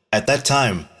 At that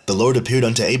time the Lord appeared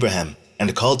unto Abraham,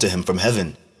 and called to him from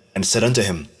heaven, and said unto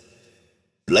him,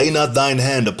 Lay not thine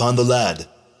hand upon the lad,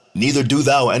 neither do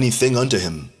thou anything unto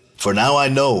him. For now I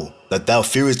know that thou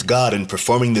fearest God in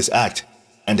performing this act,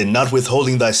 and in not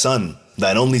withholding thy son,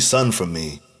 thine only son, from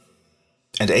me.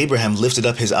 And Abraham lifted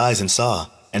up his eyes and saw,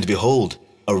 and behold,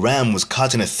 a ram was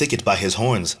caught in a thicket by his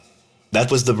horns.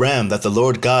 That was the ram that the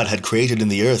Lord God had created in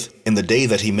the earth in the day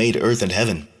that he made earth and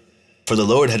heaven. For the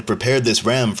Lord had prepared this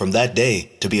ram from that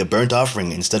day to be a burnt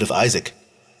offering instead of Isaac.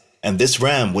 And this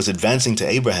ram was advancing to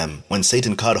Abraham when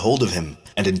Satan caught hold of him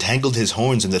and entangled his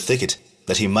horns in the thicket,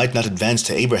 that he might not advance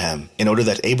to Abraham, in order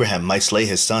that Abraham might slay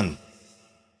his son.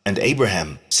 And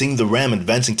Abraham, seeing the ram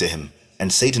advancing to him,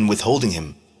 and Satan withholding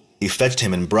him, he fetched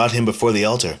him and brought him before the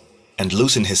altar, and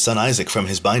loosened his son Isaac from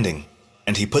his binding.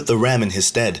 And he put the ram in his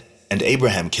stead, and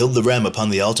Abraham killed the ram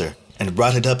upon the altar, and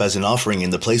brought it up as an offering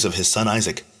in the place of his son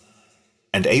Isaac.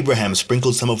 And Abraham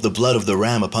sprinkled some of the blood of the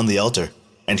ram upon the altar,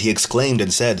 and he exclaimed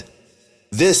and said,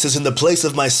 This is in the place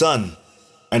of my son,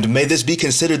 and may this be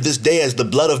considered this day as the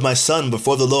blood of my son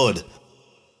before the Lord.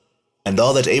 And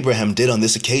all that Abraham did on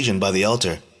this occasion by the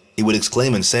altar, he would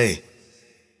exclaim and say,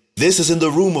 This is in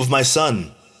the room of my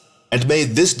son, and may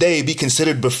this day be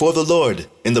considered before the Lord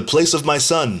in the place of my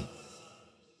son.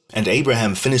 And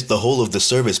Abraham finished the whole of the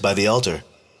service by the altar,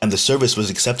 and the service was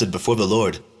accepted before the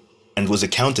Lord, and was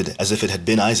accounted as if it had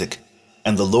been Isaac.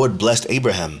 And the Lord blessed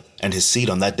Abraham and his seed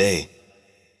on that day.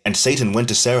 And Satan went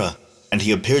to Sarah, and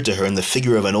he appeared to her in the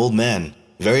figure of an old man,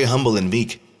 very humble and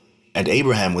meek. And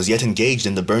Abraham was yet engaged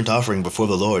in the burnt offering before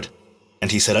the Lord.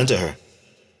 And he said unto her,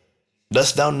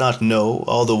 Dost thou not know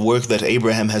all the work that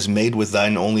Abraham has made with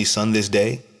thine only son this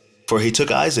day? For he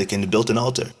took Isaac and built an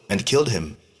altar, and killed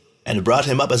him, and brought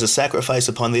him up as a sacrifice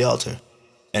upon the altar.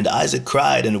 And Isaac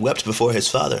cried and wept before his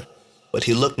father, but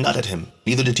he looked not at him,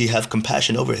 neither did he have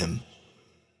compassion over him.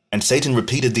 And Satan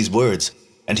repeated these words,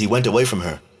 and he went away from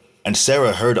her. And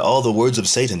Sarah heard all the words of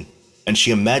Satan, and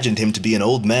she imagined him to be an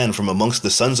old man from amongst the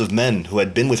sons of men who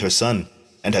had been with her son,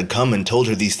 and had come and told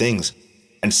her these things.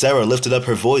 And Sarah lifted up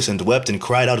her voice and wept and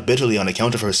cried out bitterly on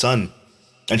account of her son.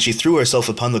 And she threw herself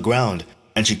upon the ground,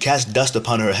 and she cast dust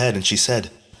upon her head, and she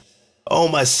said, O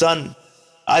my son,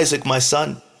 Isaac my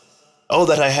son, O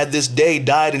that I had this day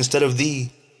died instead of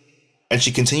thee. And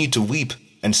she continued to weep,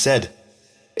 and said,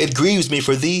 It grieves me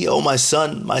for thee, O my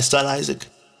son Isaac.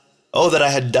 Oh, that I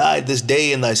had died this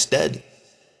day in thy stead.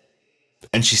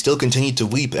 And she still continued to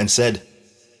weep and said,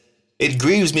 It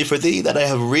grieves me for thee that I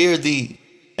have reared thee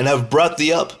and have brought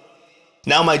thee up.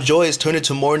 Now my joy is turned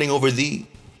into mourning over thee.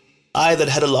 I that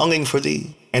had a longing for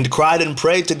thee, and cried and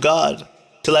prayed to God,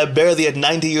 till I bare thee at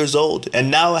 90 years old, and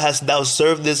now hast thou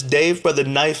served this day for the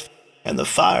knife and the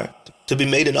fire to be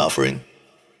made an offering.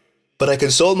 But I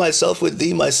console myself with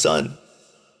thee, my son,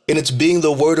 in its being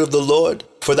the word of the Lord,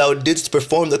 for thou didst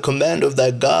perform the command of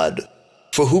thy God.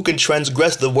 For who can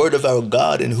transgress the word of our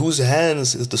God, in whose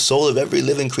hands is the soul of every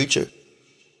living creature?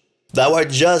 Thou art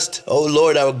just, O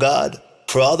Lord our God,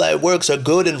 for all thy works are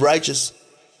good and righteous.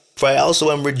 For I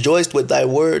also am rejoiced with thy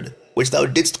word, which thou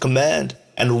didst command,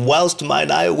 and whilst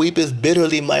mine eye weepeth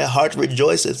bitterly, my heart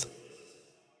rejoiceth.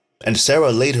 And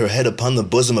Sarah laid her head upon the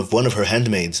bosom of one of her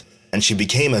handmaids, and she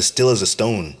became as still as a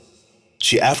stone.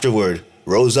 She afterward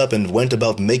rose up and went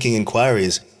about making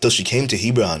inquiries till she came to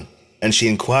Hebron, and she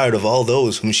inquired of all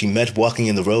those whom she met walking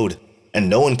in the road, and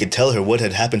no one could tell her what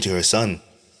had happened to her son.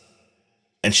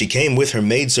 And she came with her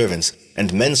maidservants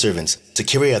and menservants to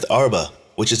Kiriath Arba,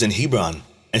 which is in Hebron,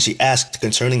 and she asked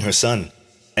concerning her son.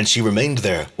 And she remained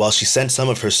there, while she sent some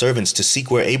of her servants to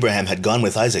seek where Abraham had gone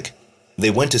with Isaac.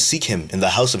 They went to seek him in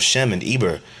the house of Shem and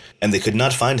Eber, and they could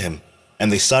not find him.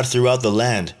 And they sought throughout the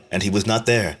land, and he was not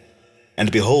there.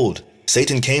 And behold,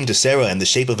 Satan came to Sarah in the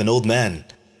shape of an old man.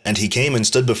 And he came and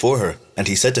stood before her, and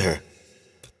he said to her,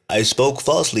 I spoke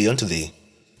falsely unto thee,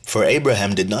 for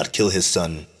Abraham did not kill his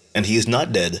son, and he is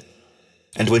not dead.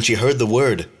 And when she heard the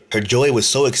word, her joy was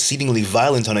so exceedingly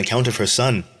violent on account of her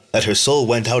son, that her soul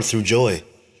went out through joy.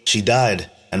 She died,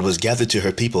 and was gathered to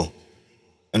her people.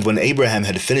 And when Abraham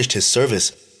had finished his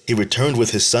service, he returned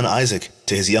with his son Isaac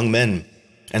to his young men.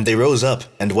 And they rose up,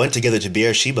 and went together to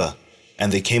Beersheba,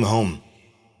 and they came home.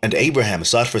 And Abraham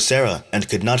sought for Sarah, and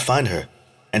could not find her.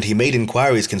 And he made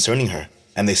inquiries concerning her,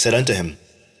 and they said unto him,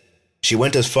 She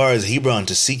went as far as Hebron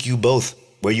to seek you both,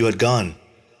 where you had gone.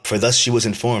 For thus she was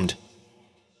informed.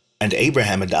 And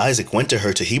Abraham and Isaac went to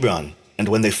her to Hebron, and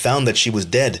when they found that she was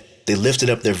dead, they lifted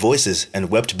up their voices and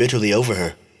wept bitterly over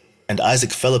her. And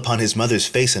Isaac fell upon his mother's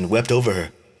face and wept over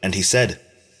her. And he said,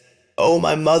 O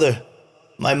my mother,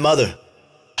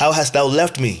 how hast thou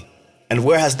left me? And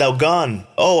where hast thou gone?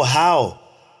 Oh, how?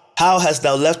 How hast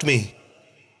thou left me?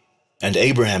 And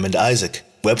Abraham and Isaac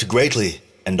wept greatly,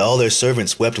 and all their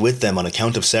servants wept with them on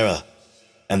account of Sarah.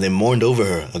 And they mourned over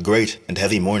her a great and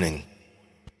heavy mourning.